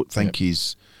Mickelson. I don't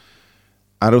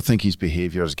think his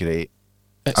behaviour is great.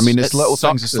 It's little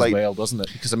things. It's like, well, doesn't it?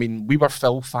 Because we were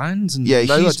Phil fans, and yeah,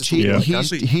 now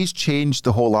he's changed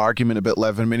the whole argument about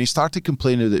living. I mean, he started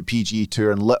complaining about the PGA Tour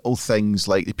and little things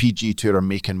like the PGA Tour are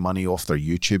making money off their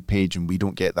YouTube page, and we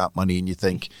don't get that money. And you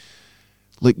think,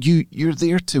 look, you're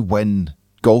there to win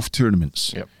golf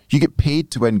tournaments. Yep. You get paid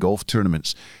to win golf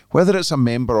tournaments, whether it's a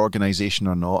member organisation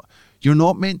or not. You're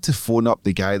not meant to phone up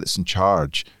the guy that's in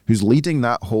charge, who's leading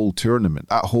that whole tournament,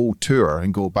 that whole tour,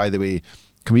 and go, by the way,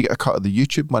 can we get a cut of the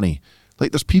YouTube money?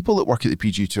 Like, there's people that work at the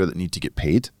PGA Tour that need to get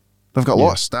paid. They've got a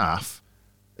lot of staff.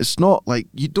 It's not like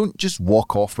you don't just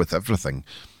walk off with everything.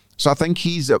 So I think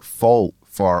he's at fault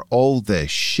for all the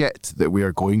shit that we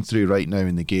are going through right now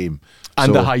in the game.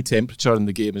 And the high temperature in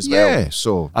the game as well. Yeah,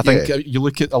 so I think you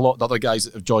look at a lot of the other guys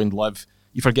that have joined Liv,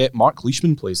 you forget Mark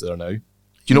Leishman plays there now. Do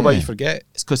you know why you forget?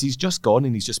 It's because he's just gone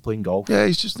and he's just playing golf. Yeah,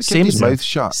 he's just keeping his mouth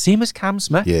shut. Same as Cam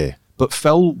Smith. Yeah. But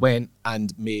Phil went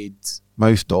and made...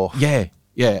 Mouthed off. Yeah.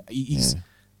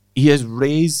 He has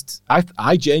raised...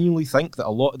 I genuinely think that a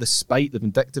lot of the spite, the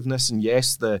vindictiveness, and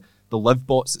yes, the Liv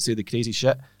bots that say the crazy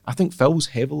shit, I think Phil's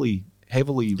heavily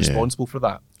responsible for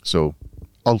that. So,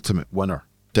 ultimate winner,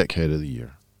 Dickhead of the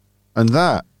Year. And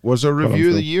that was a review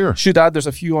of the year. Should add, there's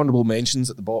a few honourable mentions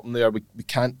at the bottom there. We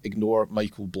can't ignore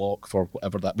Michael Block for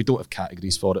whatever that... We don't have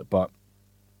categories for it, but...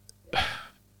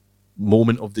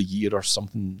 Moment of the year or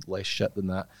something less shit than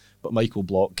that. But Michael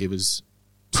Block gave us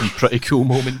some pretty cool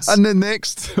moments. And the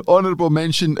next honourable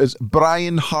mention is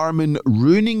Brian Harman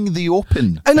ruining the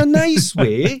Open. In a nice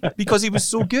way, because he was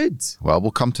so good. Well,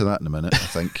 we'll come to that in a minute, I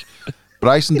think.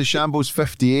 Bryson DeChambeau's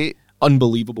 58.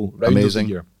 Unbelievable. Round Amazing. Of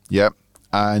the year. Yep.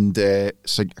 And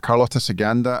Carlota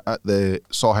Saganda at the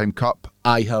Solheim Cup.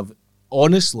 I have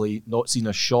honestly not seen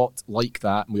a shot like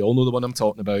that. And we all know the one I'm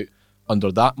talking about.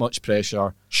 Under that much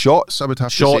pressure. Shots, I would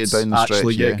have to say, down the stretch.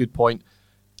 Actually, yeah, good point.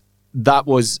 That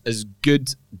was as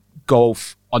good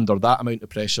golf under that amount of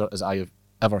pressure as I have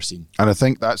ever seen. And I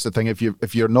think that's the thing. If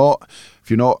you're not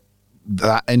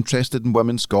that interested in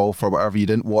women's golf or whatever, you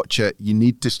didn't watch it, you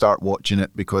need to start watching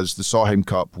it, because the Solheim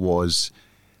Cup was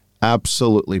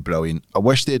absolutely brilliant. I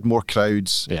wish they had more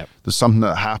crowds. Yeah. There's something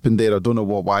that happened there. I don't know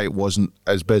why it wasn't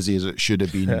as busy as it should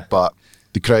have been, but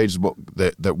the crowds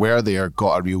that were there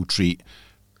got a real treat.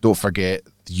 Don't forget,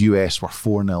 the US were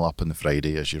 4-0 up on the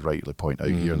Friday, as you rightly point out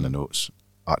here in the notes.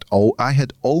 I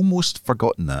had almost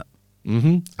forgotten that.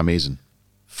 Mm-hmm. Amazing.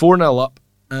 4-0 up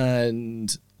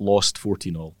and lost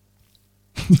 14-0.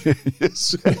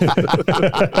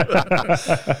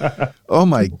 Oh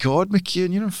my God,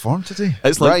 McKeon, you're in form today.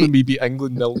 It's like when we beat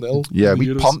England 0-0. Yeah,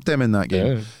 we pumped them in that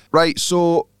game. Yeah. Right,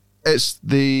 so it's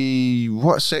the...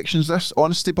 What section's this?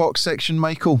 Honesty box section,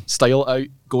 Michael? Style it out,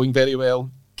 going very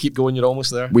well. Keep going, you're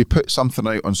almost there. We put something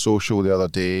out on social the other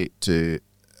day to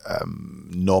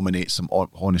nominate some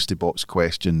honesty box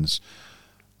questions,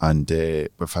 and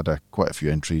we've had quite a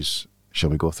few entries. Shall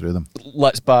we go through them?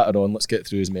 Let's batter on. Let's get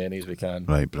through as many as we can.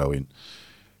 Right, brilliant.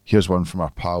 Here's one from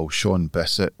our pal Sean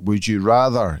Bissett. Would you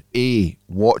rather A,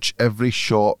 watch every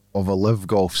shot of a Live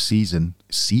Golf season?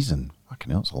 Fucking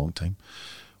hell, it's a long time.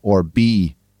 Or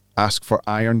B, ask for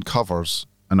iron covers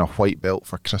and a white belt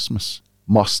for Christmas?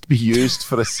 Must be used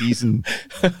for a season.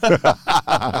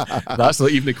 That's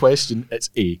not even a question. It's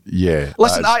A. Yeah.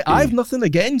 Listen, I have nothing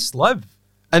against Live.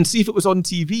 And see, if it was on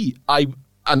TV, I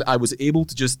was able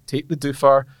to just take the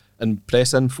doofer and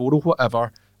press in 4 or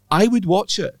whatever, I would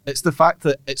watch it. It's the fact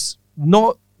that it's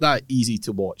not that easy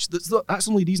to watch. That's the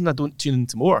only reason I don't tune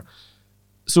into more.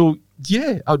 So,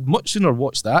 yeah, I'd much sooner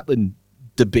watch that than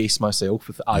debase myself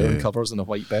with iron covers and a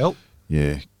white belt.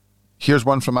 Yeah. Here's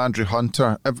one from Andrew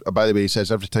Hunter. By the way, he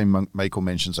says every time Michael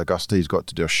mentions Augusta, he's got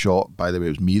to do a shot. By the way, it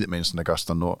was me that mentioned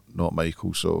Augusta, not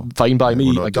Michael. So fine by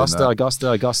me.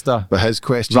 Augusta. But his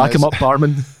question Rack is, him up,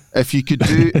 barman. If you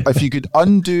could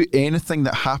undo anything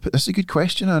that happened, that's a good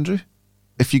question, Andrew.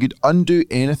 If you could undo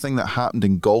anything that happened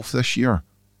in golf this year,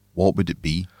 what would it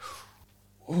be?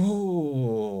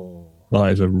 Oh,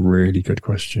 that is a really good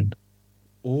question.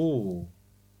 Oh,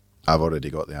 I've already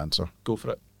got the answer. Go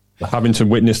for it. Having to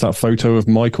witness that photo of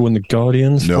Michael and the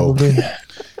Guardians, no. probably.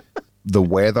 The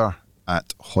weather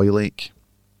at Hoylake.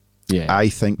 Yeah, I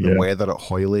think the weather at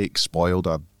Hoylake spoiled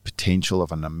a potential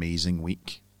of an amazing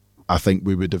week. I think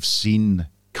we would have seen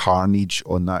carnage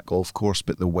on that golf course,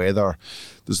 but the weather,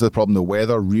 this is the problem, the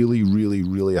weather really, really,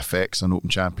 really affects an Open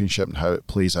Championship and how it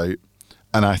plays out.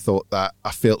 And I thought that, I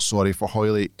felt sorry for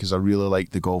Hoylake because I really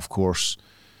liked the golf course.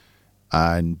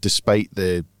 And despite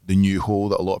the the new hole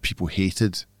that a lot of people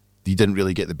hated, you didn't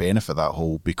really get the benefit of that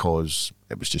hole because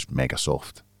it was just mega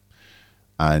soft.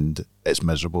 And it's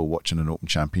miserable watching an Open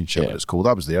Championship when it's cold.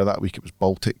 I was there that week. It was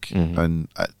Baltic, and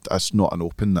that's not an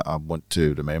Open that I want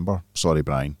to remember. Sorry,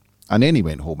 Brian. And then he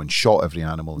went home and shot every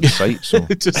animal in sight. So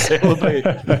to celebrate.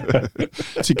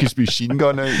 took his machine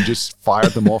gun out and just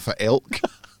fired them off at elk.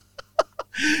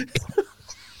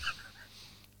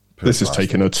 This is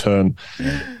taking a turn.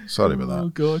 Yeah, sorry about that. Oh,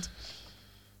 God.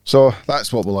 So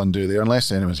that's what we'll undo there,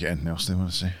 unless anyone's got anything else they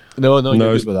want to say. No, you're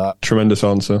No, good with that. tremendous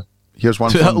answer. Here's one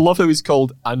I from... love how he's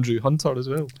called Andrew Hunter as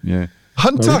well. Yeah.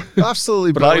 Hunter!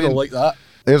 Absolutely But I brilliant. don't like that.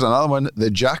 There's another one, the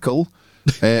Jackal.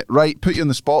 Right, put you on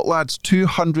the spot, lads.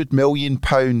 £200 million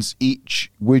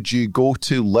each. Would you go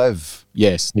to live?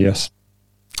 Yes. Yes.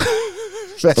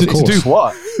 To do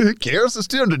what? Who cares? It's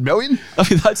 200 million. I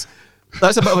mean, that's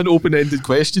a bit of an open-ended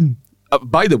question.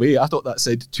 By the way, I thought that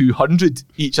said 200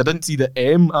 each. I didn't see the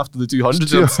M after the 200,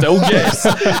 so I'm still yes.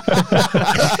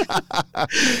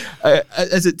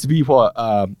 Is it to be what?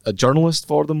 A journalist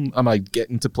for them? Am I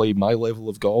getting to play my level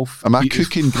of golf? Am I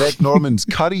cooking Greg Norman's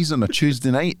curries on a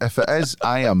Tuesday night? If it is,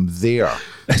 I am there.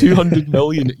 200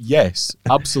 million, yes.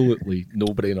 Absolutely.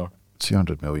 No-brainer.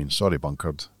 200 million. Sorry,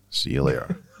 bunkered. See you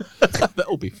later.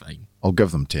 That'll be fine. I'll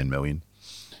give them 10 million.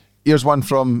 Here's one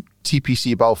from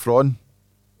TPC Balfron.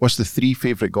 What's the 3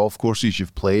 favourite golf courses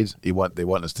you've played? They want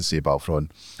us to say Balfron.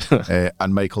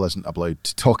 And Michael isn't allowed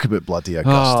to talk about bloody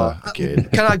Augusta again.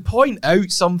 Can I point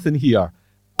out something here?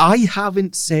 I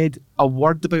haven't said a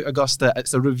word about Augusta.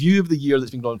 It's a review of the year that's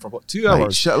been going on for, 2 hours?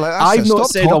 Right, shit, like, I've not stop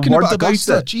said a talking word about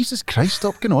Augusta. it. Jesus Christ,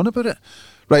 stop going on about it.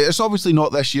 Right, it's obviously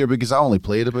not this year because I only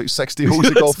played about 60 holes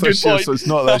of golf That's a good this year, point. so it's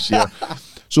not this year.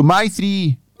 So my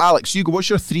 3... Alex, you go. What's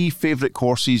your 3 favourite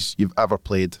courses you've ever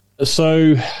played?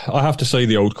 So I have to say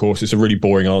the old course. It's a really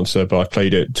boring answer, but I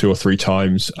played it 2 or 3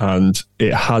 times and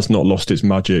it has not lost its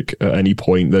magic at any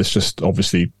point. There's just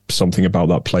obviously something about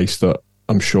that place that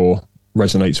I'm sure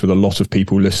resonates with a lot of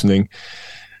people listening.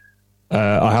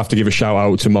 I have to give a shout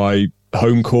out to my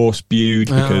home course, Bude,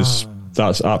 because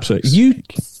that's absolutely...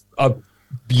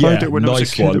 Yeah,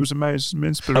 nice one. It was my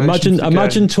inspiration.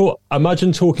 Imagine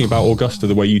talking about Augusta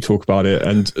the way you talk about it,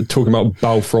 and talking about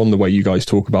Balfron the way you guys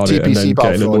talk about it, and then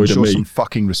getting annoyed at show me. some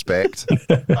fucking respect.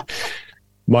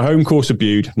 My home course of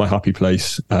Bude, my happy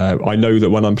place. I know that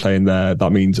when I'm playing there,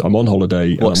 that means I'm on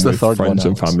holiday. What's and I'm the with third friends one,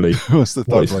 and family. What's the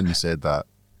third one you said that?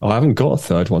 I haven't got a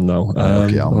third one now.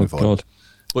 Okay, I'll move on. God.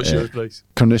 What's yours, Bryce?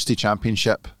 Carnoustie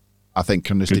Championship. I think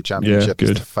Carnoustie Good. Championship Yeah,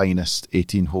 is good. the finest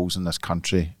 18 holes in this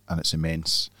country, and it's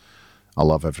immense. I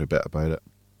love every bit about it,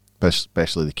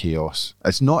 especially the chaos.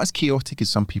 It's not as chaotic as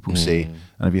some people say,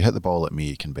 and if you hit the ball at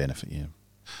me, it can benefit you.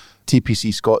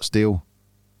 TPC Scottsdale.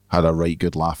 Had a right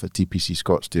good laugh at TPC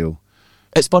Scottsdale.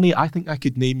 It's funny, I think I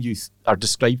could name you or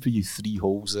describe for you 3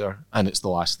 holes there, and it's the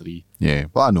last 3. Yeah,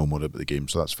 well, I know more about the game,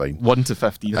 so that's fine. 1 to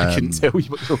 15, I couldn't tell you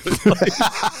what it was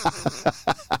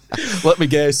like. Let me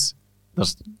guess.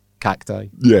 There's cacti.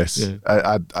 Yes, Yeah.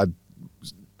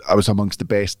 I was amongst the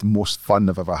best, most fun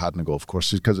I've ever had in a golf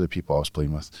course because of the people I was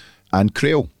playing with. And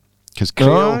Crail, because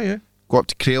Crail, go up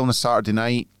to Crail on a Saturday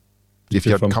night. If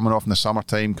you're fun. coming off in the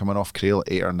summertime, coming off Crail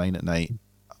at 8 or 9 at night,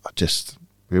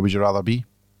 where would you rather be?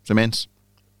 It's immense.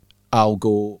 I'll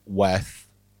go with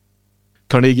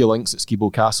Carnegie Links at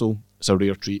Skibo Castle. It's a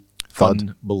rare treat.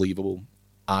 Fun, believable.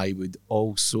 I would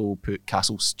also put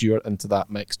Castle Stewart into that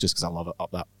mix just because I love it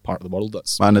up that part of the world.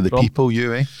 That's Man of the from. people,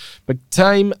 you, eh? Big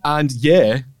time. And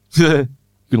yeah, going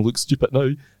to look stupid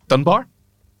now. Dunbar.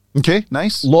 Okay,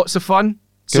 nice. Lots of fun.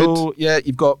 Good. So yeah,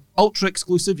 you've got ultra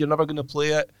exclusive. You're never going to play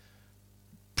it.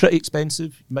 Pretty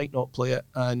expensive. You might not play it.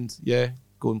 And yeah,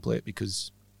 go and play it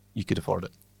because you could afford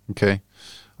it. Okay.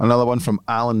 Another one from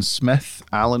Alan Smith.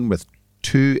 Alan with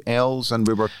 2 L's. And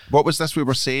what was this we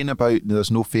were saying about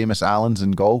there's no famous Alans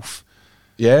in golf?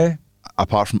 Yeah.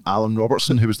 Apart from Alan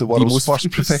Robertson, who was the world's most first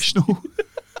famous. professional.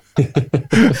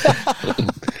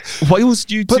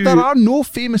 Whilst you But two... there are no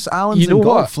famous Allens You know in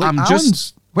golf. what? Like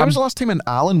when was the last time an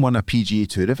Allen won a PGA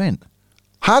Tour event?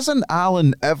 Has an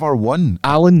Allen ever won?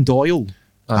 Alan Doyle.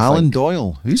 I Alan think.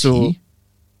 Doyle. Who's So- he?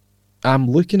 I'm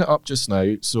looking it up just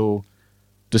now. So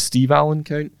does Steve Allen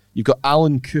count? You've got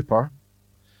Alan Cooper.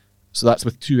 So that's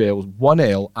with 2 L's. 1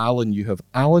 L, Alan, you have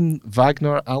Alan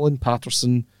Wagner, Alan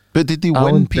Patterson. But did they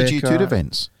Alan win PGA Tour Becker.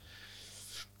 events?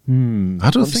 I don't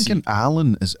Let's think see. an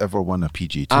Allen has ever won a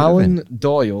PGA Tour Alan event.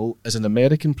 Doyle is an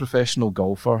American professional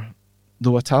golfer.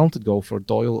 Though a talented golfer,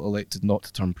 Doyle elected not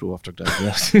to turn pro after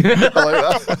graduating. I like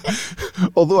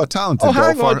that. Although a talented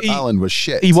hang golfer, on, Allen was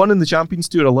shit. He won in the Champions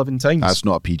Tour 11 times. That's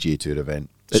not a PGA Tour event.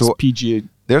 It's So PGA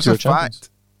there's Tour a fact.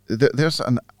 there's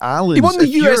an Allen. He won the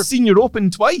US Senior Open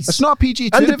twice. It's not a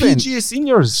PGA Tour and the event. PGA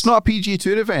Seniors. It's not a PGA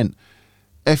Tour event.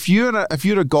 If you're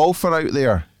a golfer out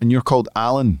there and you're called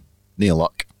Alan, no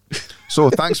luck. So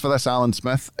thanks for this, Alan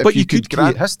Smith. If But you could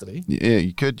grant create history. Yeah,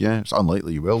 you could. Yeah, it's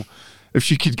unlikely you will.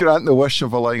 If you could grant the wish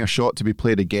of allowing a shot to be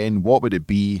played again, what would it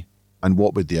be, and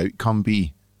what would the outcome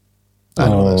be? I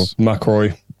know this.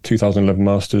 McIlroy, 2011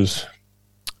 Masters.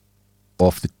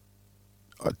 Off the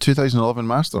 2011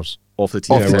 Masters. Off the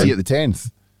tee. Off the right. tee at the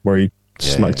 10th. Where he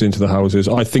smacked into the houses.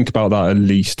 I think about that at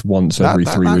least once every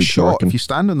 3 that weeks. I shot, reckon. if you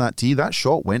stand on that tee, that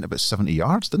shot went about 70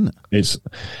 yards, didn't it? It's.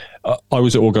 I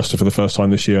was at Augusta for the first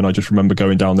time this year, and I just remember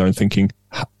going down there and thinking,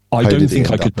 I don't think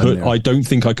I could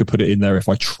put it in there if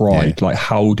I tried. Yeah. Like,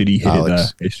 how did he hit it there?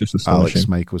 It's just astonishing. Alex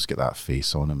Michaels get that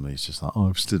face on him. He's just like,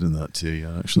 I've stood in that tee.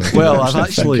 Actually, Well, I've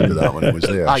actually thinking about that when it was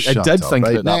there. I Shut did up. think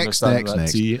Right, about that when I next, standing next, on that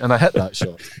next. tee, and I hit that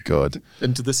shot God.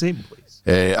 into the same place.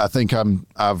 I think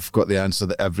I've got the answer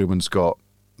that everyone's got,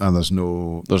 and there's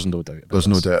no There's no doubt. There's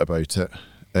no doubt about it.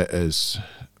 It is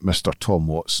Mr. Tom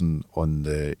Watson on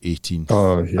the 18th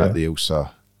at the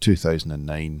ILSA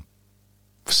 2009.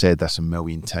 I've said this a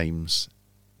million times.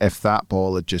 If that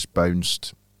ball had just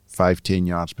bounced 5-10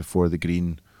 yards before the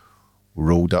green,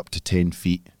 rolled up to 10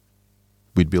 feet,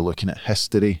 we'd be looking at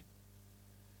history.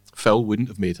 Phil wouldn't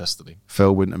have made history.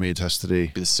 Phil wouldn't have made history.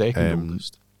 Be the second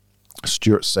oldest.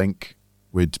 Stuart Sink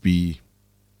would be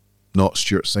not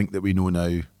Stuart Sink that we know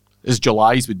now. His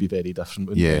Julys would be very different,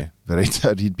 wouldn't Yeah, very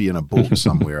good. He'd be in a boat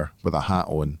somewhere with a hat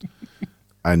on,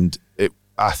 and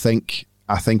I think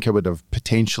I would have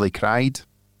potentially cried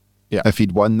if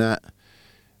he'd won that.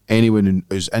 Anyone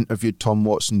who's interviewed Tom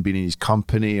Watson, been in his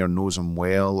company, or knows him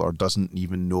well, or doesn't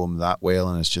even know him that well,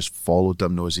 and has just followed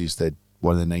him, knows he's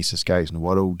one of the nicest guys in the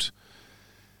world.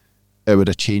 It would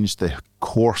have changed the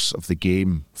course of the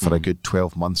game for a good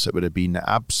 12 months. It would have been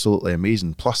absolutely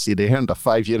amazing. Plus, he'd earned a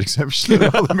 5-year exemption in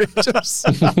all the majors,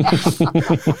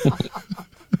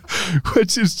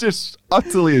 which is just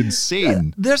utterly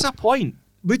insane. There's a point.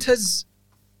 Would his,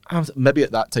 maybe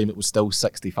at that time it was still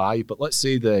 65, but let's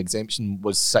say the exemption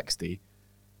was 60.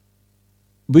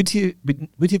 Would he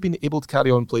have been able to carry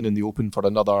on playing in the Open for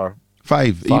another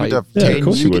 5. He would have Yeah, 10. of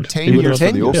course You he get would. 10 He would years have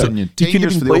for the 10, Open. yeah. 10 He could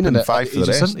have years for been the playing Open, in it 5 at for the age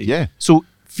rest. 70. Yeah, So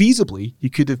feasibly, he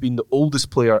could have been the oldest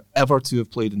player ever to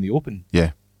have played in the Open.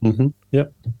 yeah. Mm-hmm.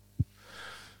 Yep.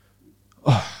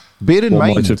 Bear in What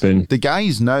mind, might have been. the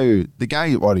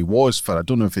guy, or he was for, I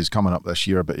don't know if he's coming up this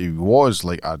year, but he was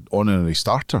like an honorary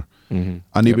starter. And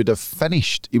he would have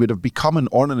finished, he would have become an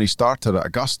honorary starter at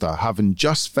Augusta, having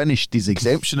just finished his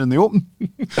exemption in the Open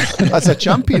as a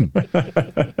champion.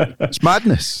 It's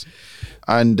madness.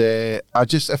 And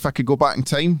if I could go back in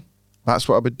time, that's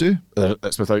what I would do.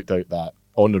 It's without doubt that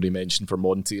honorary mention for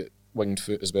Monty at Winged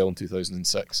Foot as well in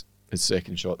 2006. His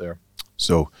second shot there.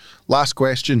 So, last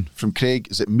question from Craig.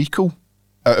 Is it Meikle?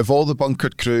 Out of all the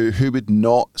bunkered crew, who would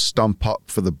not stump up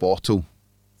for the bottle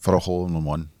for a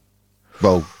hole-in-one?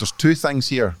 Well, there's two things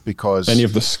here because... Any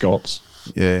of the Scots.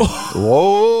 Yeah.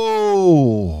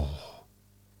 Whoa!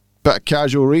 Bit of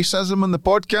casual racism on the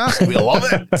podcast. We love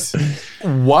it.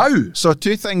 Wow. So,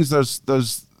 two things. This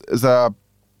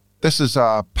is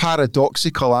a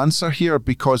paradoxical answer here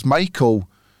because Michael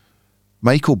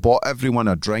bought everyone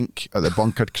a drink at the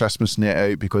bunkered Christmas night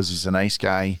out because he's a nice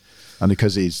guy and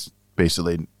because he's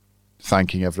basically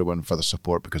thanking everyone for the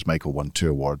support because Michael won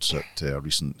 2 awards at a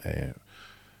recent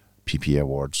PPA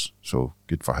Awards. So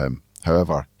good for him.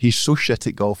 However, he's so shit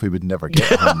at golf he would never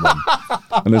get a hole-in-one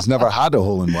and has never had a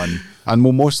hole-in-one and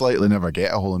will most likely never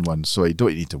get a hole-in-one, so you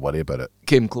don't need to worry about it.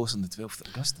 Came close on the 12th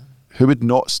of Augusta. Who would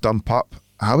not stump up?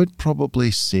 I would probably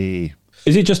say...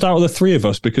 Is it just out of the 3 of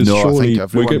us? Because No, I surely think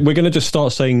everyone- we're going to just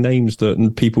start saying names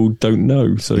that people don't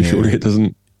know. So surely it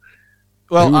doesn't.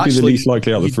 Well, Who would be the actually, least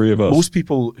likely out of the 3 of us? Most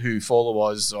people who follow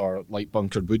us or like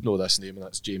Bunkered would know this name, and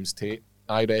that's James Tate.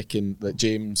 I reckon that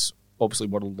James, obviously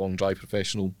world long drive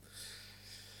professional,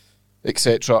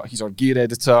 etc. He's our gear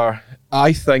editor.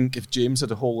 I think if James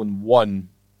had a hole-in-one,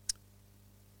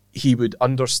 he would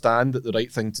understand that the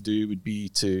right thing to do would be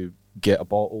to get a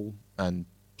bottle and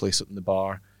place it in the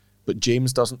bar. But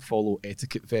James doesn't follow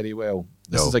etiquette very well.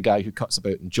 This is a guy who cuts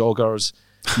about in joggers.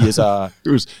 He is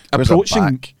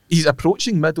he's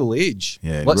approaching middle age.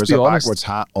 Yeah, let's wears be a honest. backwards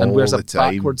hat and all wears the a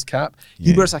time. backwards cap.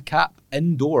 He Yeah. wears a cap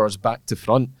indoors, back to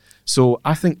front. So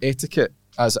I think etiquette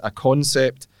as a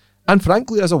concept, and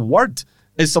frankly as a word,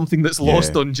 is something that's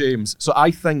lost on James. So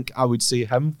I think I would say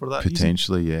him for that reason.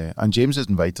 Potentially, yeah. And James has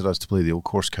invited us to play the Old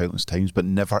Course countless times, but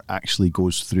never actually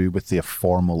goes through with the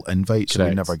formal invite, so we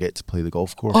Correct. never get to play the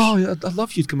golf course. Oh, yeah, I'd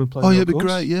love you to come and play. Oh, the yeah, it'd be course.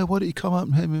 great. Yeah, why don't you come up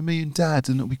and hang with me and Dad,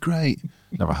 and it'll be great.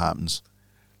 Never happens.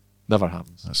 Never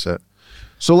happens. That's it.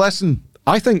 So listen,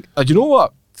 I think, you know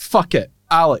what? Fuck it.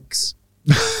 Alex.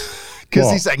 because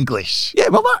What? he's English. Yeah,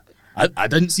 well, I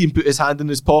didn't see him put his hand in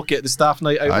his pocket at the staff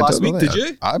night out last week, did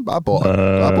you? I bought a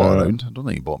round. I don't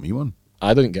think he bought me one.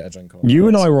 I didn't get a drink on. You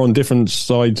and I were on different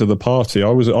sides of the party. I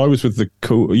was with the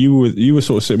cool. You were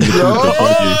sort of sitting with the cool kids,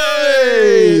 weren't you?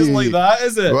 Hey, it's like that,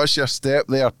 is it? What's your step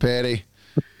there, Perry?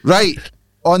 Right.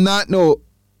 On that note,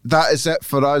 that is it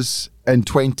for us in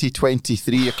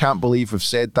 2023. I can't believe we've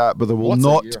said that, but there will What a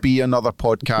not year. be another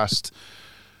podcast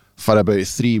for about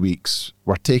 3 weeks.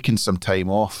 We're taking some time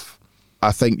off.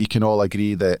 I think you can all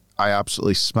agree that I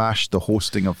absolutely smashed the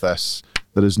hosting of this.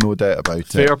 There is no doubt about it.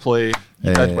 Fair play.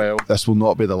 You did well. This will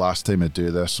not be the last time I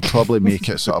do this. I'll probably make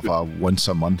it sort of a once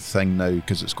a month thing now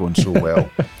because it's going so well.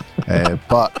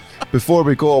 But before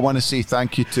we go, I want to say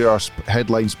thank you to our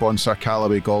headline sponsor,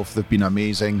 Callaway Golf. They've been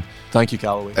amazing. Thank you,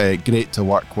 Callaway. Great to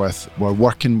work with. We're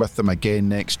working with them again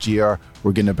next year.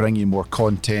 We're going to bring you more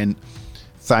content.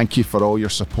 Thank you for all your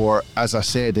support. As I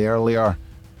said earlier,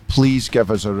 please give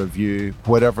us a review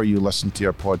wherever you listen to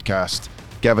your podcast.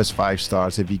 Give us 5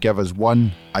 stars. If you give us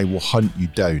 1, I will hunt you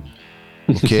down.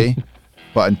 Okay?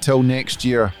 But until next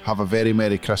year, have a very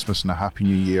Merry Christmas and a Happy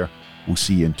New Year. We'll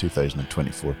see you in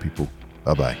 2024, people.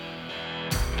 Bye-bye.